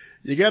Universe.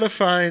 You gotta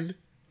find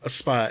a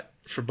spot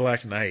for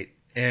Black Knight,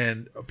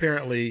 and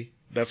apparently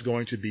that's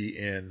going to be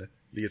in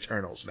the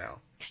Eternals now.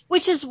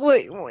 Which is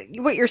what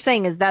you're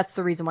saying is that's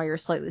the reason why you're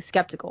slightly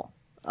skeptical.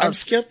 I'm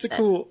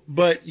skeptical,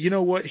 but you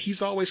know what?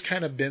 He's always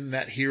kind of been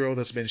that hero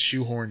that's been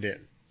shoehorned in.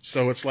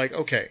 So it's like,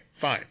 okay,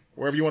 fine.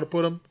 Wherever you want to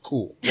put him,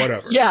 cool,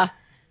 whatever. Yeah,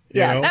 you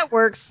know? That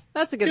works.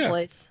 That's a good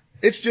place.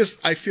 It's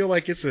just, I feel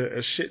like it's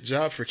a shit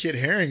job for Kit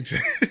Harington.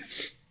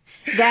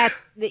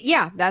 That's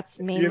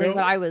mainly what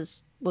I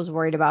was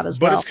worried about as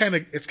well. But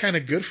it's kind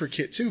of good for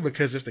Kit too,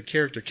 because if the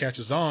character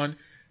catches on,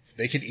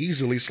 they can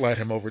easily slide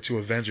him over to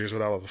Avengers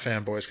without all the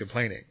fanboys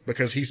complaining,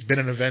 because he's been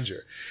an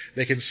Avenger.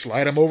 They can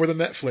slide him over to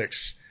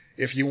Netflix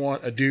if you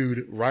want a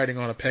dude riding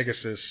on a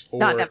Pegasus or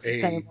not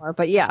Netflix anymore,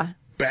 but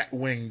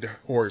bat-winged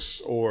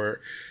horse,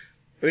 or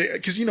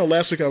because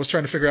last week I was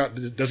trying to figure out,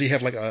 does he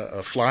have like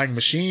a flying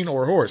machine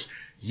or a horse?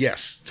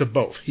 Yes, to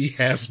both. He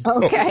has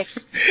both. Okay,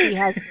 he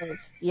has both.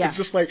 Yeah, it's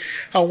just like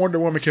how Wonder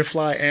Woman can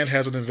fly and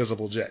has an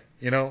invisible jet.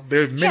 There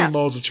are many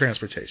modes of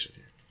transportation.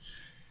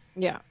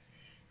 Yeah.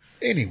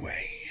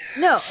 Anyway.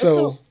 No.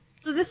 So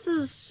So this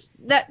is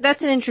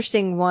that's an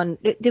interesting one.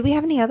 Did we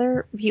have any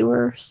other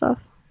viewer stuff?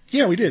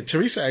 Yeah, we did.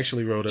 Teresa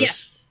actually wrote us.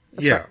 Yes.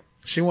 Yeah. Right.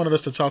 She wanted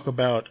us to talk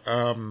about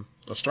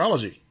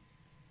astrology.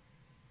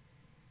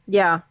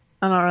 Yeah,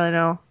 I don't really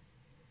know.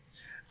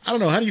 I don't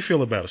know. How do you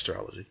feel about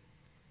astrology?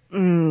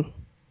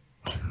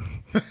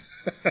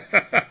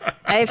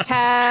 I've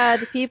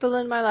had people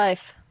in my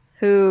life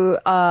who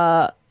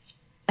have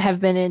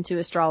been into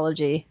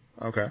astrology.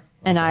 Okay.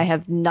 And I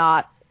have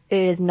not.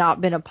 It has not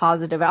been a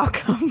positive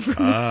outcome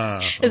for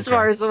me as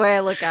far as the way I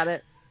look at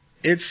it.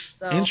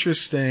 It's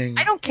interesting.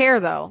 I don't care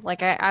though.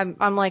 Like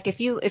I'm like if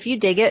you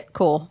dig it,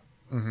 cool.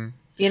 Mm-hmm.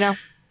 You know.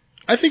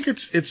 I think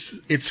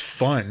it's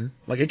fun.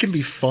 Like it can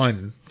be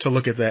fun to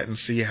look at that and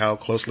see how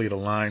closely it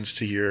aligns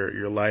to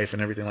your life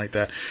and everything like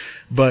that.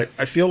 But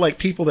I feel like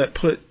people that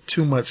put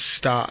too much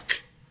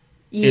stock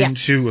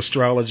into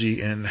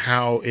astrology and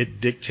how it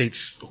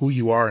dictates who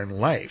you are in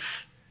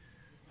life,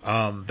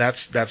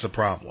 that's a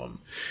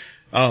problem.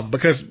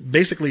 Because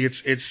basically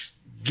it's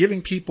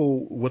giving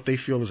people what they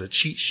feel is a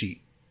cheat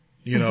sheet,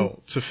 you know,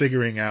 to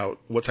figuring out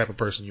what type of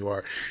person you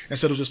are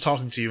instead of just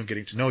talking to you and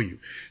getting to know you.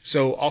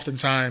 So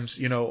oftentimes,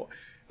 you know,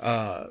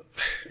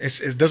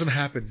 it doesn't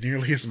happen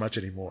nearly as much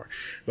anymore,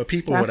 but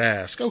people would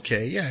ask,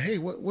 okay, yeah, hey,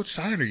 what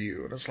sign are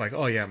you? And it's like,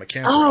 oh yeah, I'm a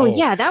Cancer. Oh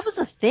yeah, that was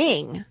a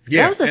thing.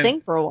 Yeah, that was a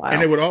thing for a while.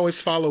 And it would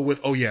always follow with,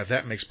 oh yeah,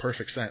 that makes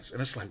perfect sense.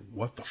 And it's like,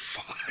 what the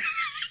fuck?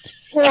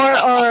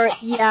 Or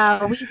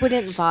yeah, we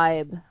wouldn't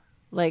vibe.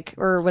 Like,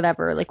 or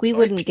whatever. Like, we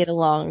wouldn't get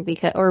along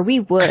because, or we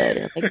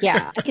would. Like,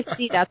 yeah, I could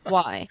see that's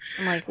why.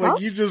 I'm like, huh?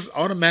 Like, you just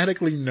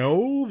automatically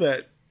know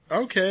that,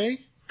 okay,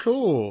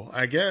 cool,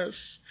 I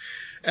guess.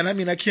 And I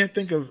mean, I can't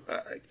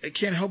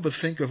help but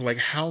think of like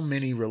how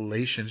many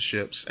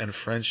relationships and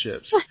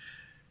friendships,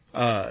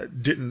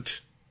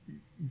 didn't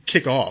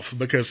kick off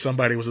because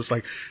somebody was just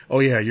like,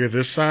 oh yeah, you're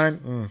this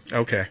sign?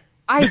 Okay.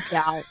 I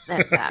doubt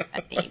that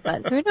many,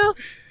 but who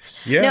knows?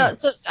 Yeah. No,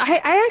 so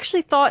I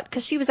actually thought,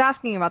 because she was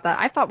asking about that,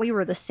 I thought we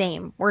were the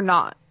same. We're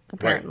not,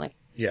 apparently. Right.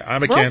 Yeah,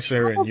 I'm a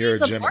Cancer and you're a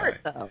Gemini.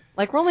 Apart, though.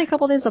 Like, we're only a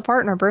couple days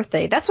apart on our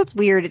birthday. That's what's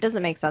weird. It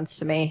doesn't make sense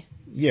to me.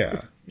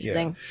 Yeah,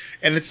 yeah.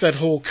 And it's that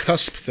whole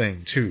cusp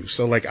thing, too.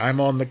 So, like,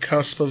 I'm on the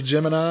cusp of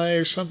Gemini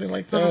or something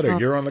like that, or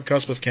you're on the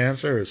cusp of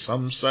Cancer or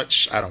some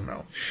such. I don't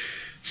know.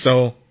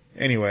 So,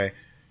 anyway,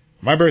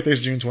 my birthday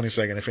is June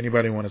 22nd. If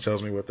anybody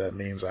tells me what that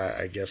means,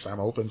 I guess I'm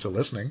open to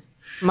listening.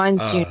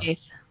 Mine's June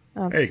 8th.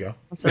 There you go.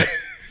 That's it.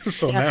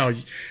 So now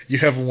you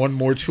have one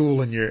more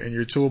tool in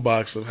your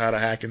toolbox of how to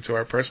hack into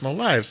our personal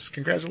lives.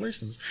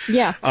 Congratulations.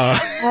 Yeah.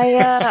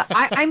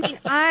 I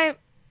mean,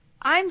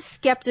 I'm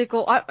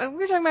skeptical. We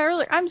were talking about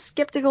earlier. I'm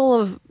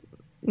skeptical of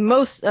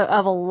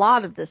of a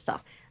lot of this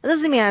stuff. It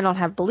doesn't mean I don't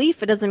have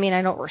belief. It doesn't mean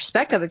I don't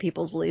respect other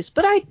people's beliefs.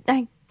 But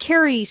I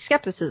carry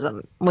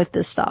skepticism with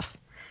this stuff,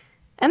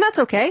 and that's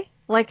okay.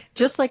 Like,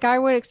 just like I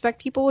would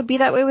expect people would be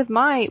that way with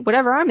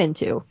whatever I'm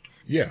into.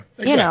 Yeah,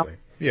 exactly. You know,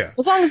 yeah.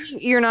 As long as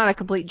you're not a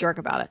complete jerk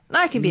about it. And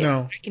I can be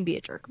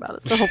a jerk about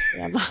it. So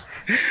hopefully I'm not.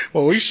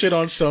 Well, we shit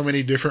on so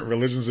many different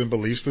religions and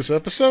beliefs this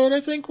episode.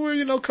 I think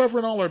we're,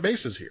 covering all our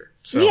bases here.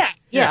 So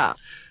yeah.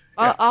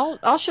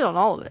 I'll shit on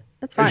all of it.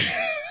 That's fine.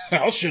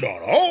 I'll shit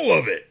on all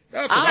of it.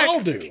 That's what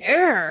I'll do.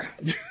 Care.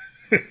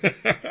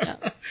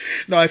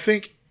 No, I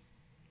think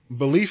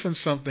belief in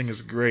something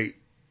is great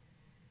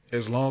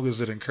as long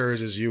as it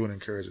encourages you and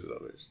encourages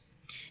others.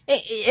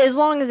 As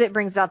long as it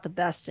brings out the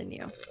best in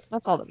you.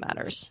 That's all that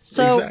matters.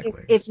 So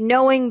exactly. if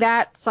knowing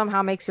that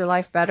somehow makes your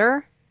life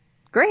better,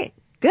 great.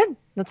 Good.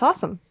 That's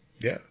awesome.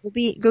 Yeah.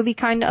 Go be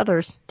kind to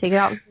others. Take it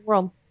out into the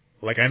world.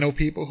 Like, I know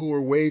people who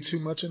are way too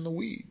much in the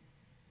weed.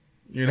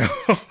 Yeah.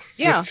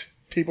 Just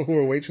people who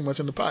are way too much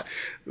in the pot.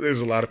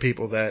 There's a lot of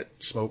people that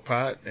smoke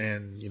pot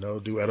and,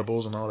 do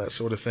edibles and all that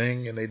sort of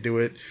thing, and they do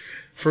it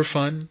for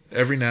fun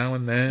every now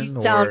and then. You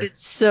sounded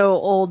so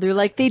old. They're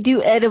like, they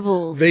do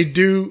edibles. They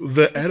do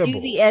the edibles. They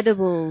do the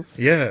edibles.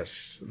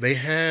 Yes. They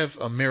have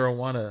a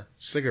marijuana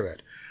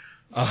cigarette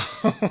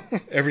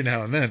every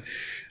now and then.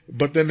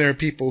 But then there are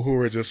people who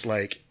are just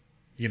like,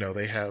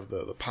 they have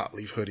the pot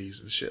leaf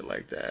hoodies and shit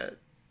like that.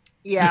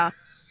 Yeah.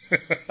 You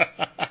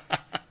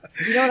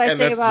know what I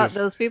say about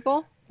those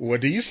people? What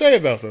do you say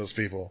about those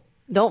people?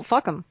 Don't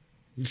fuck them.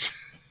 It's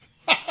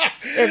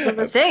a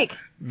mistake.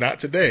 Not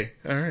today.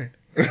 All right.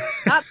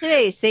 Not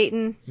today,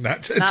 Satan.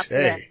 Not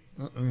today.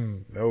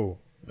 No.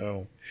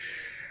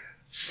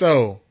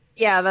 So.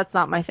 Yeah, that's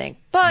not my thing.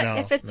 But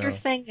if it's your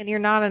thing and you're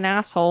not an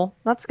asshole,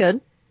 that's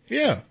good.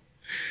 Yeah.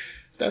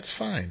 That's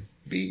fine.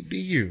 Be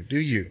you. Do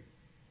you.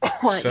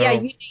 So. Yeah,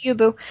 you do you,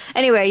 boo.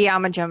 Anyway, yeah,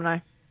 I'm a Gemini.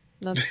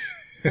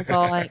 That's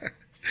all I...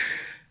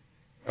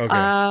 Okay.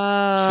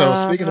 So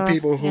speaking of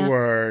people who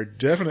are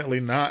definitely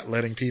not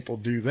letting people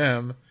do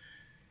them,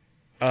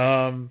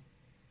 it's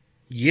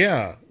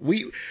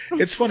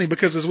funny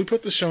because as we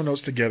put the show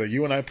notes together,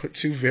 you and I put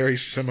two very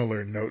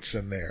similar notes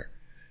in there.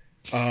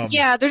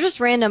 They're just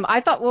random. I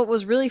thought what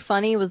was really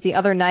funny was the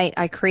other night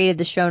I created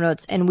the show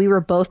notes and we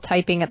were both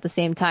typing at the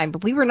same time,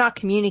 but we were not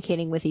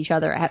communicating with each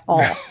other at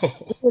all. No.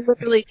 We were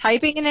literally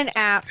typing in an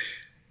app,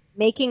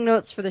 making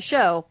notes for the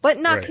show, but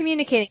not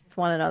communicating with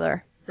one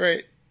another.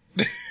 Right.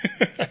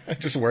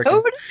 Just working.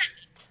 Who would-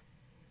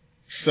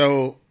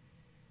 So,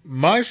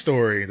 my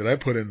story that I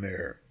put in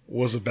there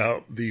was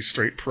about the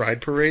straight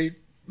pride parade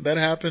that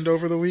happened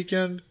over the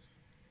weekend,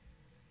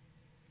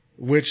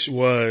 which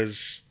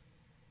was,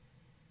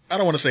 I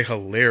don't want to say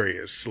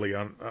hilariously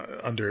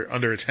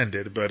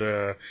underattended,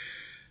 but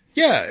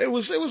yeah, it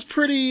was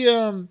pretty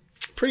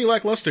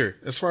lackluster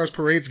as far as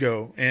parades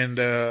go, and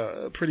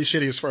pretty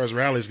shitty as far as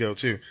rallies go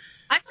too.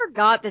 I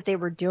forgot that they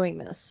were doing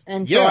this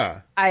until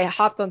Yeah. I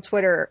hopped on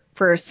Twitter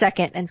for a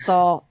second and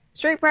saw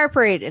Straight Pride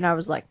Parade, and I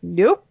was like,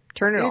 nope,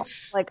 turn it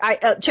It's- off. Like,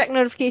 I check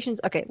notifications.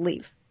 Okay,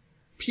 leave.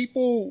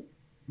 People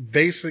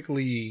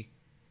basically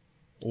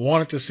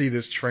wanted to see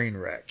this train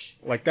wreck.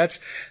 Like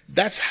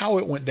that's how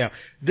it went down.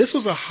 This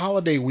was a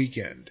holiday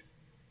weekend,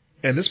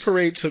 and this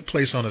parade took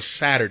place on a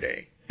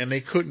Saturday, and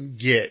they couldn't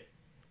get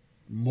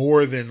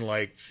more than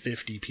like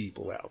 50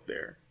 people out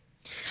there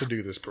to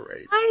do this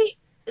parade.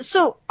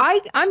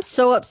 I'm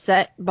so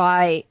upset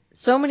by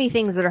so many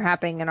things that are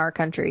happening in our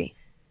country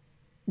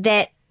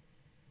that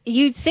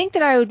you'd think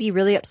that I would be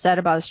really upset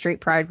about a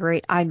straight pride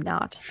parade. I'm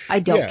not. I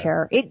don't Yeah.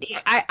 care.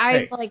 I'm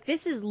Hey. like,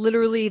 this is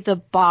literally the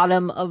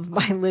bottom of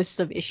my list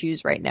of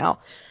issues right now.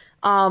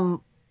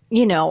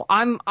 You know,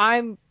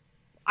 I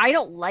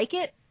don't like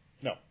it.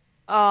 No.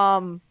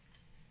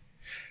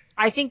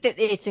 I think that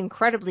it's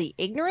incredibly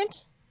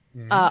ignorant.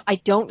 Mhm. I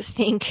don't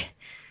think,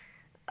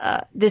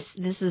 this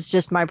is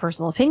just my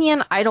personal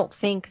opinion. I don't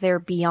think they're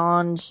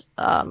beyond,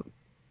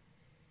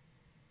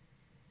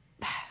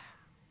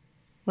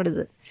 what is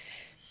it?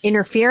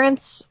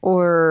 Interference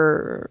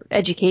or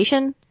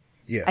education.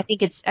 Yeah. I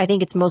think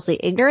it's mostly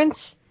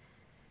ignorance.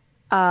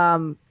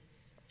 I'm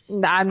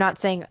not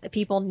saying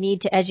people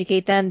need to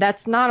educate them.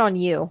 That's not on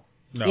you.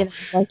 No. You know,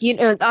 like, you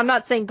know, I'm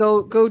not saying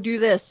go do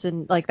this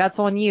and like that's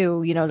on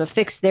you, you know, to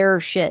fix their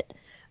shit.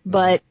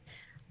 But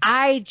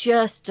I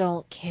just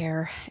don't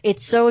care.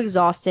 It's so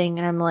exhausting,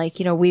 and I'm like,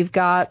 you know, we've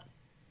got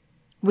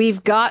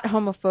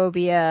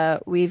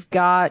homophobia, we've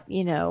got,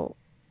 you know,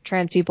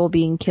 trans people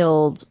being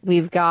killed,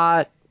 we've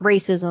got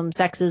racism,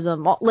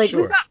 sexism, like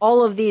Sure. we've got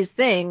all of these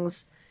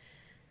things.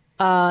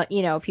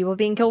 You know, people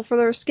being killed for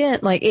their skin,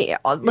 like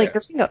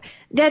their skin.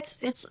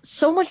 It's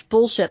so much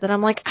bullshit that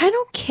I'm like, I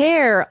don't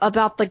care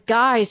about the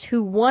guys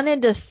who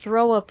wanted to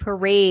throw a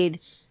parade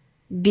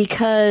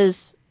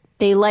because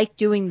they like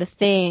doing the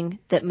thing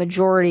that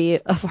majority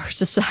of our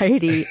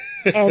society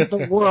and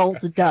the world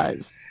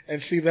does.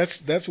 And see,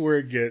 that's where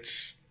it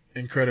gets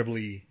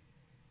incredibly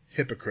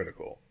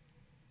hypocritical,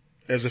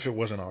 as if it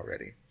wasn't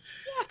already.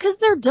 Yeah, because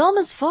they're dumb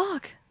as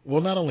fuck. Well,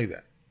 not only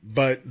that,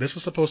 but this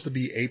was supposed to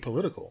be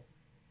apolitical.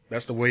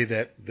 That's the way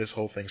that this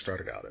whole thing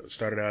started out. It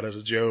started out as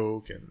a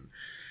joke, and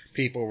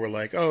people were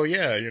like, oh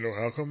yeah, you know,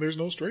 how come there's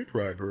no straight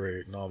pride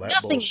parade and all that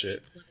Nothing's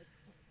bullshit.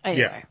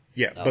 Anyway.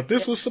 Yeah. So, But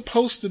this was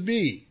supposed to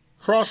be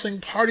crossing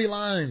party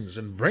lines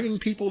and bringing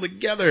people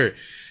together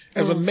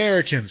as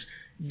Americans.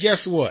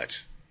 Guess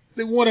what?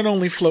 The one and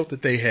only float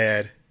that they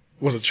had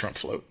was a Trump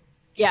float.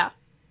 Yeah.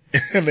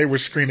 And they were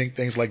screaming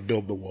things like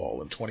build the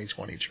wall in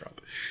 2020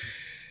 Trump.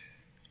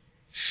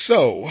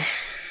 So,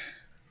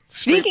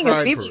 Speaking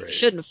of people parade. you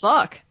shouldn't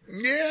fuck.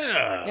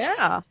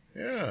 Yeah.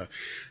 Yeah.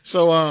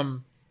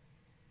 So,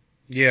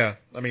 yeah,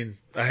 I mean,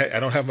 I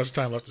don't have much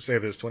time left to say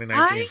this.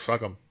 2019, fuck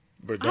them.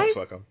 But don't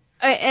fuck them.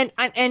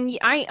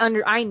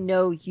 I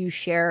know you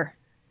share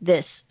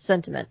this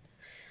sentiment.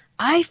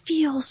 I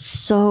feel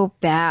so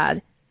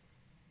bad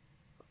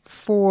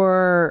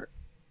for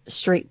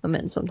straight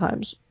women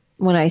sometimes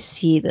when I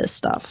see this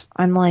stuff.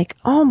 I'm like,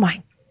 oh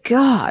my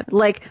God.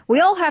 Like, we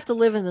all have to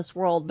live in this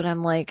world, but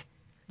I'm like,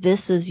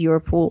 this is your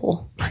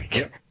pool.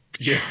 Like,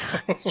 Yeah.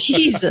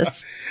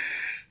 Jesus.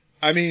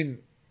 I mean,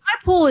 My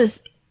pool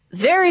is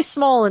very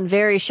small and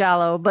very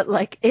shallow, but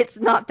like, it's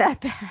not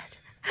that bad.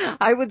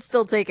 I would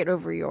still take it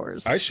over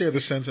yours. I share the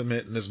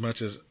sentiment in as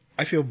much as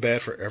I feel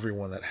bad for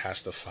everyone that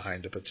has to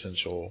find a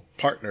potential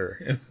partner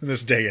in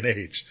this day and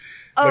age.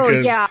 Oh,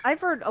 Because, yeah. I've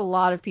heard a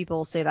lot of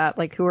people say that,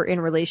 like, who are in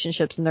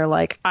relationships, and they're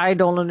like, I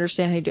don't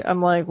understand how you do.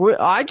 I'm like,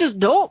 I just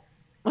don't.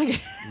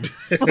 Like,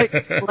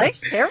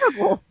 life's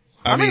terrible.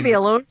 I'm going to be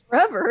alone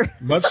forever.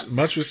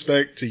 much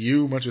respect to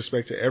you, much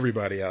respect to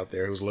everybody out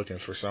there who's looking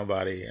for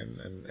somebody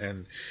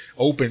and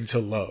open to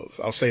love.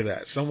 I'll say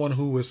that. Someone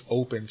who is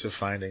open to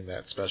finding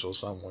that special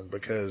someone,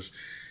 because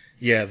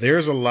yeah,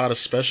 there's a lot of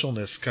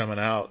specialness coming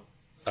out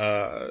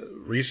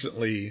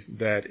recently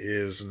that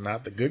is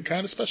not the good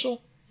kind of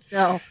special.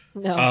 No.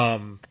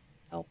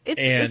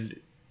 And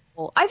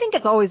I think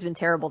it's always been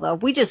terrible, though.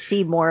 We just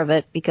see more of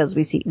it because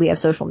we have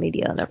social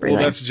media and everything.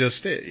 well, that's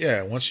just it.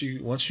 Yeah, once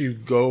you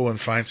go and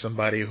find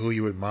somebody who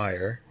you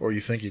admire or you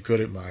think you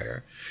could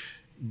admire,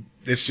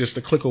 it's just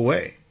a click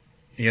away,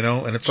 you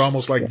know. And it's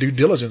almost like due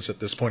diligence at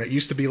this point. It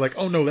used to be like,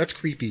 oh no, that's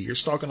creepy. You're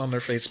stalking on their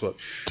Facebook,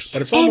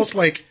 but it's almost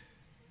like,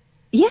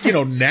 you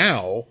know,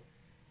 now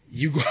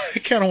you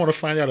kind of want to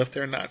find out if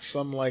they're not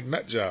some like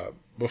nut job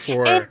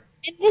before and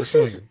this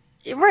pursuing is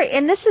them. right.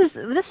 And this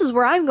is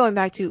where I'm going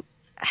back to.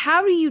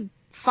 How do you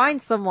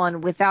find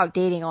someone without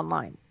dating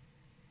online?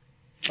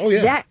 Oh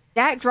yeah,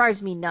 that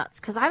drives me nuts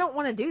because I don't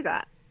want to do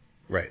that.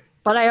 Right.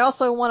 But I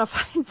also want to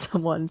find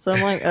someone. So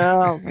I'm like,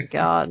 oh my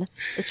God,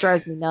 this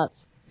drives me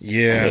nuts. I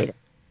hate it.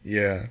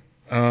 Yeah.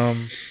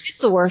 It's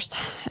the worst.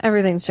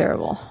 Everything's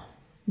terrible.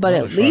 But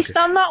at Motherfucker. least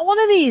I'm not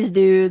one of these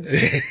dudes.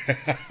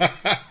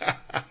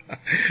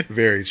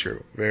 Very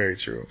true. Very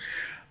true.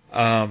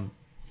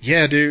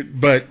 Yeah,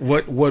 dude. But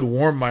what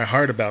warmed my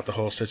heart about the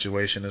whole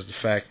situation is the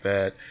fact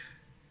that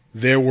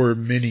there were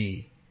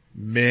many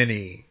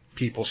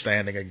people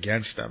standing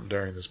against them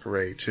during this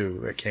parade too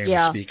that came to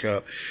speak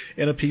up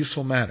in a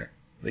peaceful manner.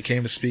 They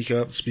came to speak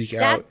up, speak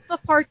out. That's the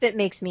part that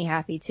makes me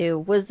happy too,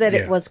 was that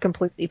it was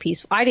completely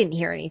peaceful. I didn't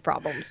hear any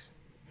problems.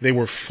 They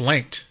were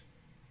flanked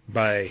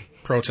by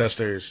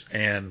protesters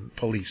and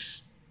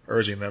police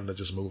urging them to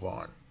just move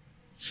on.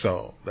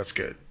 So that's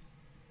good.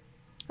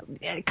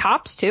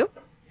 Cops too?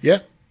 Yeah.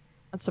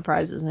 That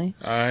surprises me.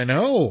 I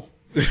know.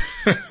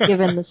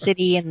 Given the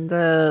city and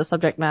the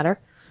subject matter.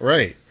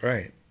 Right.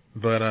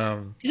 But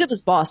because it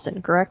was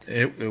Boston, correct?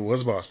 It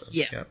was Boston.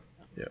 Yeah.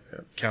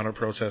 Counter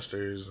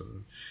protesters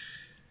and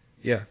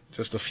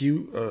just a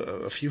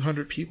few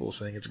hundred people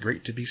saying it's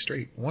great to be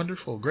straight.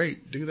 Wonderful,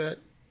 great, do that.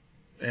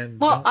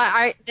 And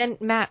then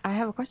Matt, I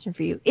have a question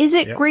for you. Is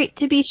it great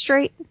to be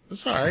straight?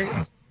 It's all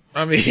right.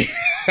 I mean,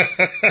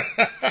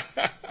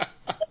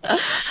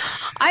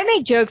 I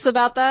make jokes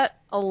about that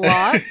a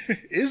lot.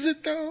 Is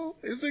it though?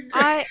 Is it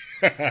great?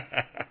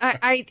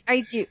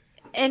 I do.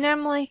 And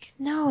I'm like,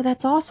 no,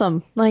 that's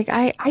awesome. Like,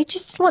 I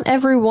just want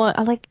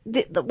everyone,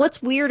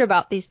 what's weird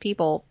about these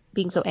people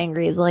being so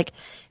angry is like,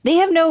 they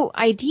have no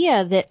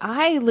idea that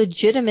I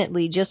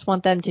legitimately just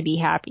want them to be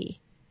happy.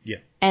 Yeah.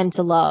 And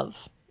to love.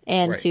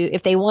 And to,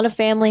 if they want a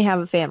family, have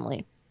a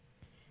family.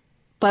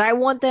 But I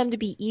want them to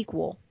be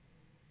equal.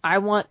 I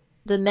want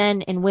the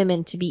men and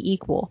women to be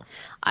equal.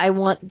 I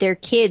want their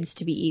kids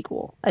to be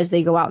equal as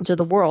they go out into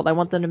the world. I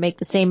want them to make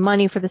the same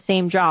money for the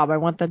same job. I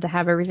want them to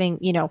have everything,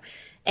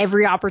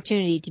 every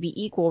opportunity to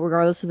be equal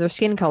regardless of their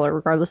skin color,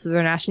 regardless of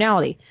their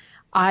nationality.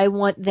 I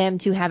want them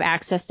to have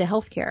access to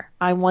healthcare.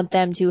 I want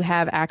them to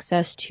have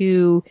access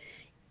to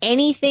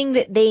anything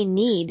that they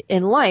need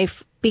in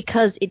life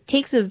because it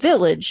takes a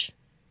village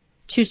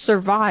to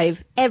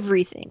survive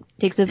everything.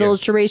 It takes a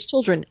village to raise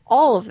children,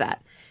 all of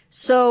that.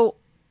 So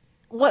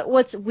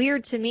what's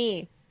weird to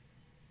me,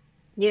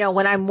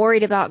 when I'm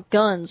worried about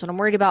guns, when I'm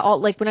worried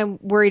about when I'm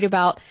worried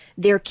about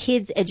their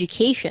kids'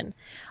 education,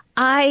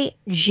 I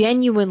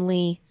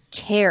genuinely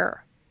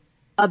care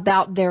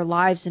about their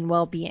lives and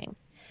well-being.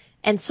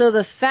 And so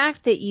the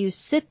fact that you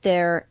sit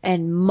there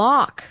and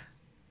mock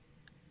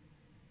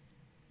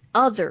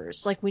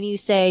others, like when you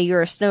say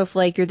you're a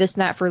snowflake, you're this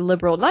and that for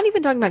liberal, not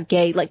even talking about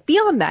gay, like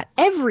beyond that,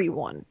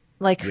 everyone,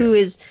 who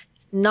is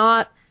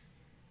not,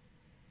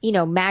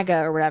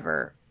 MAGA or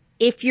whatever,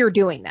 if you're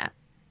doing that.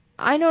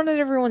 I know not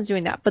everyone's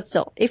doing that, but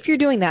still, if you're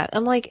doing that,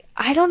 I'm like,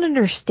 I don't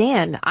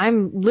understand.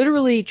 I'm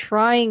literally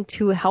trying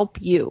to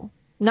help you,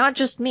 not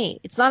just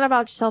me. It's not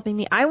about just helping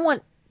me. I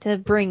want to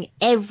bring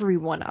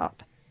everyone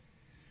up.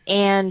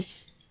 And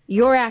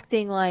you're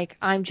acting like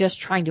I'm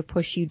just trying to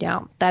push you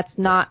down. That's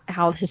not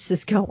how this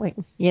is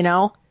going,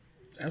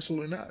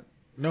 Absolutely not.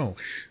 No,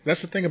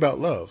 that's the thing about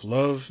love.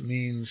 Love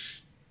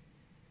means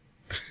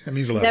a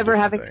lot. Never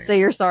having things. To say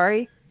you're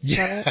sorry.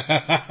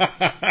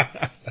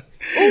 Yeah.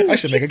 Ooh, I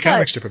should make a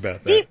comic strip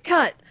about that. Deep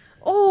cut.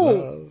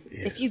 Oh,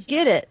 if you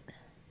get it,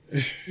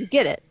 you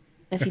get it.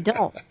 If you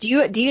don't, do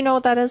you know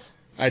what that is?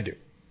 I do.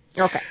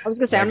 Okay, I was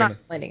gonna say I'm not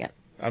explaining it.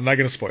 I'm not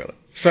gonna spoil it.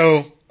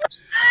 So.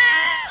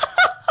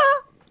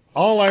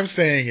 All I'm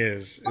saying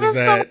is that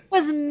someone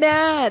was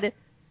mad.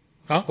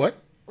 Huh? What?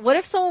 What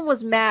if someone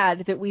was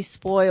mad that we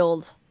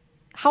spoiled?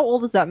 How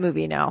old is that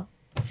movie now?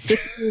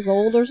 50 years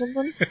old or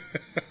something?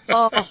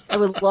 Oh, I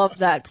would love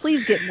that.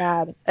 Please get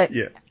mad at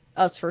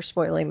us for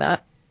spoiling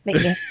that. Make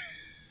me.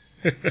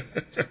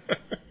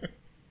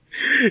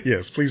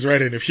 Yes, please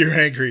write in if you're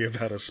angry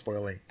about us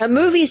spoiling. A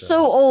movie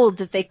so old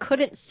that they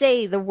couldn't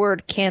say the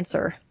word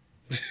cancer.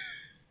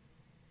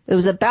 It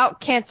was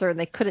about cancer and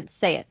they couldn't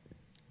say it.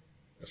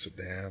 That's a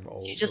damn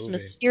old movie. She just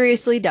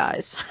mysteriously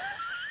dies.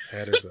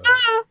 That is a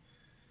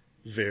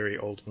very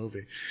old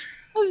movie.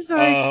 I'm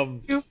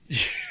sorry.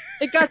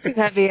 It got too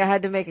heavy. I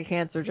had to make a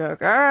cancer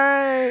joke. All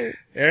right.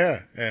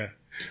 Yeah.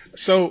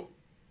 So,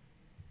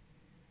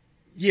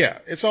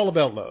 it's all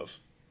about love.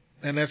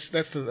 And that's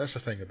the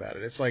thing about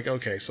it. It's like,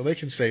 okay, so they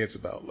can say it's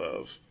about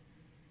love,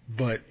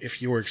 but if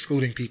you're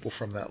excluding people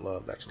from that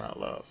love, that's not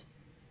love.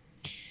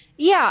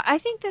 Yeah, I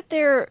think that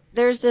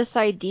there's this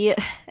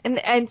idea,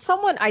 and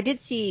someone I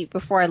did see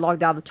before I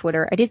logged out of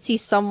Twitter, I did see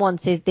someone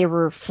say that there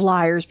were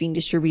flyers being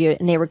distributed,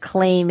 and they were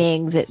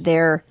claiming that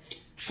they're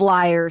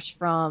flyers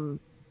from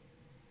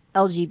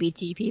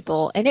LGBT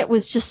people, and it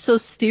was just so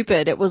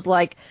stupid. It was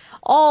like,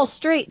 all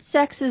straight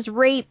sex is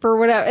rape or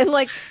whatever, and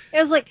it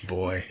was like,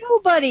 boy,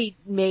 nobody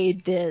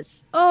made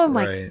this. Oh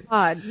my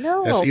God,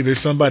 no. That's either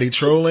somebody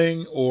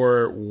trolling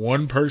or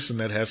one person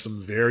that has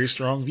some very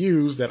strong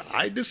views that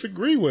I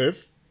disagree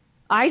with.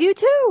 I do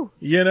too.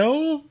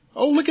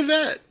 Oh, look at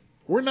that.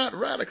 We're not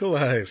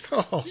radicalized.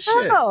 Oh,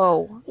 shit.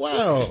 No.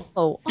 Wow.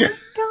 Oh my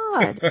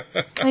God.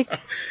 Like,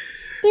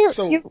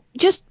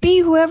 just be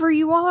whoever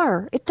you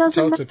are. It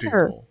doesn't talk matter. to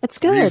people. It's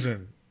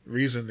good.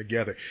 Reason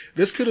together.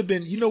 This could have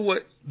been, you know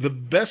what? The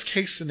best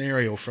case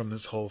scenario from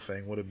this whole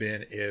thing would have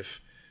been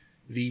if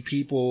the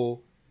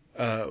people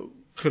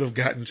could have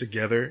gotten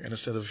together and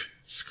instead of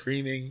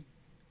screaming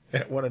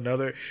at one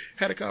another,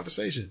 had a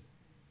conversation.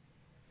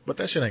 But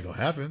that shit ain't gonna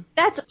happen.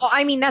 That's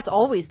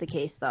always the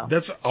case, though.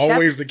 That's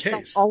always the case.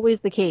 That's always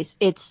the case.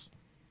 It's,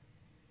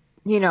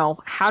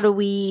 how do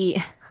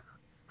we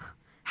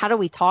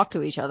talk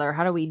to each other?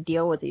 How do we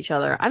deal with each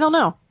other? I don't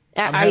know.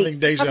 I'm having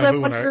deja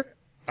vu, and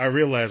I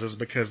realize it's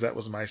because that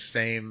was my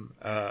same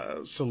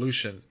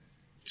solution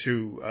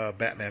to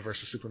Batman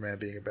versus Superman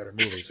being a better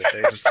movie. So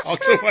they just talk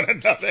to one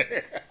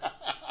another.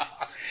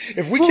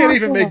 If we can't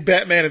even make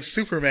Batman and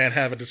Superman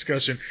have a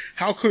discussion,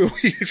 how could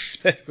we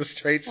expect the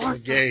straights and the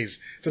gays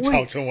to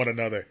talk to one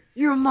another?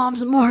 Your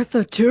mom's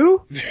Martha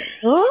too?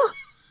 Huh?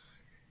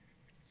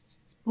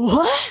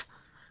 What?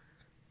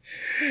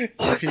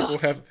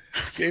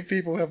 Gay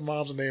people have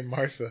moms named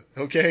Martha.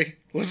 Okay,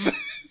 let's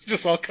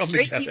just all come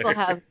Straight together. people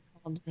have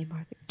moms named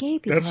Martha. Gay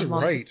people. That's have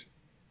moms. right.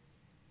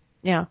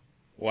 Yeah.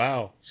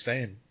 Wow.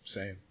 Same.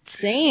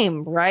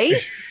 Right?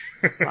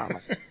 Wow.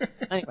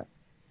 Anyway.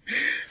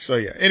 So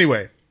yeah.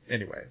 Anyway.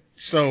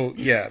 So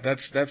yeah,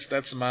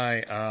 that's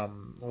my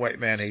white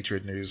man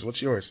hatred news.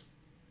 What's yours?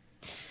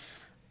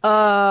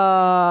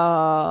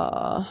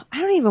 I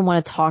don't even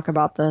want to talk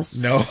about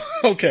this. No?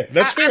 Okay,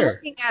 that's fair. I'm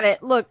looking at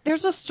it. Look,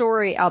 there's a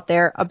story out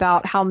there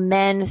about how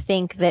men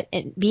think that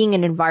being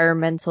an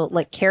environmental,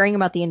 like caring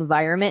about the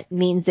environment,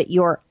 means that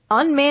you're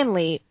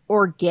unmanly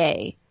or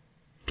gay.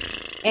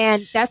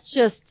 And that's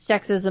just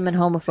sexism and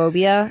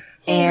homophobia.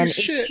 Holy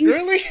shit,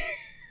 really?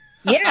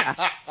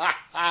 Yeah.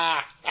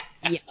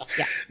 Yeah.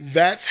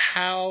 That's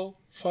how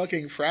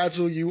fucking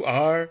fragile you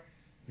are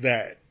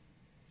that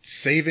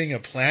saving a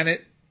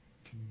planet,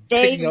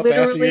 picking up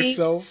after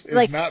yourself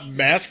is not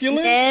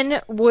masculine?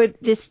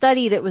 This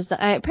study that was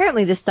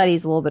apparently this study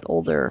is a little bit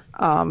older,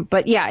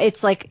 but yeah,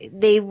 it's like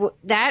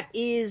that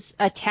is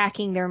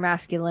attacking their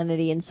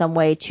masculinity in some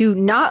way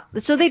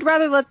so they'd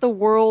rather let the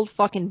world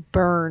fucking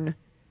burn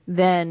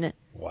than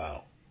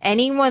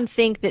anyone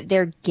think that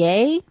they're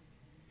gay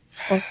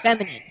or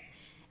feminine.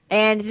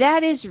 And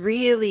that is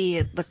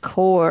really the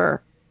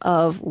core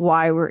of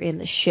why we're in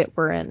the shit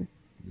we're in.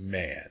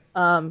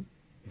 Man.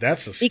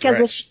 That's a stretch.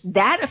 Because it's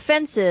that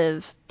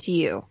offensive to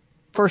you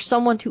for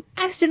someone to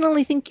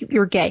accidentally think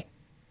you're gay.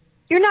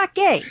 You're not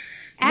gay.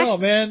 No,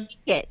 man.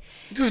 You're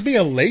just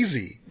being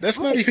lazy.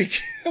 That's not even...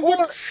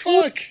 What the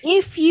fuck?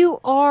 If you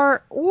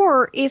are...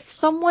 Or if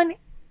someone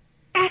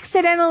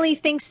accidentally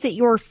thinks that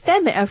you're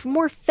a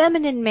more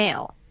feminine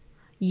male,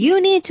 you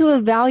need to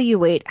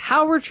evaluate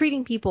how we're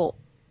treating people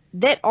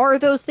that are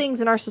those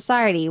things in our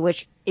society,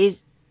 which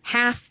is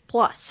half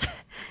plus.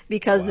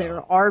 Because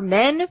there are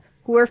men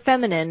who are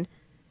feminine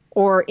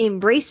or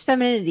embrace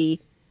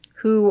femininity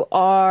who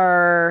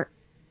are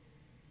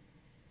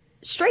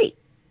straight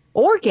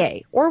or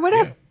gay or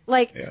whatever.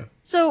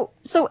 So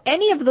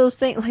any of those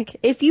things, like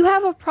if you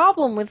have a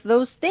problem with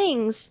those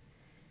things,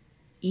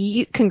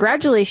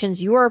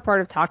 congratulations, you are a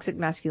part of toxic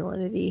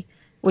masculinity,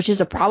 which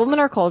is a problem in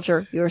our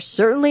culture. You're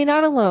certainly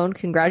not alone.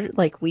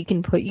 We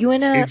can put you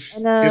in a... It's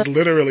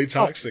literally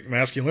toxic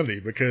masculinity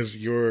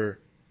because you're...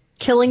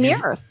 killing the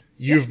earth.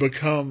 You've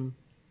become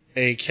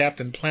a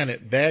Captain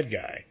Planet bad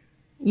guy.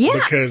 Yeah.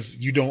 Because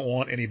you don't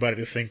want anybody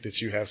to think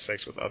that you have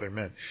sex with other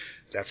men.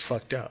 That's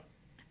fucked up.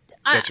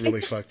 That's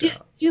really fucked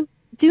up.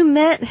 Do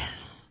men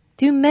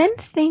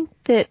think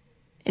that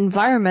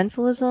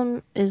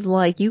environmentalism is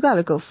like, you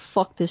gotta go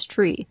fuck this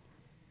tree?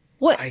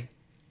 What?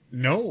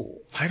 No,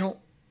 I don't.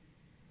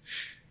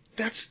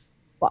 That's...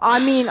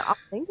 I mean, I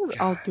think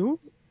I'll do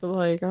it, but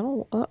like, I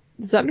don't...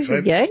 does that mean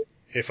you're gay?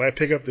 If I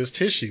pick up this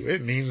tissue,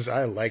 it means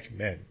I like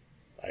men,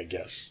 I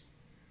guess.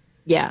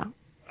 Yeah.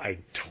 I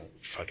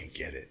don't fucking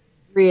get it.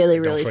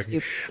 Really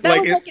stupid.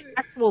 That was like an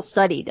actual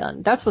study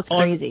done. That's what's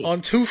crazy.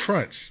 On two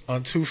fronts,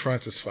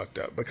 it's fucked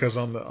up because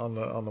on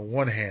the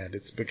one hand,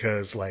 it's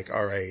because like,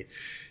 all right,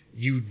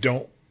 you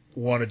don't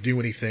want to do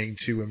anything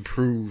to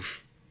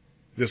improve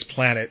this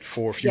planet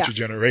for future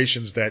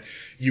generations that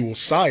you will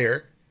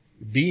sire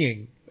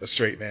being a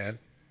straight man.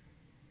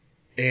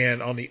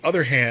 And on the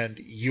other hand,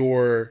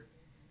 you're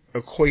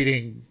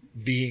equating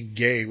being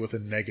gay with a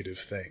negative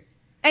thing.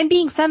 And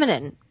being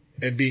feminine.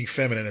 And being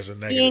feminine is a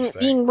negative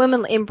thing. Being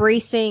women,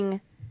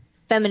 embracing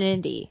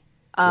femininity.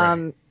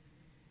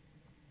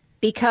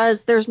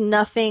 Because there's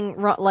nothing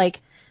wrong, like,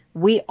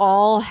 we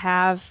all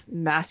have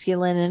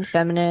masculine and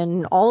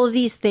feminine, all of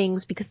these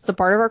things, because it's a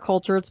part of our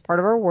culture, it's part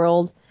of our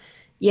world,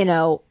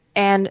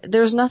 and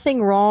there's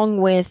nothing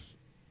wrong with,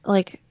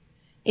 like,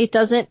 it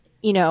doesn't,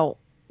 we're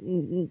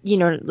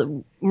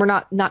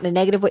not in a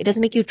negative way. It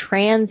doesn't make you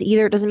trans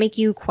either. It doesn't make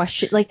you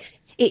question, like,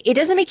 it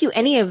doesn't make you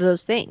any of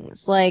those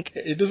things. Like,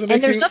 it doesn't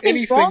make you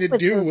anything to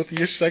do with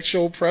your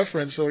sexual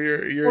preference or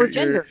your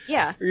gender.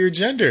 Or your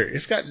gender.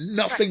 It's got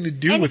nothing to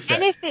do with that.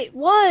 And if it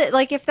was,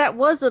 like, if that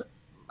was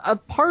a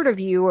part of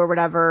you or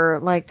whatever,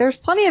 like, there's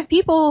plenty of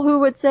people who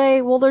would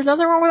say, well, there's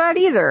nothing wrong with that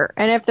either.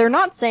 And if they're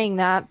not saying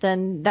that,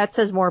 then that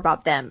says more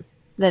about them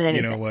than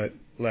anything. You know what,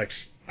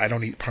 Lex? I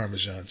don't eat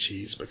Parmesan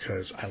cheese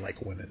because I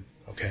like women,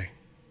 okay?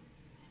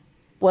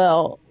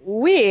 Well,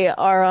 we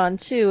are on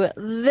two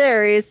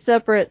very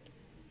separate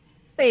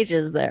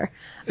pages there.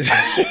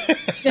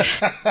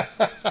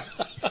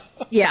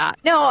 Yeah.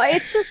 No,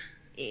 it's just,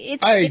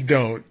 it's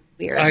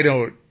weird. I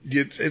don't.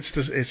 It's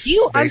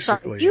I'm basically.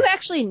 sorry. Do you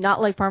actually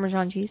not like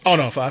Parmesan cheese? Oh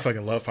no, I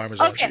fucking love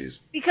Parmesan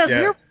cheese. Because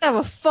we're going to have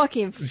a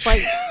fucking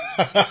fight.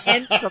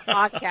 End the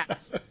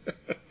podcast.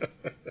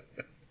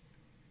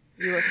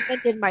 You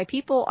offended my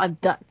people. I'm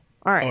done.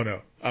 All right. Oh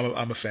no,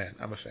 I'm a fan.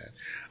 Okay.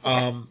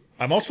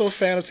 I'm also a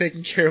fan of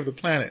taking care of the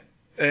planet,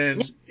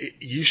 and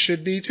you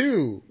should be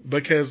too,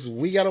 because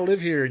we got to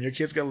live here, and your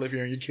kids got to live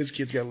here, and your kids'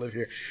 kids got to live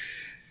here.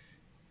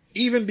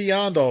 Even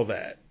beyond all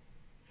that,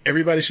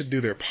 everybody should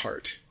do their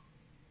part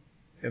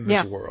in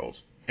this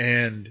world.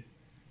 And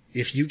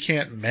if you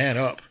can't man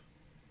up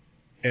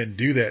and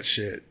do that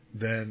shit,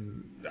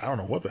 then I don't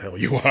know what the hell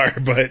you are,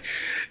 but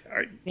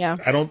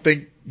I don't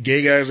think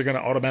gay guys are going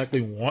to automatically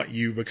want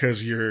you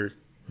because you're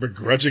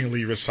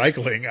begrudgingly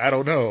recycling. I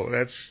don't know.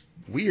 That's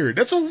weird.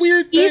 That's a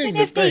weird thing even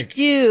if they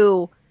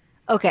do,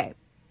 okay.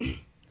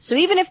 So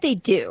even if they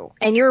do,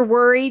 and you're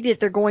worried that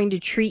they're going to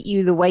treat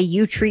you the way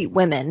you treat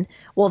women,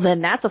 well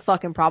then that's a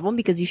fucking problem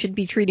because you shouldn't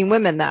be treating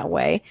women that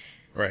way.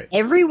 Right.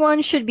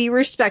 Everyone should be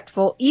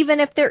respectful, even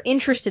if they're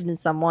interested in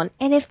someone.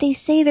 And if they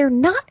say they're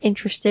not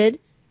interested,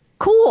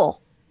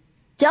 cool.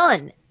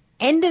 Done.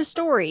 End of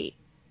story.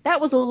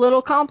 That was a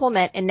little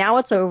compliment, and now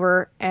it's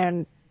over,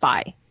 and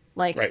bye.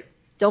 Like, right.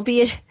 Don't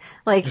be,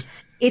 like,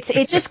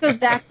 it just goes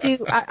back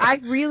to, I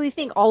really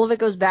think all of it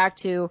goes back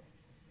to,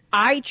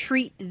 I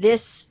treat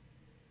these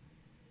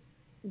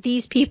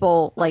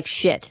people like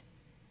shit.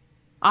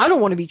 I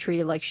don't want to be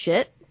treated like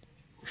shit,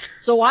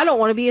 so I don't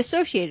want to be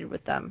associated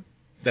with them.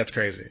 That's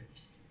crazy.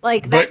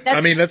 Like, but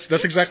I mean, that's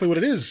exactly what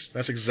it is.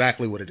 That's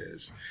exactly what it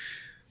is.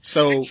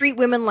 So I treat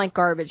women like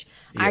garbage.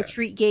 Yeah. I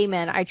treat gay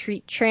men. I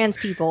treat trans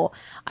people.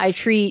 I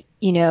treat,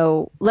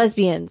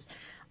 lesbians.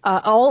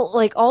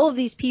 All of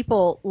these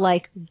people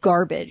like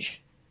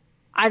garbage.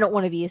 I don't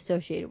want to be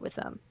associated with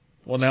them.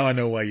 Well, now I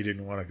know why you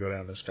didn't want to go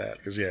down this path,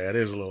 because it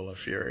is a little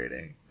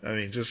infuriating. I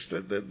mean, just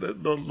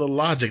the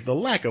logic, the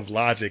lack of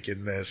logic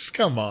in this.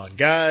 Come on,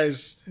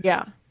 guys.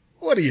 Yeah.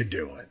 What are you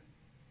doing?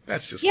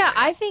 That's just lame.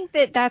 I think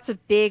that's a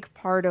big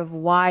part of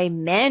why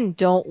men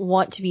don't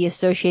want to be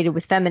associated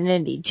with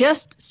femininity.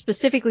 Just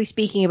specifically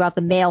speaking about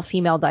the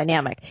male-female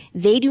dynamic.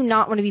 They do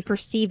not want to be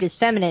perceived as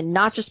feminine,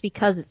 not just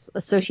because it's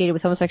associated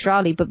with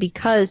homosexuality, but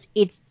because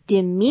it's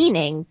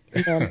demeaning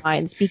in their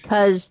minds,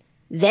 because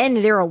then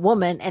they're a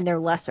woman and they're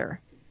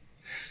lesser.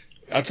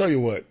 I'll tell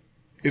you what,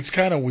 it's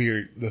kind of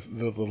weird,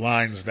 the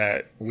lines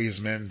that we as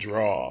men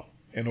draw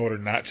in order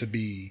not to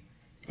be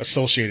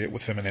associated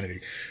with femininity.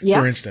 Yeah.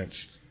 For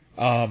instance,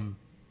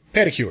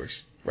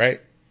 pedicures,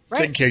 right?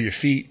 Taking care of your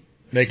feet,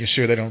 making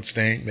sure they don't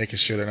stink, making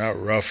sure they're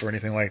not rough or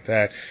anything like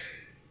that.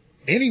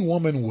 Any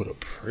woman would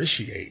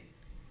appreciate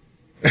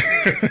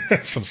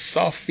some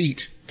soft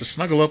feet to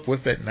snuggle up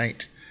with at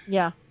night.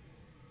 Yeah.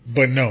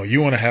 But no,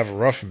 you want to have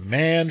rough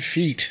man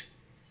feet.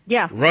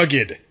 Yeah.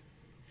 Rugged,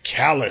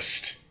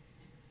 calloused,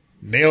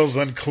 nails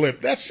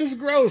unclipped. That's just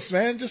gross,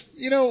 man. Just,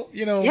 yeah,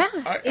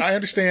 I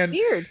understand.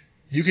 Weird.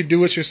 You can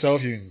do it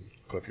yourself. You can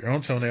clip your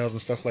own toenails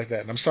and stuff like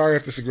that. And I'm sorry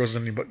if this is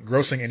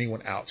grossing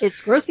anyone out.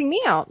 It's grossing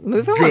me out.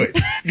 Move on.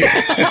 Good.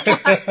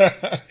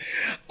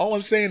 All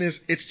I'm saying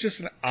is it's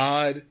just an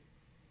odd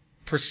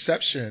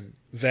perception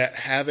that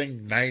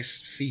having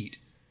nice feet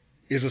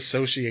is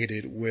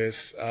associated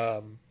with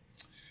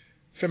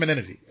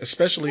femininity,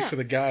 especially for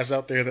the guys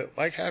out there that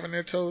like having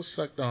their toes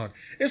sucked on.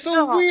 It's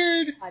so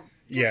weird.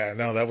 Yeah,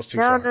 no, that was too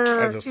far.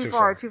 No, too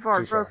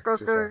far.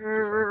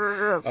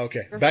 Gross.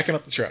 Okay, backing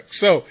up the truck.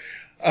 So,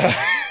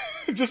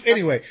 just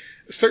anyway,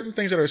 certain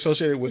things that are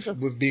associated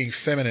with being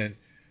feminine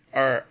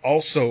are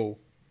also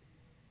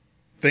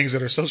things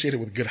that are associated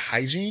with good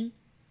hygiene.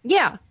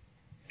 Yeah.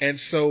 And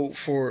so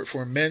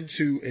for men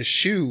to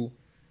eschew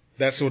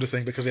that sort of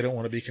thing because they don't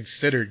want to be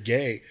considered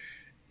gay,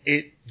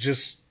 it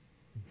just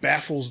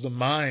baffles the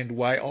mind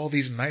why all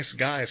these nice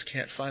guys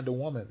can't find a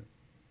woman.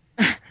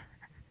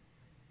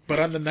 But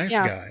I'm the nice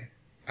guy.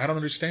 I don't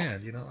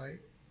understand,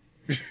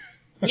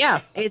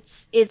 Yeah,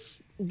 it's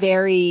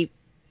very,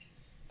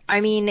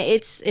 I mean,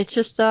 it's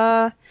just,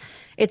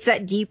 it's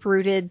that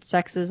deep-rooted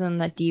sexism,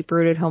 that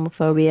deep-rooted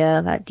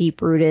homophobia, that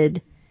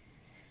deep-rooted,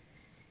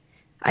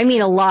 I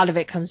mean, a lot of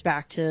it comes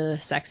back to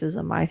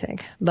sexism, I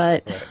think.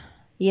 But,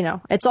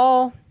 it's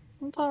all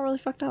really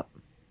fucked up.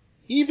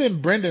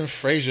 Even Brendan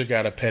Fraser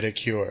got a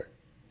pedicure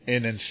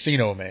in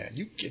Encino Man.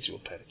 You get you a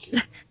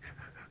pedicure.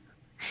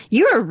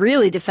 You are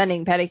really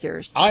defending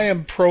pedicures. I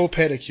am pro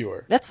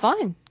pedicure. That's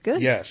fine.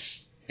 Good.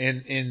 Yes.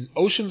 In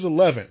Ocean's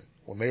 11,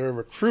 when they were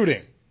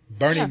recruiting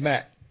Bernie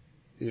Mac,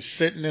 he was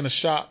sitting in a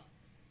shop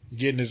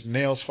getting his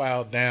nails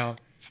filed down,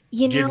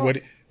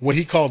 getting what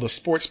he called a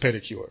sports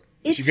pedicure.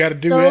 If you got to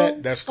do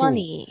that, that's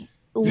funny.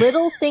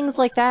 little things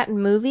like that in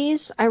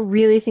movies, I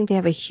really think they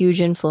have a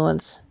huge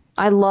influence.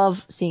 I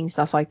love seeing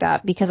stuff like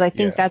that because I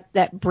think Yeah.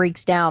 that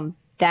breaks down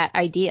that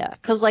idea.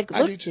 Because like,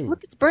 I do too.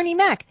 look, it's Bernie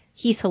Mac.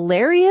 He's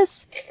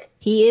hilarious.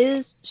 He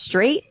is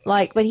straight,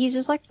 like, but he's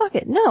just like, fuck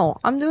it. No,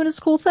 I'm doing this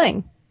cool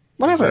thing.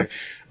 Whatever. Exactly.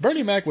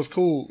 Bernie Mac was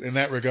cool in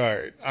that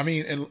regard. I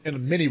mean,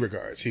 in many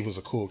regards, he was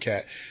a cool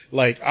cat.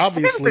 Like, I've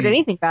never heard obviously,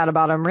 anything bad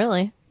about him,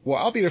 really. well,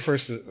 I'll be the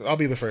first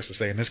to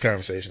say in this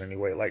conversation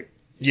anyway, like,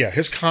 yeah,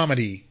 his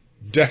comedy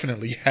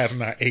definitely has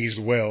not aged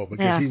well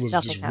because Yeah, he was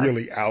nothing just has.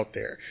 really out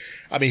there.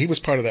 I mean, he was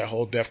part of that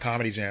whole Def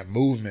Comedy Jam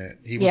movement.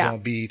 He was Yeah. on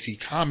BET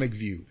Comic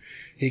View.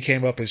 He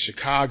came up in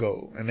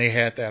Chicago and they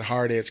had that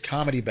hard edge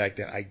comedy back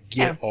then. I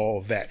get all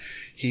of that.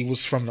 He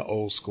was from the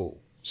old school.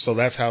 So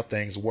that's how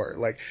things work.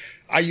 Like,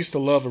 I used to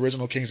love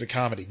Original Kings of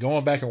Comedy.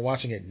 Going back and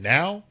watching it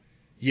now,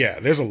 yeah,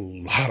 there's a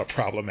lot of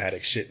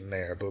problematic shit in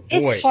there, but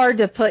boy. It's hard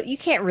to put. You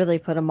can't really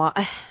put them on.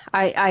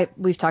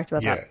 We've talked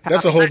about Yeah, that.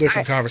 that's a whole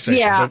different conversation.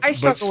 Yeah, but, I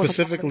struggle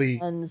specifically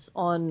with a lot of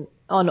lens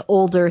on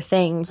older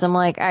things. I'm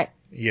like,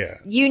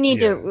 you need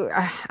to.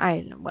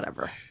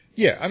 Whatever.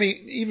 Yeah, I mean,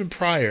 even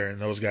Pryor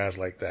and those guys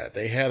like that,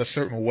 they had a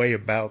certain way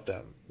about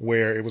them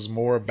where it was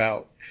more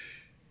about.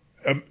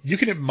 You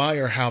can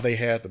admire how they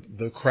had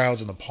the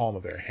crowds in the palm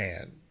of their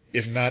hand,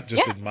 if not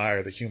just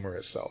admire the humor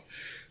itself.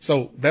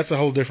 So that's a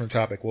whole different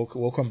topic.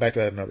 We'll come back to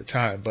that another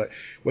time. But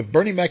with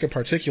Bernie Mac in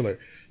particular,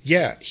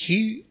 yeah,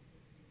 he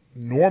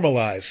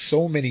normalized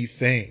so many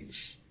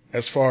things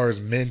as far as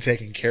men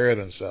taking care of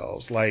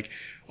themselves. Like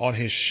on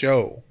his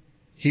show,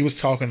 he was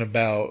talking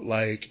about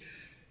like,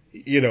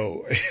 you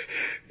know,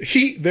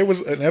 there was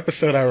an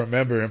episode I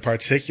remember in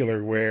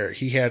particular where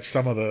he had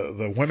some of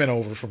the women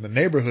over from the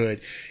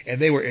neighborhood and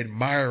they were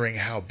admiring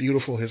how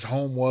beautiful his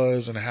home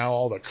was and how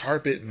all the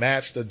carpet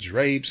matched the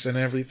drapes and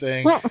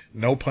everything.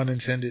 No pun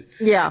intended.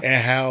 Yeah.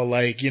 And how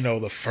like, you know,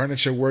 the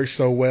furniture works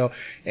so well.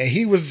 And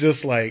he was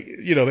just like,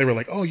 you know, they were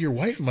like, oh, your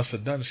wife must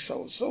have done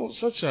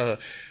such a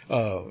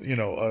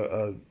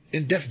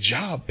in-depth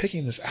job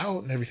picking this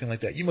out and everything like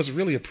that. You must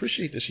really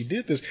appreciate that she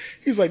did this.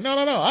 He's like, no,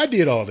 I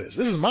did all this.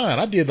 This is mine.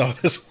 I did all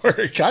this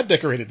work. I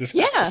decorated this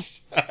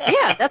house.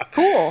 Yeah, that's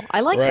cool. I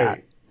like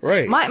that.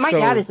 Right. My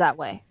dad is that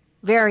way.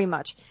 Very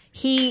much.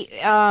 He,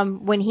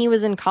 when he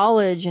was in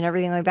college and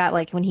everything like that,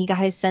 like when he got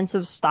his sense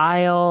of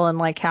style and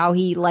like how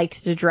he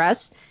liked to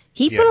dress,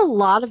 he put a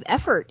lot of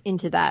effort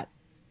into that.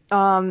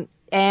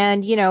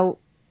 And you know,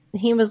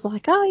 he was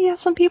like, oh yeah,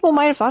 some people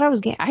might have thought I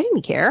was gay. I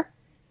didn't care.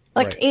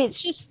 Like,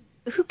 it's just,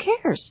 who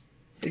cares?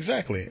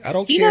 Exactly. I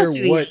don't he care knows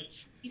who what. He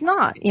is. He's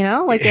not, you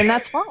know, like, and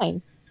that's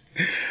fine.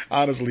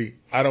 Honestly,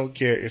 I don't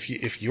care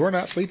if you're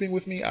not sleeping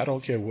with me. I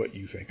don't care what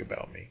you think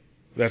about me.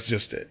 That's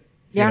just it.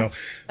 Yeah, you know,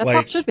 that's like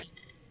how it should be.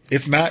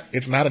 It's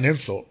not an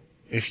insult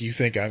if you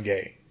think I'm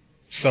gay.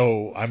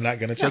 So I'm not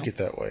going to take it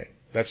that way.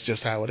 That's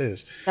just how it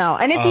is. No,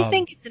 and if you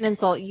think it's an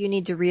insult, you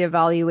need to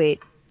reevaluate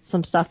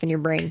some stuff in your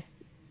brain.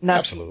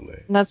 Absolutely.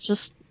 That's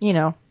just, you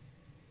know.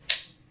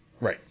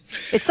 Right.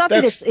 It's not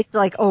that it's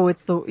like, oh,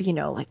 it's the, you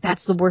know, like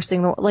that's the worst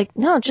thing. Like,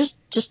 no,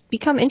 just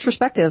become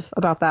introspective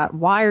about that.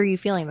 Why are you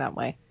feeling that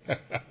way?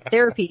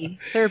 Therapy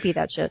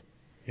that shit.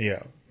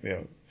 Yeah.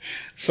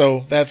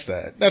 So that's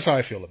that. That's how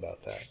I feel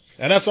about that.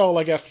 And that's all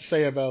I got to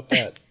say about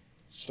that.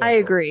 I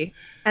agree.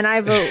 And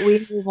I vote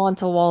we move on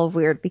to Wall of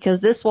Weird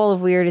because this Wall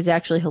of Weird is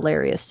actually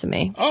hilarious to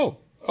me. Oh,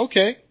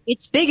 okay.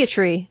 It's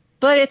bigotry,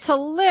 but it's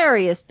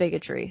hilarious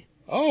bigotry.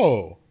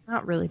 Oh.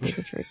 Not really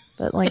bigotry,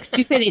 but like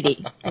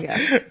stupidity, I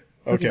guess.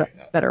 Okay.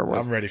 Better word.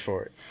 I'm ready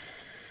for it.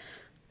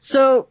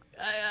 So,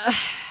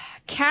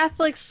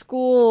 Catholic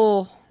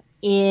school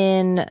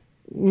in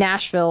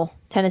Nashville,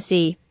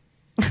 Tennessee,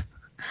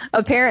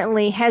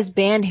 apparently has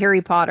banned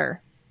Harry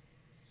Potter.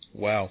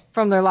 Wow.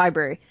 From their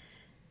library.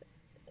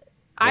 Wow.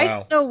 I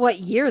don't know what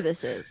year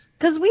this is.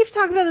 Because we've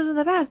talked about this in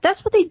the past.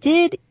 That's what they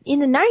did in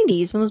the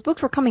 90s when those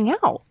books were coming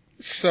out.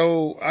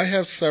 So I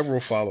have several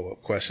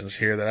follow-up questions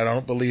here that I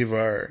don't believe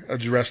are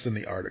addressed in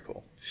the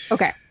article.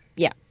 Okay.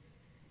 Yeah.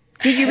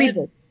 Did you read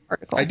this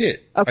article? I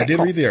did. Okay, I did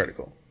cool. read the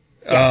article.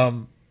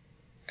 Yeah.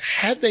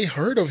 Had they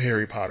heard of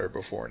Harry Potter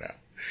before now?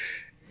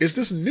 Is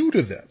this new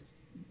to them?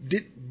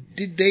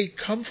 Did they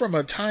come from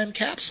a time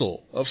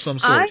capsule of some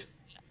sort?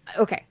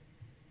 Okay.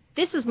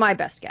 This is my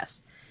best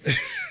guess.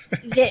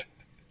 That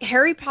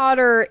Harry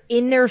Potter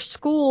in their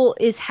school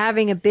is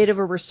having a bit of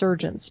a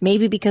resurgence.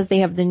 Maybe because they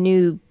have the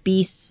new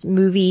Beasts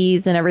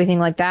movies and everything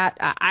like that.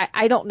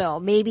 I don't know.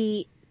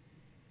 Maybe,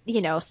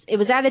 you know, it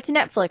was added to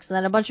Netflix and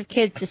then a bunch of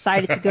kids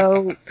decided to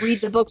go read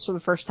the books for the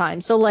first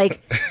time. So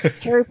like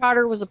Harry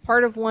Potter was a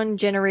part of one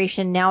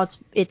generation. Now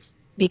it's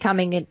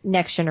becoming a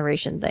next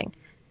generation thing.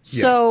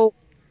 So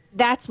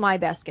that's my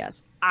best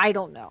guess. I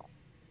don't know.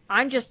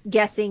 I'm just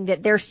guessing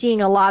that they're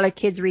seeing a lot of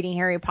kids reading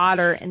Harry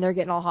Potter and they're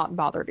getting all hot and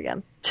bothered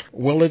again.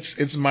 Well,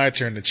 it's my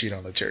turn to cheat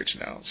on the church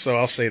now. So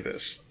I'll say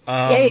this.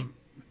 Yay.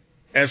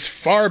 As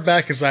far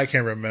back as I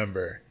can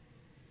remember,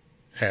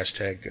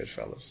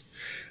 #Goodfellas.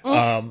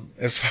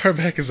 As far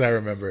back as I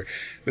remember,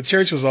 the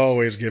church was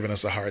always giving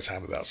us a hard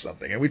time about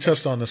something. And we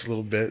touched on this a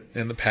little bit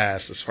in the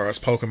past as far as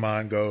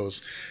Pokemon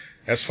goes.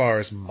 as far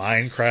as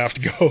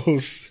Minecraft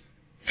goes,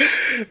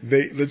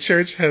 the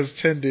church has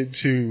tended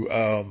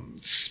to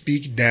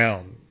speak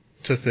down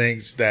to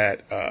things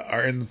that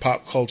are in the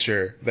pop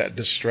culture that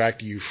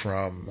distract you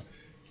from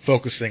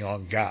focusing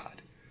on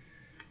God.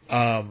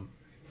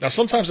 Now,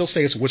 sometimes they'll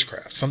say it's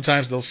witchcraft.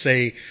 Sometimes they'll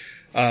say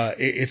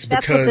it's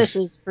That's because. What this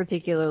is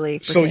particularly.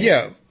 So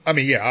yeah, I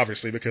mean, yeah,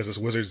 obviously because it's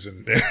wizards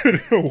and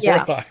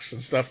warlocks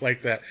and stuff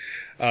like that,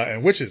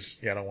 and witches.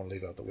 Yeah, I don't want to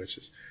leave out the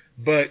witches,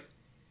 but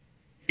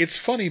it's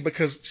funny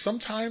because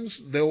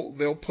sometimes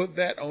they'll put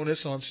that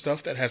onus on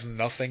stuff that has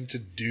nothing to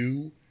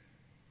do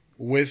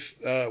with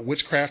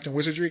witchcraft and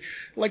wizardry,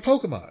 like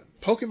Pokemon.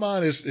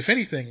 Pokemon is, if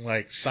anything,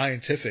 like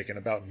scientific and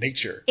about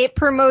nature. It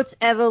promotes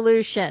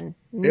evolution.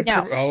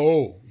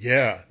 Oh,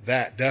 yeah,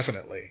 that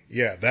definitely.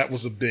 Yeah, that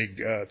was a big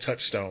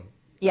touchstone.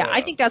 Yeah,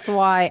 I think that's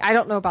why, I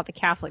don't know about the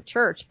Catholic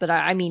Church, but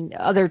I mean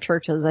other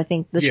churches, I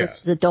think the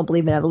churches that don't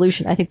believe in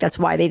evolution, I think that's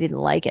why they didn't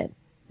like it.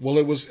 Well,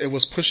 it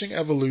was pushing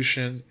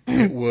evolution.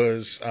 It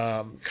was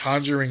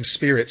conjuring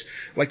spirits.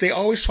 Like, they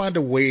always find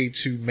a way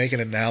to make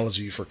an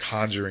analogy for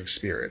conjuring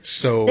spirits.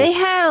 So they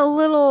had a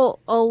little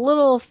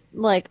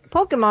like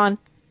Pokemon,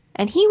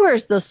 and he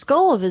wears the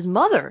skull of his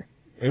mother.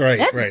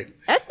 Right.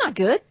 That's not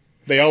good.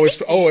 They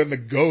always and the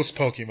ghost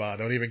Pokemon.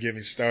 Don't even get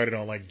me started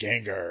on like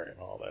Gengar and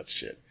all that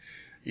shit.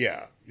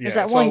 Yeah. There's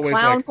that one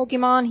clown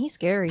Pokemon. He's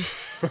scary.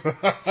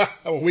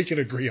 Well, we can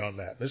agree on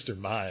that. Mr.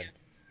 Mime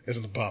is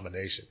an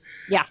abomination.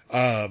 Yeah.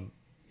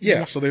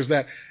 Yeah, so there's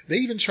that. They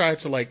even tried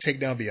to like take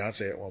down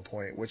Beyonce at one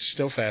point, which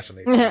still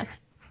fascinates me.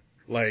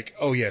 Like,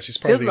 oh yeah, she's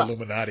part of the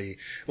Illuminati.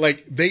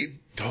 Like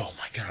oh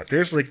my God,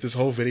 there's like this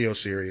whole video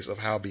series of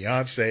how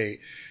Beyonce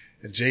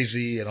and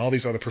Jay-Z and all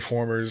these other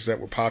performers that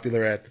were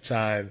popular at the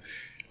time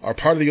are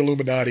part of the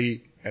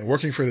Illuminati and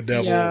working for the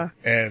devil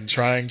and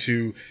trying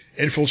to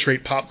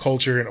infiltrate pop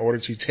culture in order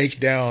to take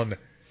down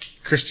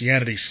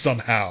Christianity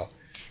somehow.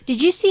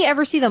 Did you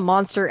ever see the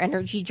Monster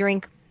Energy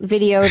drink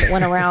video that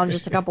went around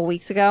just a couple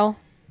weeks ago?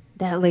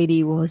 That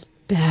lady was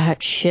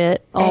batshit.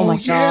 Oh my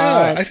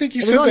God. I think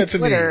you said that to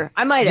Twitter. me.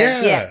 I might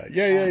have.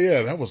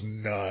 Yeah. That was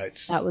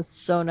nuts. That was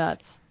so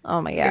nuts.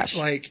 Oh my gosh. It's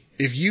like,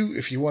 if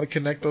you want to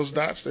connect those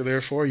dots, they're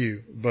there for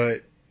you.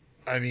 But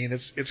I mean,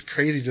 it's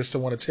crazy just to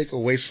want to take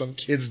away some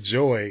kid's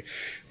joy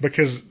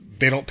because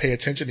they don't pay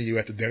attention to you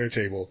at the dinner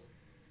table.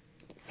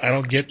 I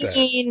don't get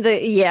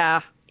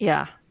that.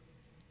 Yeah.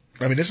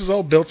 I mean, this is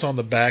all built on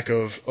the back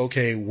of,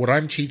 okay, what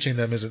I'm teaching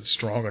them isn't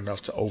strong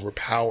enough to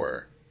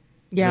overpower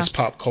this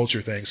pop culture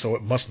thing, so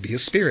it must be a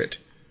spirit.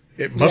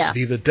 It must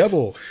be the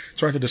devil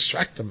trying to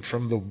distract them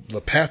from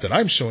the path that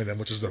I'm showing them,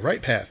 which is the right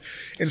path,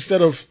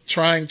 instead of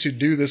trying to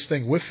do this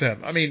thing with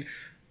them. I mean,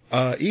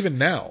 even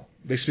now,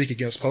 they speak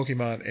against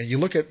Pokemon, and you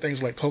look at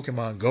things like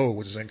Pokemon Go,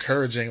 which is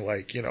encouraging,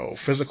 like,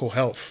 physical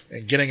health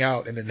and getting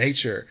out into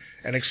nature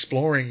and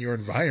exploring your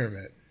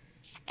environment.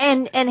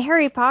 And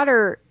Harry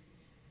Potter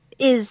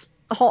is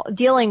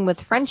dealing with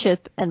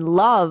friendship and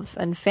love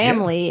and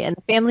family and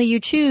the family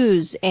you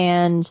choose,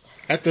 and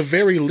at the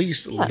very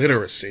least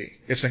literacy.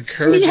 It's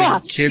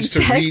encouraging kids to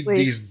read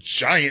these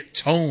giant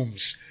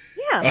tomes,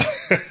 and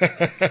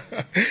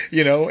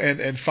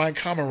find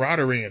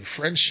camaraderie and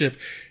friendship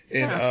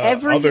in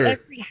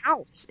every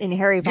house in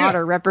Harry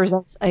Potter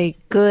represents a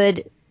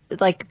good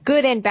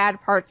and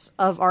bad parts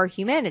of our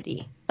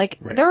humanity.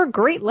 There are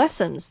great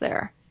lessons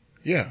there.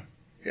 Yeah,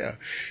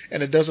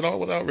 and it does it all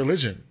without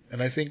religion,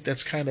 and I think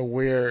that's kind of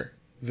where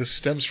this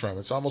stems from.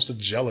 It's almost a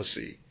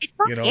jealousy. It's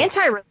not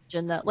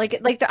anti-religion though.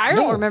 I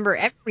don't remember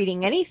ever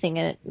reading anything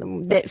in it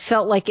that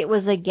felt like it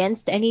was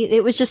against any.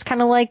 It was just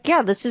kind of like,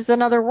 this is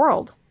another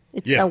world.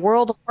 It's a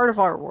world, a part of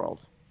our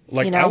world.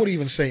 I would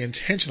even say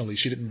intentionally,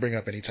 she didn't bring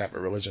up any type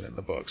of religion in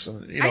the books,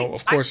 and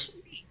of course,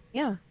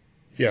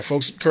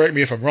 folks, correct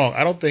me if I'm wrong.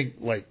 I don't think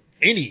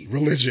any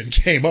religion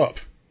came up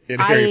in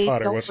Harry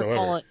Potter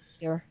whatsoever.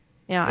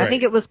 Yeah, right. I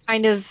think it was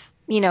kind of,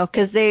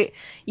 because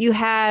you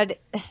had,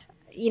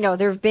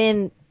 there've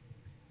been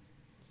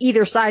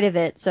either side of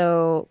it.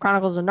 So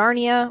Chronicles of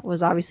Narnia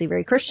was obviously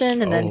very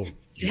Christian, and then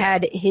you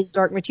had his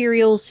Dark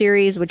Materials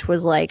series, which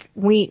was I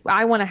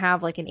want to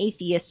have an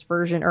atheist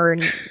version or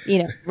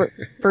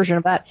version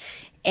of that.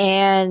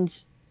 And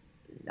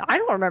I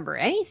don't remember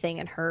anything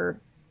in her.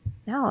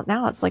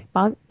 Now it's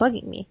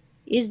bugging me.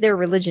 Is there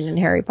religion in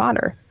Harry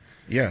Potter?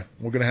 Yeah,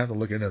 we're going to have to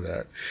look into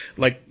that.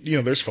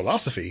 There's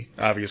philosophy,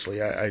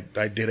 obviously.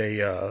 I did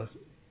a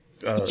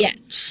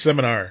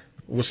seminar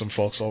with some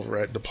folks over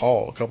at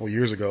DePaul a couple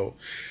years ago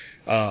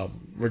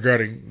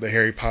regarding the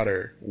Harry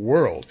Potter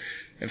world.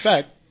 In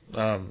fact,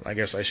 I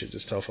guess I should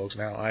just tell folks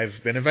now,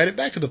 I've been invited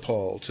back to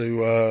DePaul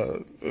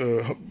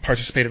to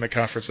participate in a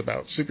conference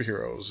about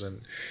superheroes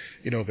and,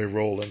 their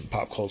role in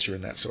pop culture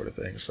and that sort of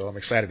thing. So I'm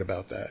excited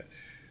about that.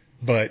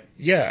 But,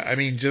 yeah, I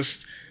mean,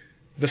 just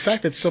the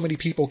fact that so many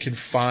people can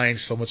find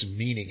so much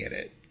meaning in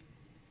it,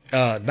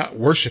 not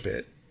worship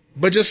it,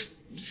 but just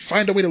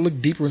find a way to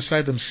look deeper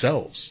inside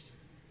themselves.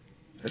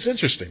 It's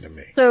interesting to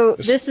me. So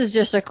this is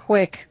just a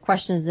quick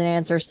questions and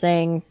answers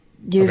thing.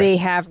 Do they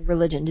have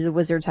religion? Do the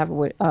wizards have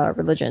a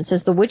religion? It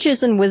says the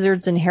witches and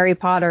wizards in Harry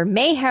Potter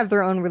may have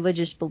their own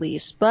religious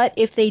beliefs, but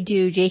if they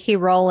do, J.K.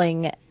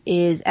 Rowling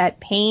is at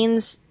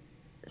pains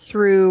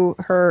through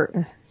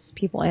her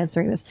people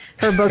answering this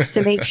her books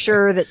to make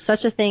sure that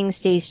such a thing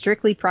stays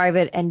strictly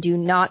private and do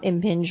not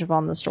impinge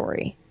upon the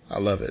story. I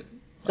love it.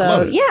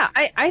 So yeah,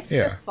 I think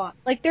that's fun.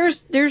 Like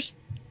there's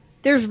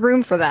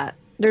room for that.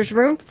 There's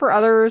room for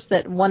others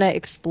that want to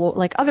explore,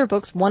 like other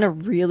books want to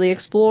really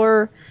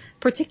explore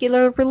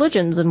particular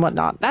religions and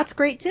whatnot. That's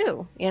great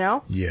too, you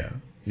know? Yeah.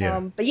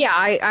 But yeah,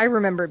 I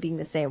remember it being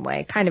the same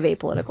way, kind of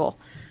apolitical.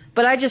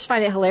 But I just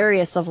find it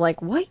hilarious of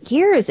like, what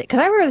year is it? Because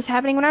I remember this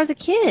happening when I was a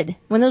kid,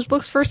 when those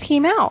books first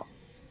came out.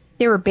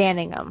 They were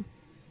banning them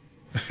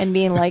and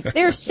being like,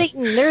 they're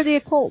Satan, they're the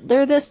occult,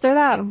 they're this, they're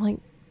that. I'm like,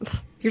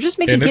 you're just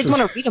making kids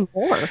want to read them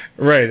more.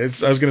 Right. I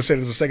was going to say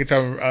this is the second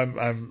time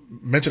I'm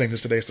mentioning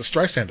this today. It's the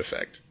Streisand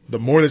effect. The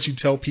more that you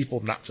tell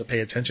people not to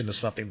pay attention to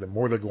something, the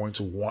more they're going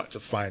to want to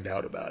find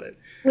out about it.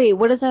 Wait,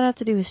 what does that have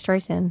to do with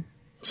Streisand?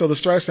 So the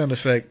Streisand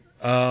effect,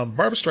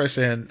 Barbara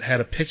Streisand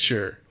had a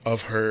picture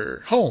of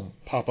her home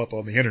pop up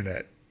on the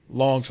internet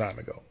long time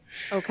ago.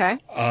 Okay.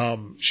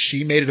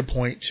 She made it a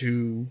point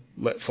to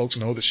let folks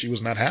know that she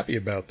was not happy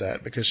about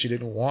that because she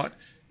didn't want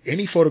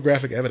any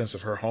photographic evidence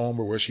of her home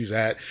or where she's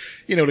at,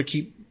 to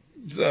keep,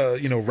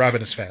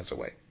 ravenous fans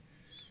away.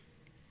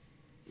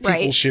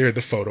 People shared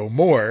the photo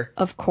more.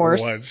 Of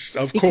course.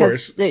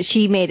 Because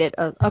she made it.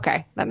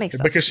 Okay, that makes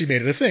sense. Because she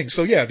made it a thing.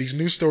 So yeah, these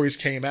news stories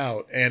came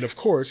out, and of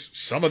course,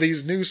 some of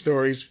these news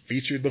stories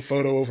featured the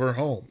photo of her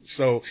home.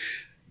 So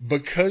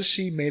because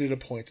she made it a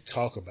point to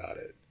talk about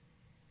it,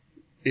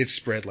 it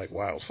spread like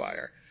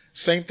wildfire.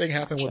 Same thing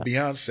happened with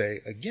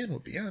Beyonce. Again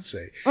with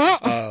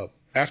Beyonce.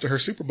 After her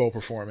Super Bowl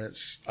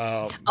performance,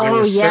 I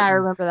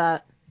remember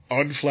that.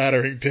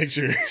 Unflattering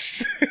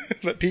pictures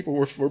that people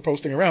were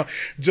posting around.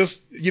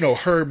 Just,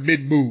 her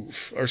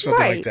mid-move or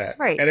something like that.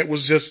 Right. And it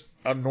was just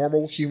a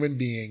normal human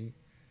being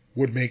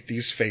would make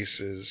these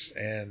faces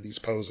and these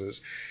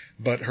poses.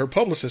 But her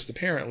publicist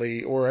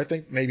apparently, or I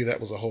think maybe that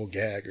was a whole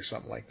gag or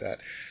something like that,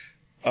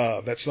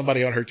 that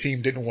somebody on her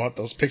team didn't want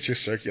those pictures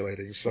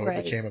circulating, so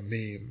it became a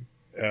meme,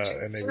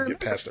 and they would get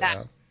passed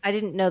around. I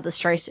didn't know the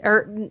Streisand,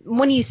 or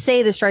when you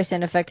say the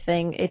Streisand effect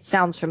thing, it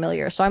sounds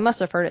familiar. So I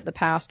must have heard it in the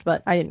past,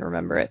 but I didn't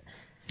remember it.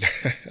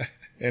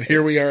 And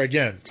here we are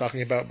again,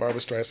 talking about Barbara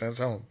Streisand's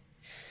home.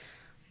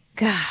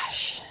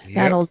 Gosh,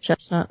 that old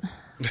chestnut.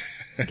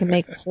 We can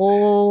make a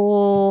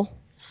whole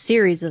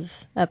series of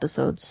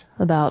episodes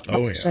about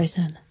Barbara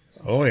Streisand.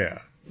 Oh, yeah.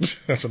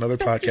 That's another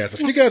podcast. If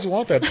you guys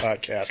want that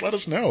podcast, let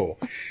us know.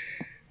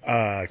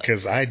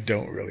 Because I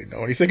don't really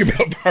know anything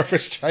about Barbara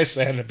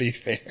Streisand, to be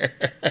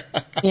fair.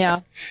 Yeah.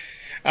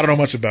 I don't know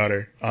much about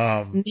her.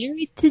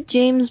 Married to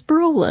James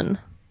Brolin.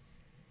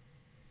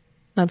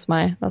 That's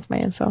my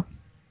info.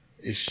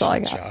 Is she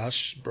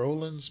Josh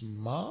Brolin's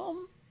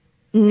mom?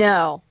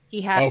 No.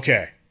 He had...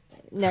 Okay.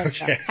 No.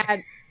 Okay.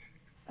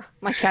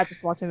 My cat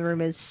just walked in the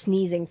room and is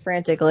sneezing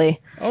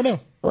frantically. Oh, no.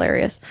 It's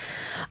hilarious.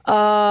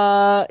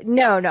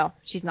 No,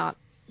 she's not.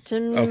 To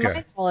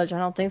my knowledge, I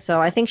don't think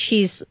so. I think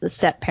she's the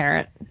step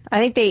parent.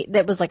 I think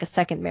that was like a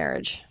second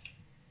marriage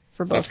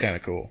for both. That's kind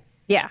of cool.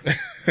 Yeah.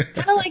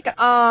 Kind of like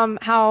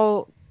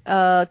how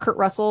Kurt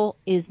Russell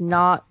is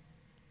not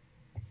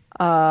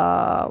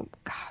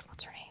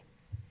what's her name?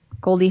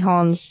 Goldie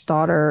Hawn's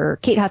daughter,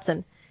 Kate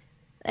Hudson.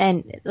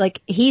 And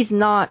like he's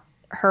not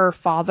her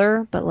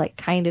father, but like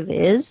kind of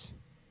is.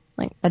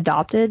 Like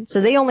adopted. So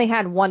they only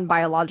had one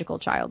biological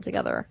child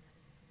together.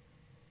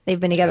 They've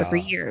been together for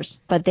years,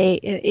 but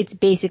it's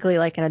basically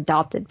like an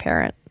adopted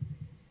parent.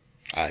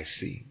 I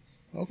see.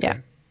 Okay.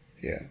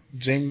 Yeah.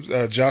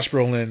 Josh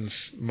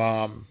Brolin's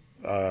mom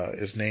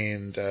is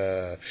named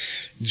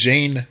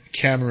Jane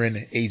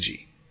Cameron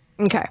Agee.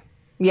 Okay.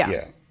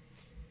 Yeah.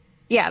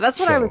 Yeah, that's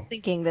what I was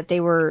thinking, that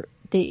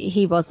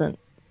he wasn't.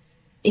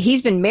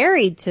 He's been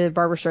married to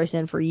Barbara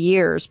Streisand for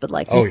years, but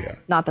like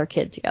not their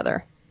kid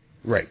together.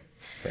 Right.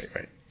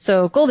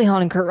 So Goldie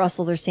Hawn and Kurt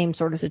Russell, they're same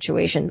sort of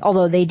situation,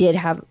 although they did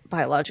have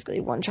biologically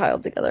one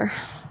child together.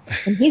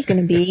 And he's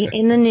going to be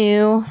in the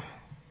new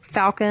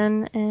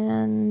Falcon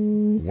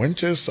and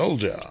Winter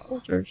Soldier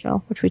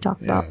show, which we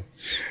talked about.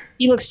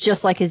 He looks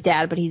just like his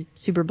dad, but he's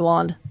super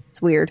blonde.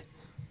 It's weird.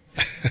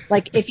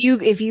 Like if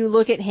you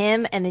look at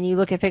him and then you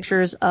look at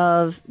pictures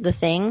of the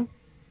Thing,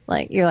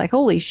 like you're like,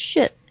 holy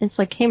shit, it's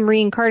like him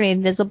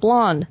reincarnated as a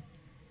blonde.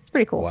 It's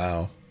pretty cool.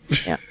 Wow.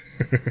 Yeah.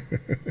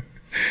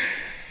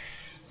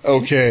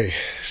 Okay,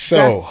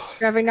 so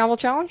graphic novel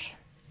challenge.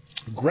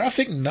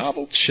 Graphic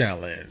novel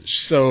challenge.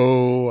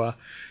 So,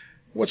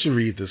 what you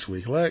read this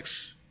week,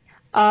 Lex?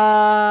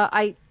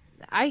 I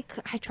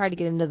try to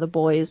get into The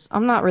Boys.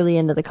 I'm not really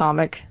into the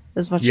comic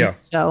as much as the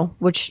show,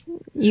 which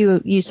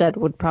you said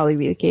would probably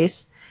be the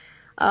case.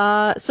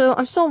 So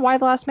I'm still on Y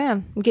the Last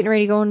Man. I'm getting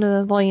ready to go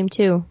into volume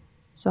 2.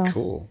 So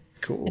cool.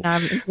 And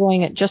I'm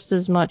enjoying it just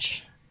as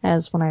much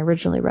as when I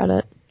originally read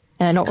it,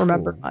 and I don't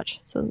remember much,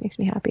 so it makes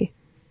me happy.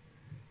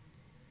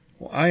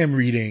 Well, I am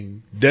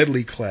reading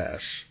Deadly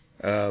Class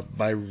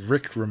by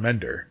Rick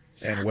Remender.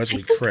 and Wesley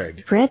I think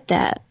Craig. I read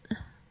that.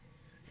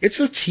 It's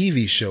a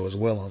TV show as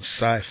well on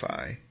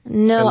Sci-Fi.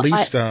 No, At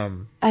least I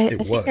it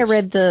think was. I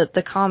read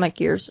the comic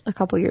a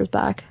couple years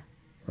back.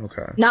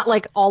 Okay. Not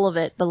like all of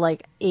it, but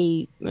like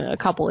a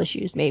couple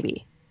issues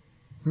maybe.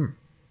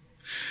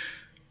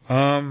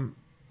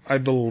 I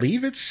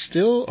believe it's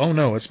still. Oh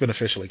no, it's been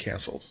officially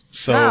canceled.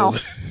 So Wow.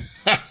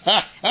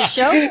 The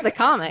show or the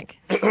comic?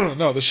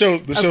 no, the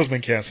show's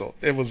been canceled.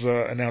 It was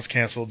announced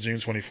canceled June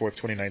 24th,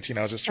 2019.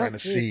 I was just trying to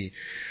see.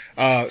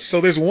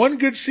 So there's one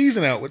good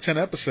season out with 10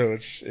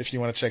 episodes if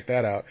you want to check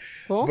that out.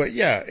 Cool. But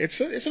yeah,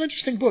 it's an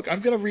interesting book. I'm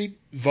gonna read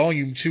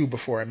volume 2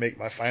 before I make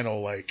my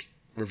final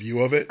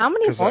review of it. How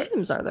many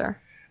volumes are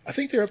there? I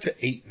think they're up to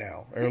 8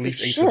 now, or at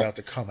least 8's Shit. about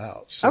to come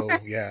out. So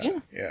Okay. yeah,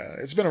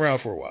 it's been around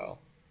for a while.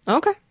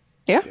 Okay.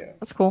 Yeah,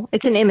 that's cool.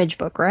 It's an Image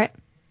book, right?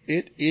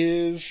 It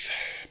is.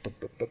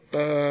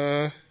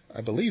 I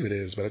believe it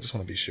is, but I just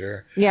want to be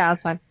sure. Yeah,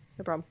 that's fine.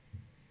 No problem.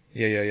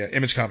 Yeah.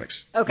 Image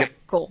Comics. Okay, Yep.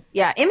 cool.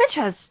 Yeah, Image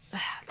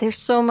there's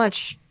so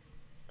much,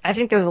 I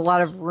think there's a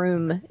lot of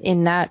room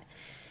in that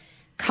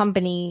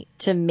company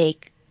to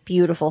make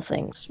beautiful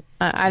things.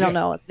 I don't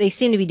know. They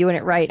seem to be doing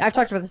it right. I've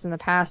talked about this in the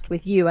past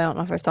with you. I don't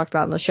know if I've talked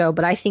about it on the show,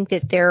 but I think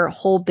that their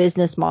whole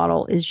business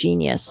model is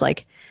genius.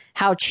 Like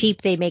how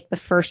cheap they make the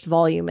first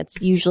volume. It's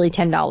usually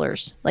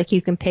 $10. Like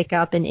you can pick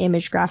up an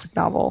Image graphic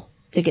novel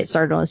to get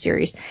started on a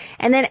series.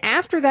 And then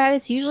after that,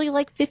 it's usually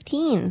like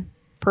 $15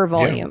 per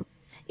volume.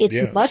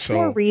 It's much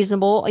more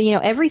reasonable. You know,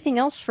 everything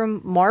else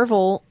from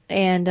Marvel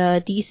and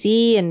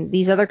DC and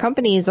these other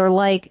companies are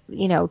like,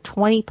 you know,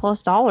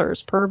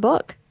 $20+ per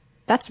book.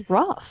 That's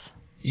rough.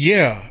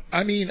 Yeah,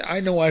 I mean, I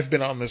know I've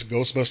been on this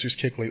Ghostbusters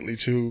kick lately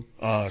too,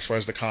 as far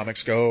as the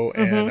comics go,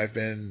 and I've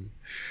been,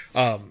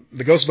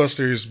 the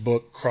Ghostbusters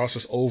book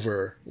crosses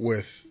over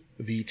with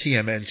the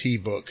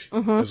TMNT book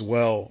as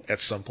well at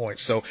some point.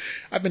 So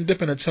I've been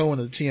dipping a toe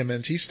into the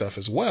TMNT stuff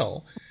as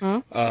well.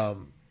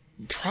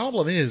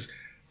 Problem is,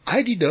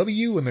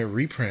 IDW and their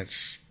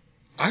reprints,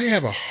 I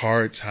have a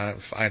hard time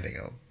finding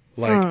them.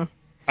 Like,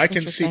 I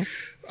can see,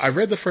 I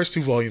read the first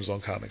 2 volumes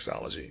on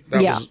Comixology.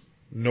 That was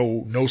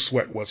no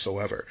sweat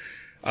whatsoever.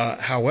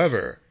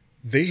 However,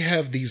 they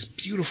have these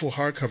beautiful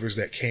hardcovers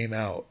that came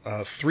out,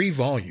 3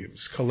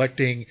 volumes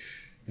collecting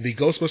the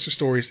Ghostbuster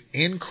stories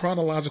in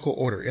chronological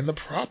order, in the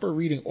proper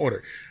reading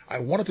order.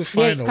 I wanted to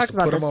find those to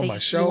put them on my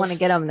shelf. You want to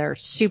get them? They're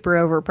super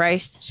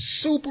overpriced.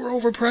 Super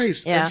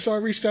overpriced. Yeah. And so I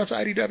reached out to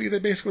IDW. They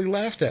basically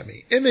laughed at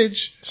me.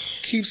 Image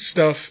keeps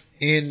stuff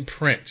in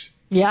print.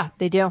 Yeah,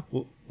 they do.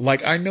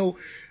 Like I know,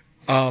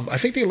 I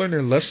think they learned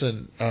their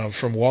lesson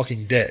from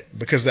Walking Dead,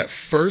 because that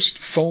first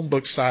phone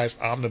book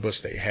sized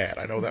omnibus they had,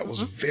 I know that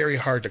was very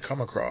hard to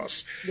come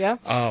across. Yeah.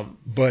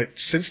 But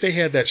since they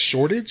had that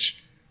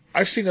shortage,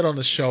 I've seen it on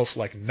the shelf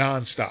like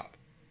nonstop.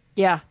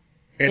 Yeah.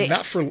 And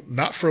not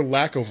for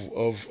lack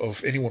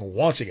of anyone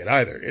wanting it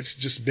either. It's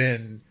just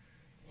been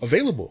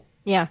available.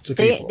 Yeah. To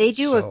people. They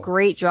do a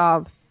great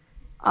job.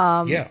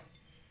 Even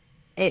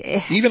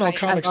on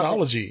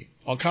Comixology.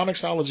 On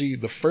Comixology,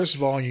 the first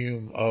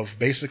volume of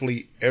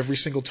basically every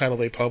single title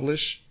they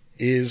publish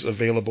is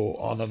available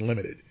on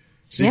Unlimited.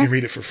 So you can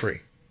read it for free.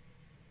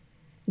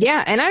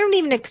 Yeah, and I don't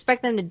even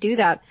expect them to do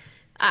that.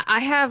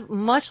 I have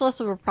much less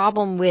of a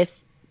problem with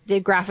the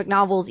graphic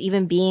novels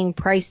even being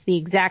priced the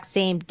exact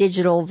same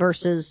digital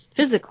versus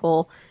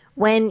physical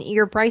when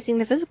you're pricing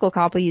the physical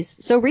copies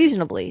so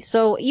reasonably.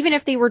 So even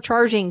if they were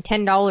charging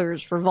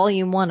 $10 for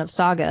volume 1 of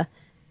Saga,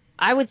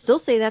 I would still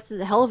say that's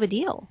a hell of a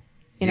deal,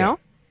 you know,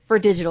 for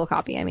a digital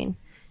copy. I mean,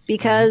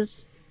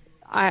 because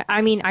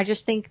I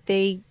just think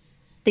they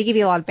give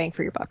you a lot of bang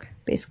for your buck,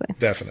 basically.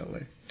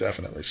 Definitely.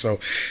 So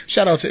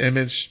shout out to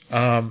Image.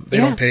 They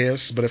don't pay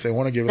us, but if they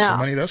want to give us some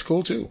money, that's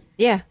cool too.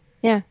 Yeah.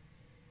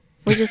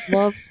 We just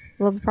love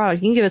the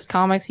product. You can give us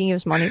comics, you can give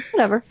us money,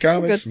 whatever.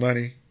 Comics,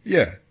 money.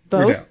 Yeah.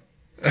 Both.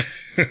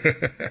 We're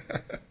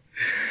down.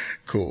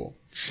 Cool.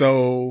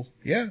 So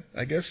yeah,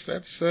 I guess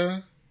that's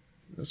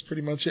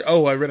pretty much it.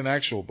 Oh, I read an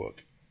actual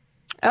book.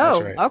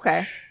 Oh, right.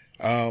 Okay.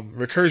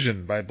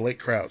 Recursion by Blake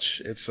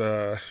Crouch. It's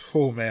oh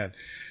man.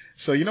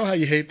 So you know how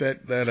you hate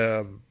that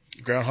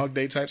Groundhog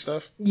Day type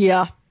stuff?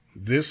 Yeah.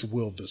 This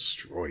will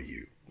destroy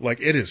you.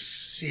 Like it is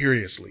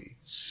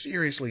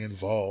seriously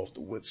involved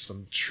with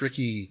some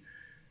tricky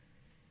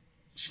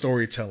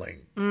storytelling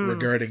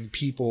regarding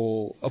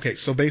people. Okay,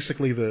 so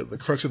basically the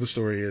crux of the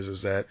story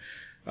is that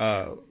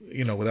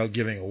without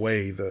giving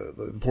away the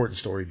important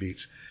story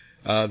beats,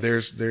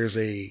 there's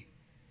a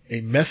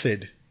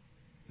method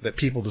that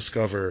people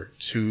discover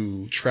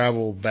to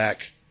travel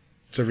back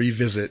to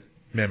revisit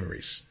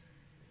memories.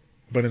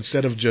 But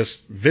instead of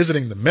just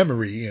visiting the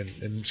memory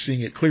and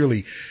seeing it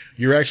clearly,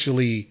 you're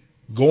actually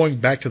going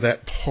back to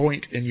that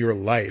point in your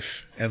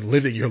life and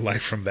living your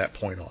life from that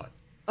point on.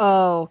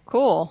 Oh,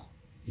 cool.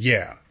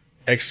 Yeah,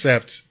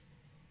 except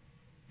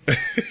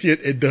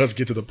it does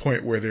get to the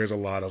point where there's a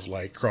lot of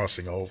like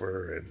crossing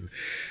over and,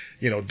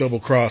 double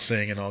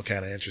crossing and all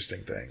kind of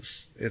interesting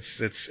things.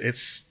 It's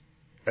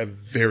a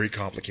very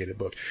complicated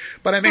book,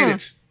 but I made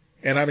it,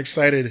 and I'm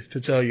excited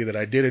to tell you that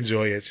I did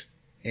enjoy it.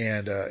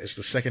 and it's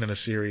the second in a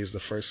series. The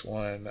first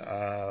one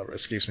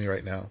escapes me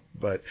right now,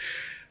 but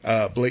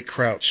Blake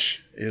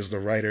Crouch is the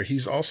writer.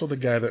 He's also the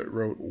guy that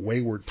wrote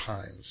Wayward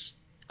Pines.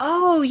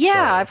 Oh yeah, So,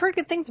 I've heard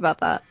good things about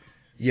that.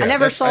 Yeah, I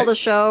never saw the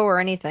show or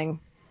anything.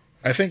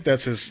 I think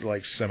that's his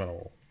like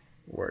seminal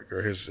work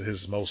or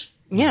his most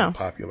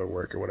popular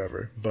work or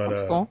whatever. But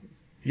that's cool.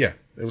 Yeah,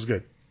 it was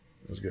good.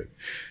 It was good.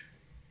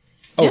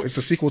 Oh, It's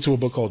a sequel to a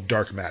book called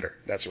Dark Matter.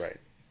 That's right.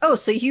 Oh,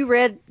 so you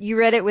read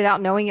it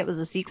without knowing it was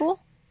a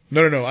sequel?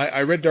 No.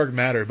 I read Dark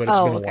Matter, but it's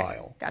been a okay.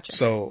 while. Gotcha.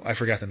 So I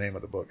forgot the name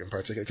of the book in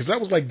particular. Because that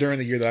was like during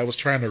the year that I was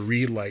trying to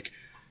read like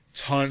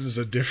tons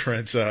of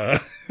different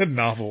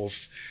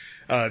novels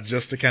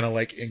just to kind of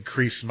like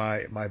increase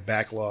my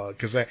backlog.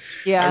 Because I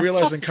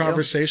realized in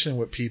conversation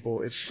with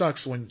people, it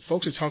sucks when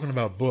folks are talking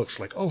about books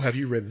like, oh, have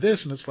you read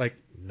this? And it's like,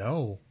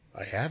 no,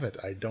 I haven't.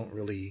 I don't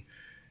really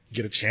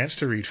get a chance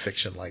to read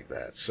fiction like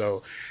that.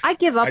 So I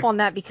give up on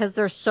that because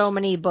there's so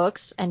many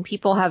books and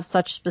people have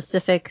such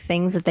specific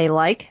things that they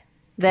like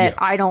that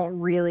I don't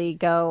really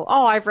go,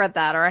 oh, I've read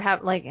that, or I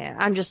have, like,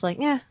 I'm just like,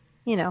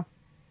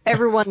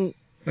 everyone.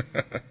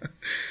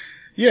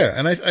 Yeah,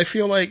 and I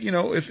feel like,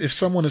 if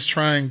someone is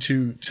trying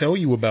to tell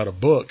you about a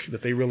book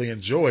that they really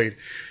enjoyed,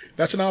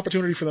 that's an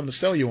opportunity for them to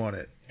sell you on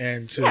it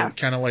and to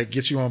kind of like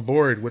get you on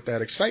board with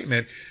that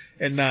excitement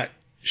and not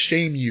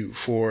shame you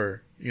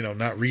for,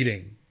 not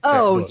reading.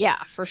 Oh,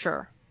 yeah, for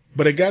sure.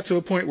 But it got to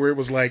a point where it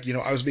was like,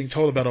 I was being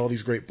told about all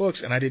these great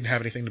books and I didn't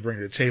have anything to bring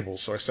to the table.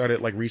 So I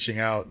started like reaching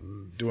out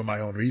and doing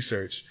my own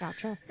research.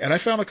 Gotcha. And I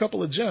found a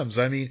couple of gems.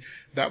 I mean,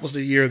 that was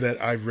the year that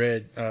I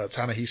read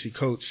Ta-Nehisi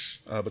Coates'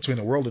 Between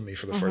the World and Me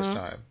for the first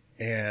time.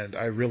 And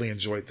I really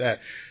enjoyed that.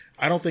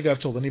 I don't think I've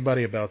told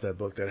anybody about that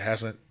book that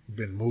hasn't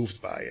been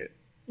moved by it.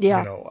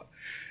 Yeah.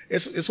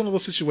 It's one of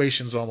those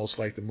situations almost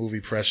like the movie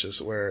Precious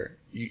where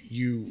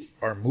you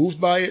are moved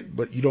by it,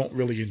 but you don't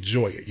really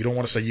enjoy it. You don't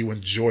want to say you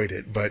enjoyed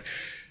it, but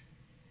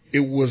it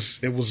was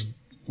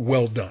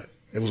well done.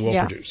 It was well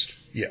produced.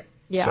 Yeah.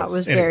 Yeah, so, it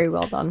was very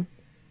well done.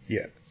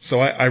 Yeah.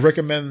 So I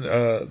recommend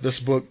this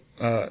book.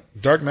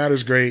 Dark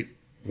Matter's great.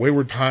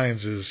 Wayward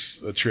Pines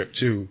is a trip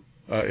too.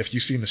 If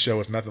you've seen the show,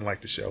 it's nothing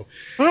like the show.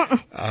 But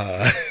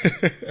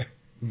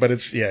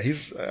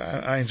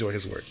I enjoy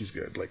his work. He's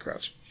good, Blake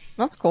Crouch.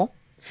 That's cool.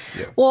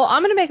 Yeah. Well,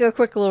 I'm going to make a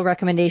quick little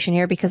recommendation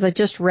here because I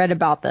just read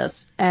about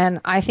this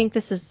and I think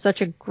this is such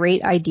a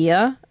great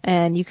idea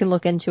and you can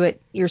look into it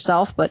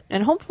yourself,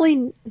 and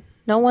hopefully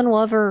no one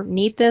will ever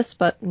need this,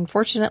 but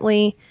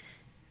unfortunately,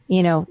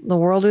 the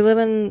world we live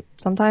in,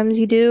 sometimes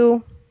you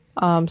do.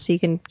 So you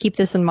can keep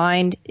this in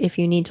mind if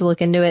you need to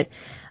look into it.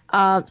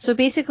 So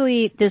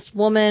basically this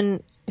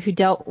woman who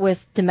dealt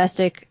with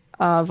domestic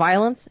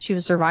violence, she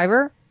was a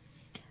survivor.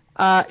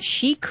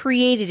 She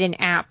created an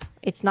app.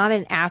 It's not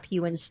an app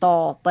you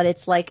install, but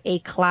it's like a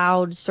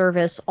cloud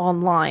service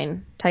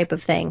online type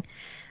of thing.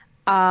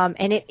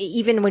 And it,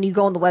 even when you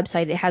go on the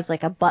website, it has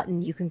like a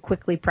button you can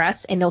quickly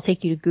press and it'll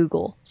take you to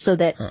Google so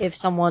that if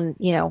someone,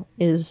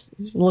 is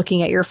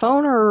looking at your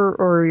phone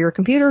or your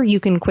computer, you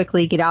can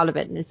quickly get out of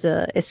it and it's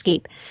a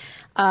escape.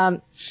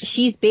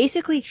 She's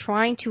basically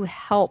trying to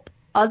help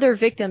other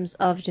victims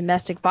of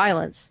domestic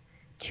violence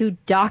to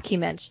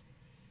document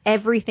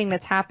everything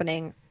that's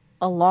happening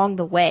along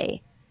the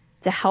way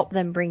to help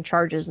them bring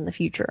charges in the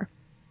future.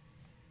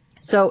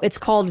 So it's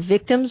called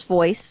Victim's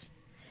Voice.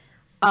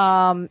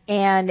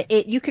 And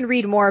you can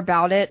read more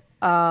about it.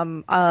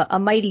 A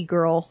Mighty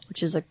Girl,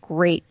 which is a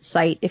great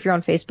site. If you're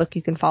on Facebook,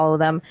 you can follow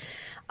them.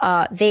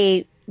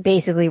 They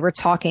basically were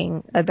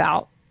talking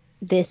about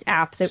this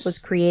app that was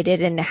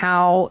created and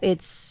how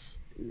it's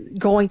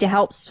going to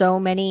help so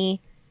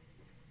many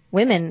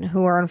women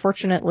who are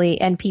unfortunately,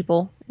 and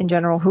people in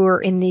general who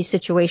are in these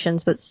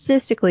situations, but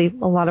statistically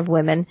a lot of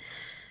women.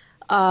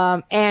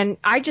 And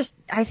I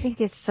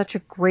think it's such a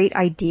great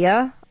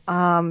idea.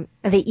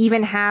 They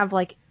even have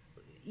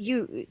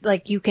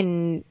you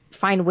can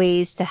find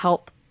ways to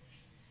help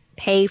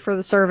pay for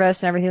the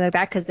service and everything like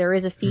that, because there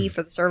is a fee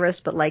for the service,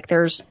 but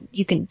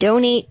you can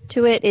donate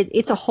to it.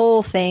 It's a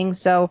whole thing.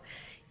 So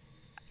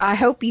I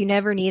hope you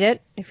never need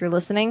it if you're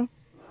listening,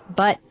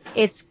 but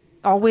it's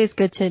always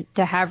good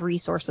to have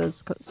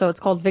resources. So it's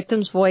called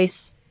Victim's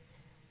Voice.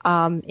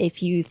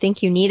 If you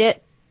think you need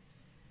it,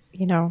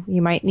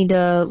 you might need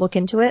to look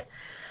into it.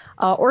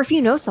 Or if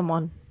you know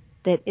someone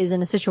that is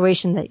in a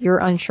situation that you're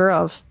unsure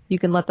of, you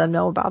can let them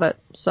know about it.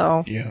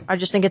 So I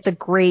just think it's a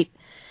great,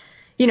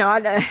 I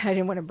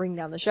didn't want to bring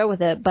down the show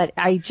with it, but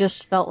I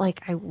just felt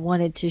like I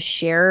wanted to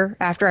share.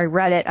 After I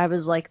read it, I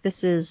was like,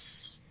 this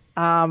is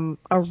a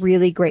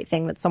really great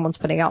thing that someone's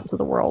putting out into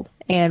the world.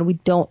 And we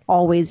don't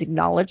always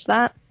acknowledge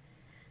that.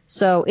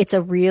 So it's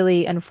a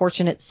really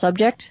unfortunate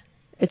subject.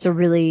 It's a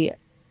really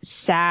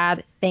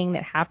sad thing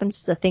that happens.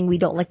 It's a thing we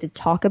don't like to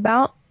talk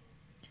about,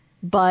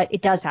 but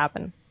it does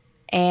happen.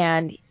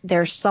 And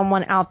there's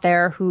someone out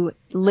there who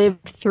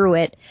lived through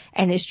it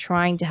and is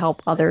trying to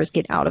help others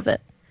get out of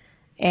it.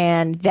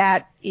 And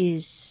that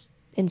is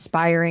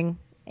inspiring.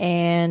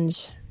 And,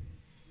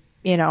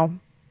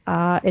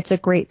 it's a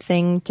great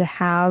thing to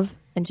have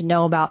and to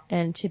know about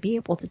and to be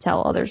able to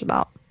tell others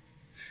about.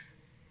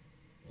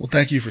 Well,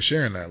 thank you for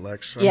sharing that,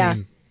 Lex. I Yeah.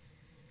 mean,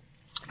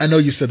 I know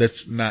you said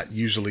that's not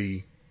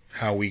usually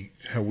how we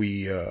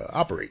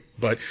operate,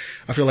 but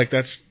I feel like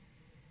that's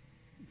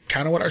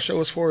kind of what our show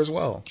is for as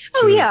well.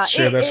 Oh, to yeah.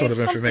 share that sort If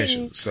of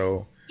information. something,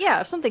 So yeah,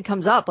 if something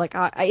comes up, like,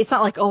 it's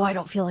not like, oh, I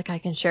don't feel like I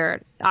can share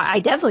it. I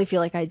definitely feel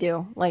like I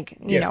do. Like,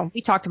 you Yeah. know,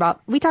 we talk about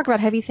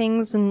heavy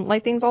things and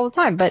light things all the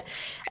time, but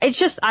it's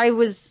just, I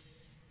was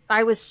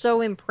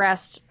so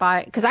impressed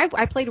by, because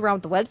I played around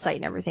with the website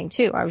and everything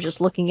too. I was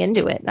just looking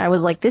into it and I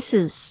was like, this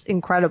is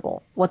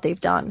incredible what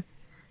they've done.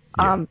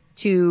 Yeah.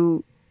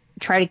 To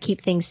try to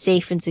keep things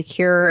safe and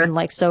secure, and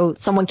like, so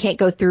someone can't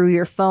go through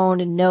your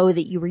phone and know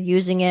that you were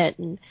using it.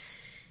 And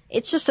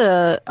it's just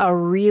a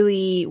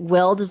really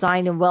well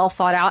designed and well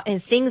thought out,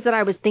 and things that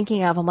I was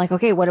thinking of. I'm like,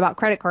 okay, what about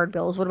credit card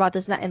bills? What about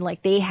this and that? And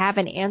like, they have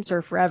an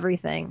answer for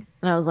everything.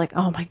 And I was like,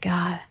 oh my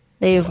God,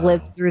 they've Wow.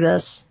 lived through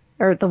this,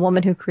 or the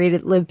woman who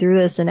created lived through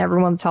this, and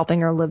everyone's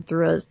helping her live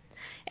through it.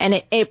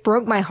 And it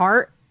broke my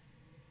heart,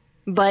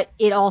 but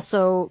it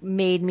also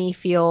made me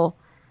feel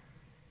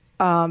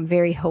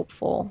very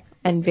hopeful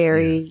and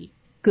very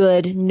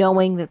good,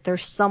 knowing that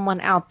there's someone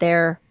out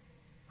there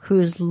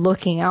who's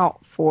looking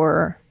out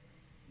for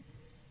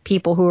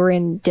people who are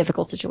in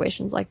difficult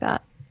situations like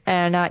that.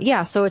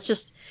 And so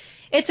it's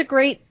a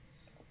great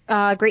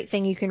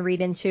thing you can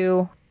read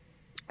into,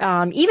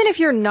 even if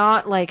you're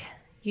not, like,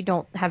 you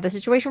don't have the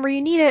situation where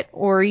you need it,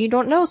 or you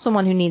don't know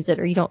someone who needs it,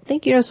 or you don't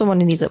think you know someone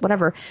who needs it,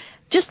 whatever.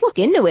 Just look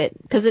into it,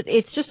 because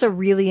it's just a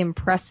really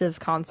impressive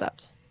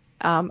concept.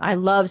 I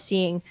love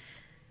seeing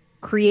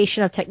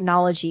creation of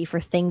technology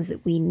for things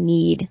that we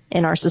need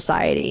in our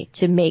society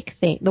to make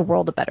the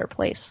world a better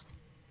place.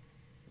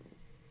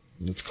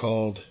 It's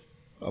called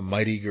A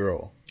Mighty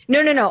Girl.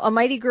 No. A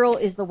Mighty Girl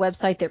is the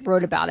website that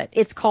wrote about it.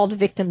 It's called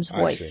Victim's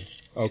I Voice. see.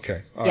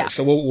 Okay. All Yeah. right.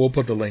 So we'll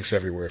put the links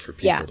everywhere for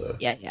people to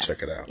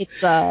check it out.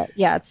 It's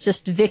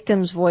just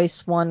Victim's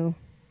Voice one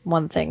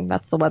thing.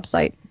 That's the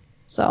website.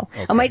 So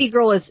Okay. A Mighty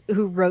Girl is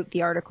who wrote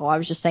the article. I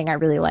was just saying I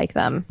really like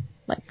them.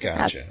 Like,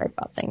 Gotcha. as they write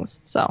about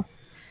things. So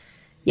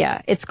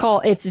yeah, it's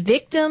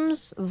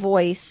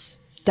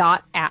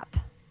victimsvoice.app.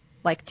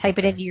 Like, type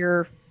it into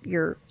your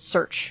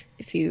search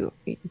if you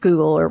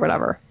Google or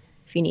whatever,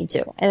 if you need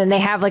to. And then they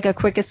have like a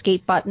quick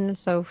escape button,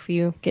 so if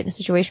you get in a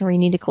situation where you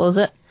need to close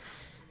it,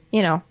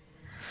 you know.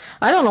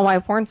 I don't know why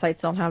porn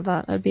sites don't have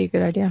that. That'd be a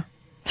good idea.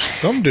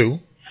 Some do.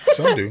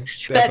 Definitely.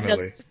 That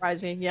doesn't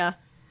surprise me. Yeah.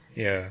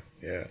 Yeah.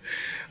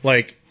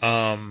 Like,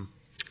 some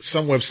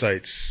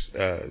websites,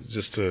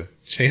 just to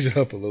change it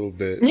up a little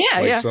bit.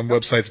 Some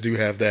websites do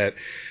have that,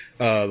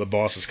 the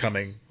boss is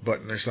coming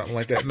button or something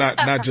like that.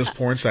 Not just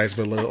porn sites,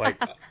 but like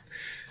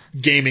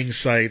gaming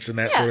sites and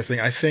that sort of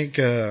thing. I think,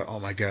 oh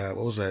my God,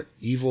 what was that?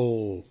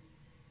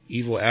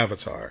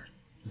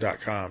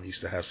 EvilAvatar.com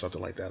used to have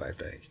something like that, I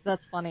think.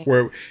 That's funny.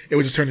 Where it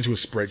would just turn into a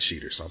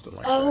spreadsheet or something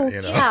like that.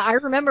 You know? Yeah, I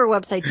remember a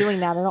website doing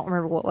that. I don't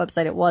remember what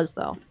website it was,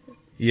 though.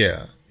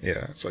 Yeah.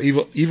 So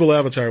Evil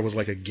Avatar was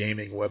like a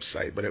gaming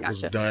website, but it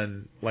was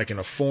done like in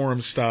a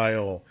forum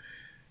style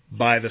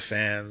by the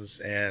fans.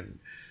 And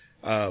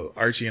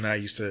Archie and I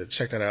used to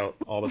check that out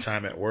all the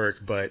time at work,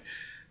 but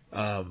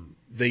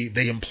they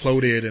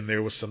imploded, and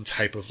there was some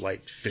type of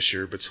like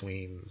fissure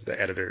between the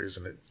editors,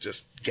 and it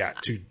just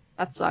got too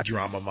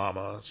drama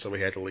mama, so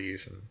we had to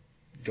leave and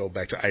go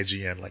back to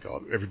IGN like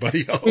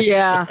everybody else.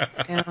 Yeah.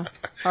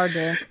 It's hard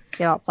to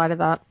get outside of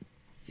that.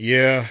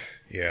 Yeah.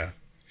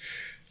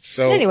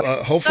 So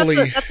anyway, hopefully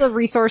that's a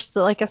resource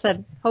that, like I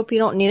said, hope you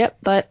don't need it,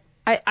 but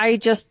I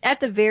just, at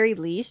the very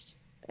least,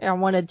 I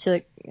wanted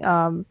to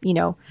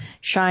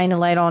shine a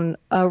light on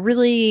a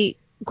really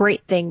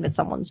great thing that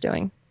someone's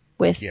doing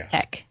with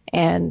tech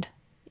and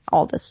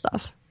all this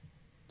stuff.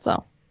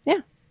 So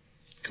yeah,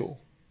 cool.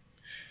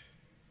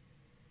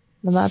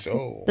 And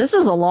this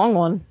is a long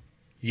one.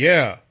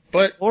 Yeah,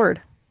 but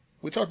Lord,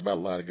 we talked about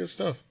a lot of good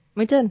stuff.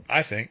 We did.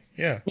 I think,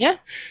 yeah.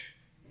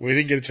 We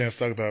didn't get a chance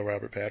to talk about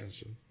Robert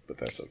Pattinson, but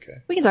that's okay.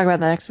 We can talk about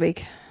that next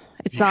week.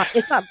 It's not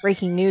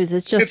breaking news.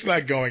 It's just, it's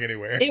not going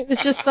anywhere. It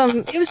was just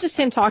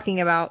him talking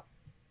about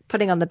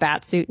putting on the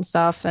bat suit and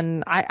stuff,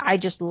 and I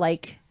just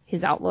like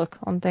his outlook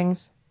on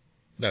things.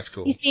 That's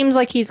cool. He seems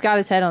like he's got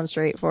his head on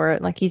straight for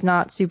it. Like, he's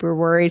not super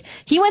worried.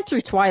 He went through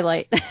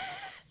Twilight.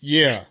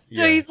 Yeah.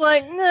 So he's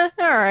like, nah,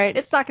 all right,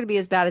 it's not going to be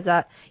as bad as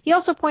that. He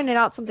also pointed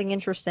out something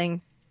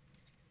interesting.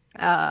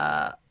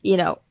 I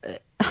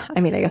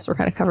guess we're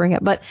kind of covering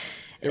it, but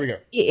here we go.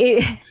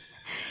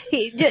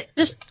 He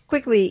just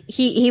quickly,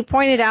 he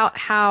pointed out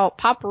how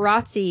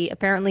paparazzi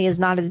apparently is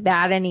not as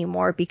bad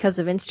anymore because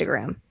of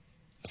Instagram.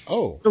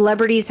 Oh.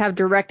 Celebrities have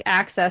direct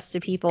access to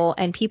people,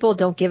 and people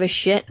don't give a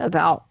shit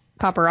about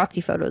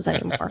paparazzi photos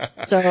anymore.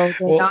 So they're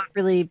not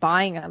really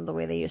buying them the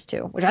way they used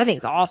to, which I think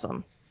is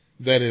awesome.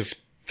 That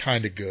is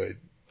kind of good,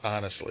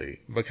 honestly,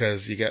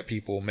 because you got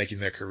people making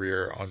their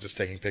career on just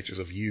taking pictures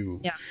of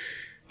you,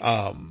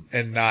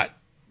 and not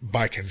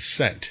by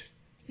consent.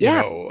 You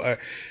know,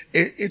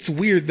 it's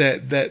weird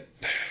that the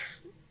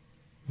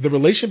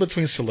relation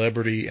between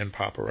celebrity and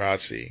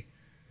paparazzi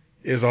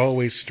is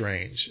always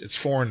strange. It's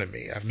foreign to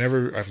me. I've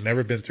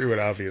never been through it,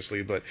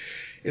 obviously, but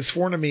it's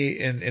foreign to me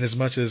in as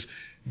much as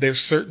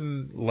there's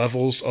certain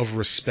levels of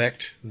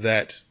respect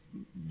that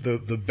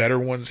the better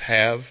ones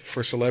have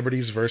for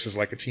celebrities versus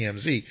like a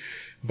TMZ.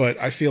 But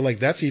I feel like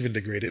that's even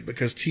degraded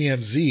because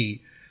TMZ,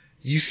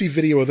 you see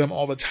video of them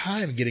all the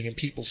time getting in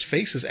people's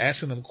faces,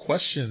 asking them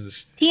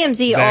questions.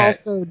 TMZ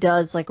also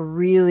does like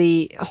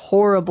really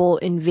horrible,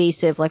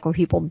 invasive, like when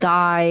people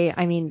die.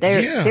 I mean,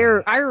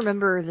 I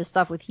remember the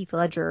stuff with Heath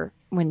Ledger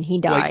when he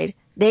died.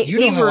 They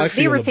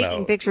were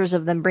taking pictures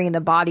of them bringing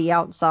the body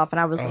out and stuff, and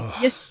I was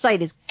like, this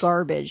site is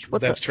garbage.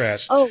 That's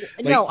trash. Oh,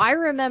 no, I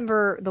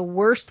remember the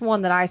worst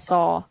one that I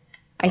saw,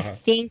 I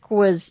think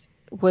was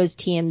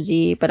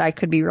TMZ, but I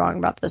could be wrong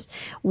about this,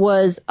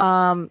 was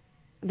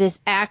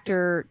this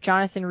actor,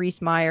 Jonathan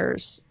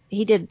Rhys-Meyers.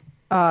 He did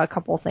a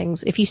couple of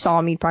things. If you saw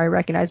him, you'd probably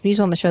recognize him. He was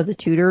on the show The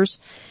Tudors.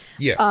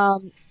 Yeah.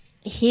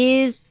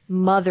 His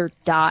mother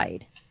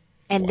died,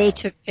 and they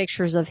took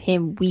pictures of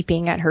him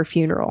weeping at her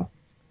funeral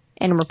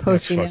and were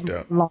posting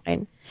them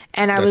online.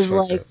 And I was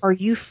like, are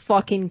you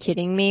fucking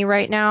kidding me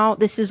right now?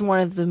 This is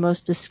one of the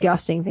most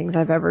disgusting things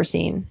I've ever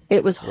seen.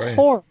 It was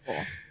horrible.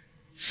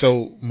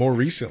 So more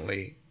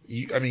recently,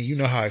 you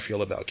know how I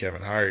feel about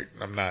Kevin Hart.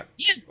 I'm not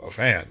a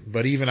fan,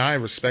 but even I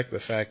respect the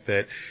fact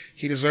that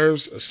he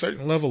deserves a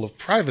certain level of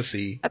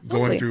privacy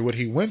going through what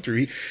he went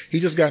through. He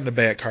just got in a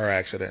bad car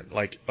accident,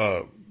 like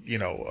a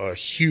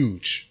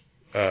huge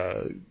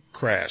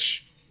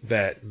crash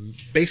that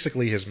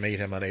basically has made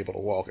him unable to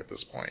walk at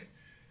this point.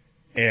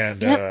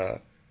 And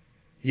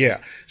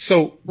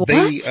so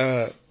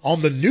they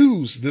on the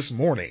news this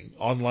morning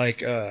on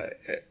I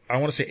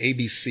want to say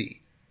ABC.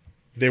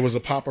 There was a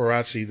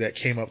paparazzi that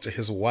came up to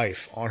his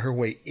wife on her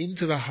way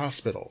into the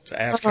hospital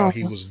to ask how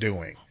he was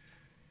doing.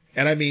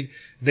 And I mean,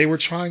 they were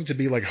trying to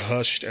be like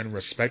hushed and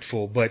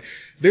respectful, but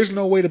there's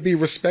no way to be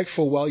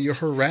respectful while you're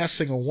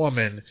harassing a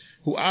woman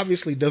who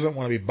obviously doesn't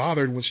want to be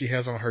bothered when she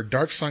has on her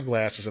dark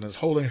sunglasses and is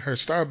holding her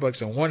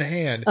Starbucks in one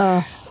hand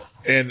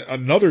and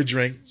another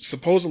drink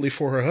supposedly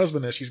for her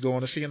husband that she's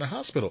going to see in the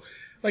hospital.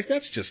 Like,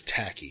 that's just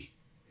tacky.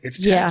 It's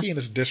tacky and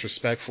it's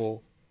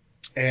disrespectful.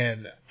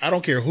 And I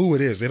don't care who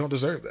it is. They don't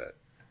deserve that.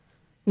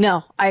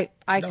 No, I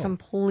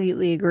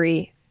completely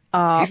agree.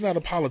 He's not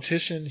a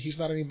politician. He's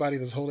not anybody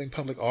that's holding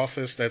public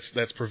office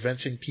that's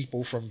preventing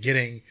people from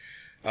getting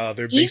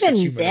their basic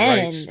human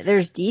rights. Even then,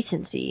 there's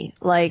decency.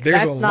 Like,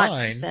 that's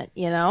not decent,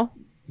 you know?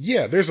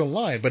 Yeah, there's a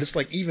line, but it's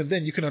like even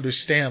then you can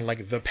understand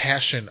like the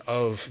passion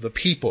of the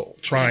people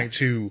trying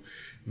to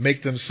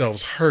make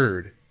themselves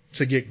heard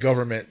to get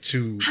government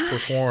to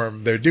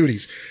perform their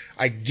duties.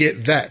 I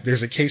get that.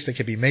 There's a case that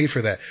can be made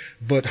for that.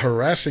 But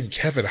harassing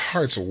Kevin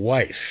Hart's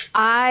wife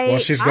while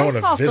she's going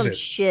to visit. I saw some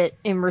shit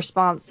in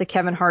response to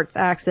Kevin Hart's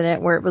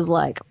accident where it was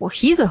like, well,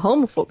 he's a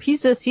homophobe.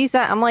 He's this, he's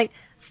that. I'm like,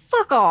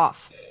 fuck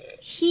off.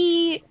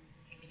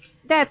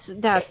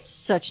 That's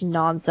such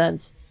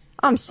nonsense.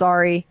 I'm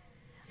sorry.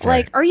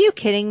 Right. Like, are you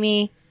kidding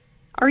me?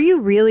 Are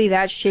you really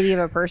that shitty of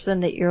a person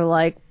that you're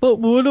like, but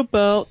what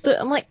about the...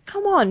 I'm like,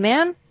 come on,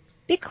 man.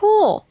 Be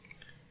cool.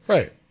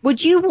 Right.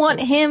 Would you want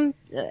him,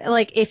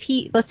 like, if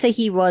let's say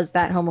he was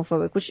that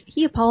homophobic, which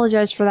he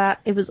apologized for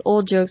that. It was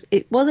old jokes.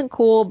 It wasn't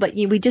cool, but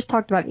we just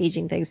talked about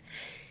aging things.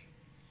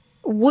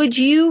 Would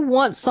you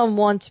want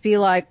someone to be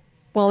like,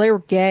 well, they were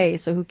gay,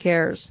 so who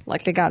cares?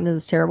 Like, they got into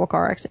this terrible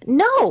car accident.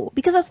 No,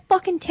 because that's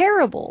fucking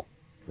terrible.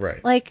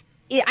 Right. Like,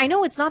 I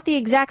know it's not the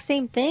exact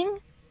same thing,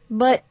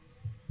 but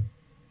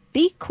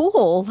be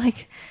cool.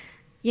 Like,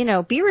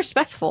 be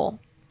respectful.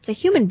 It's a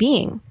human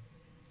being.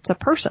 It's a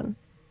person.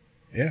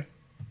 Yeah.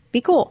 Be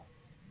cool.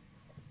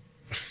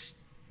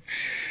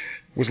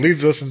 Which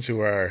leads us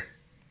into our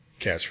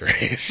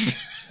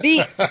catchphrase.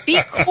 Be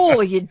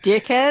cool, you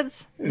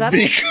dickheads. Is that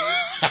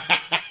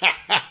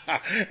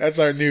That's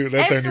our new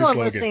slogan. Everyone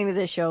listening to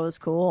this show is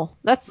cool.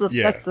 That's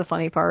the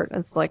funny part.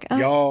 It's like,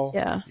 y'all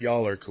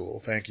are cool.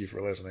 Thank you for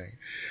listening.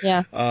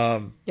 Yeah.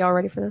 Y'all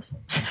ready for this?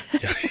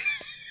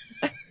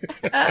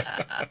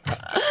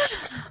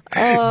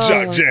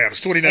 Jock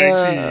Jams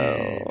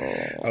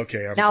 2019.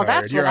 Okay, I'm tired. Now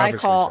that's what I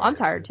call. I'm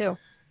tired too.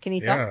 Can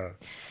you tell?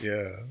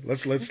 Yeah.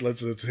 Let's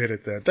hit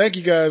it then. Thank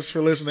you guys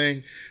for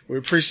listening. We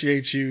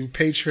appreciate you,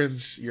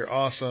 patrons. You're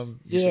awesome.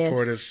 You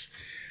support us.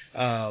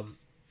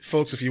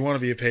 Folks, if you want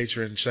to be a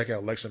patron, check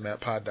out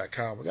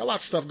lexandmattpod.com. We got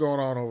lots of stuff going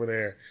on over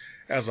there,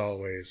 as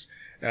always.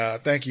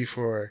 Thank you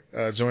for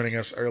joining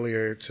us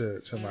earlier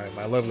to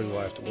my lovely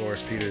wife,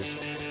 Dolores Peters.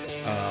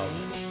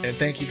 And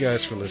thank you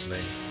guys for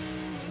listening.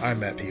 I'm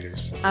Matt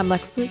Peters. I'm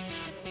Lex Lutz.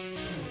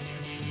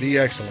 Be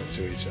excellent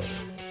to each other.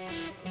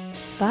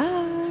 Bye.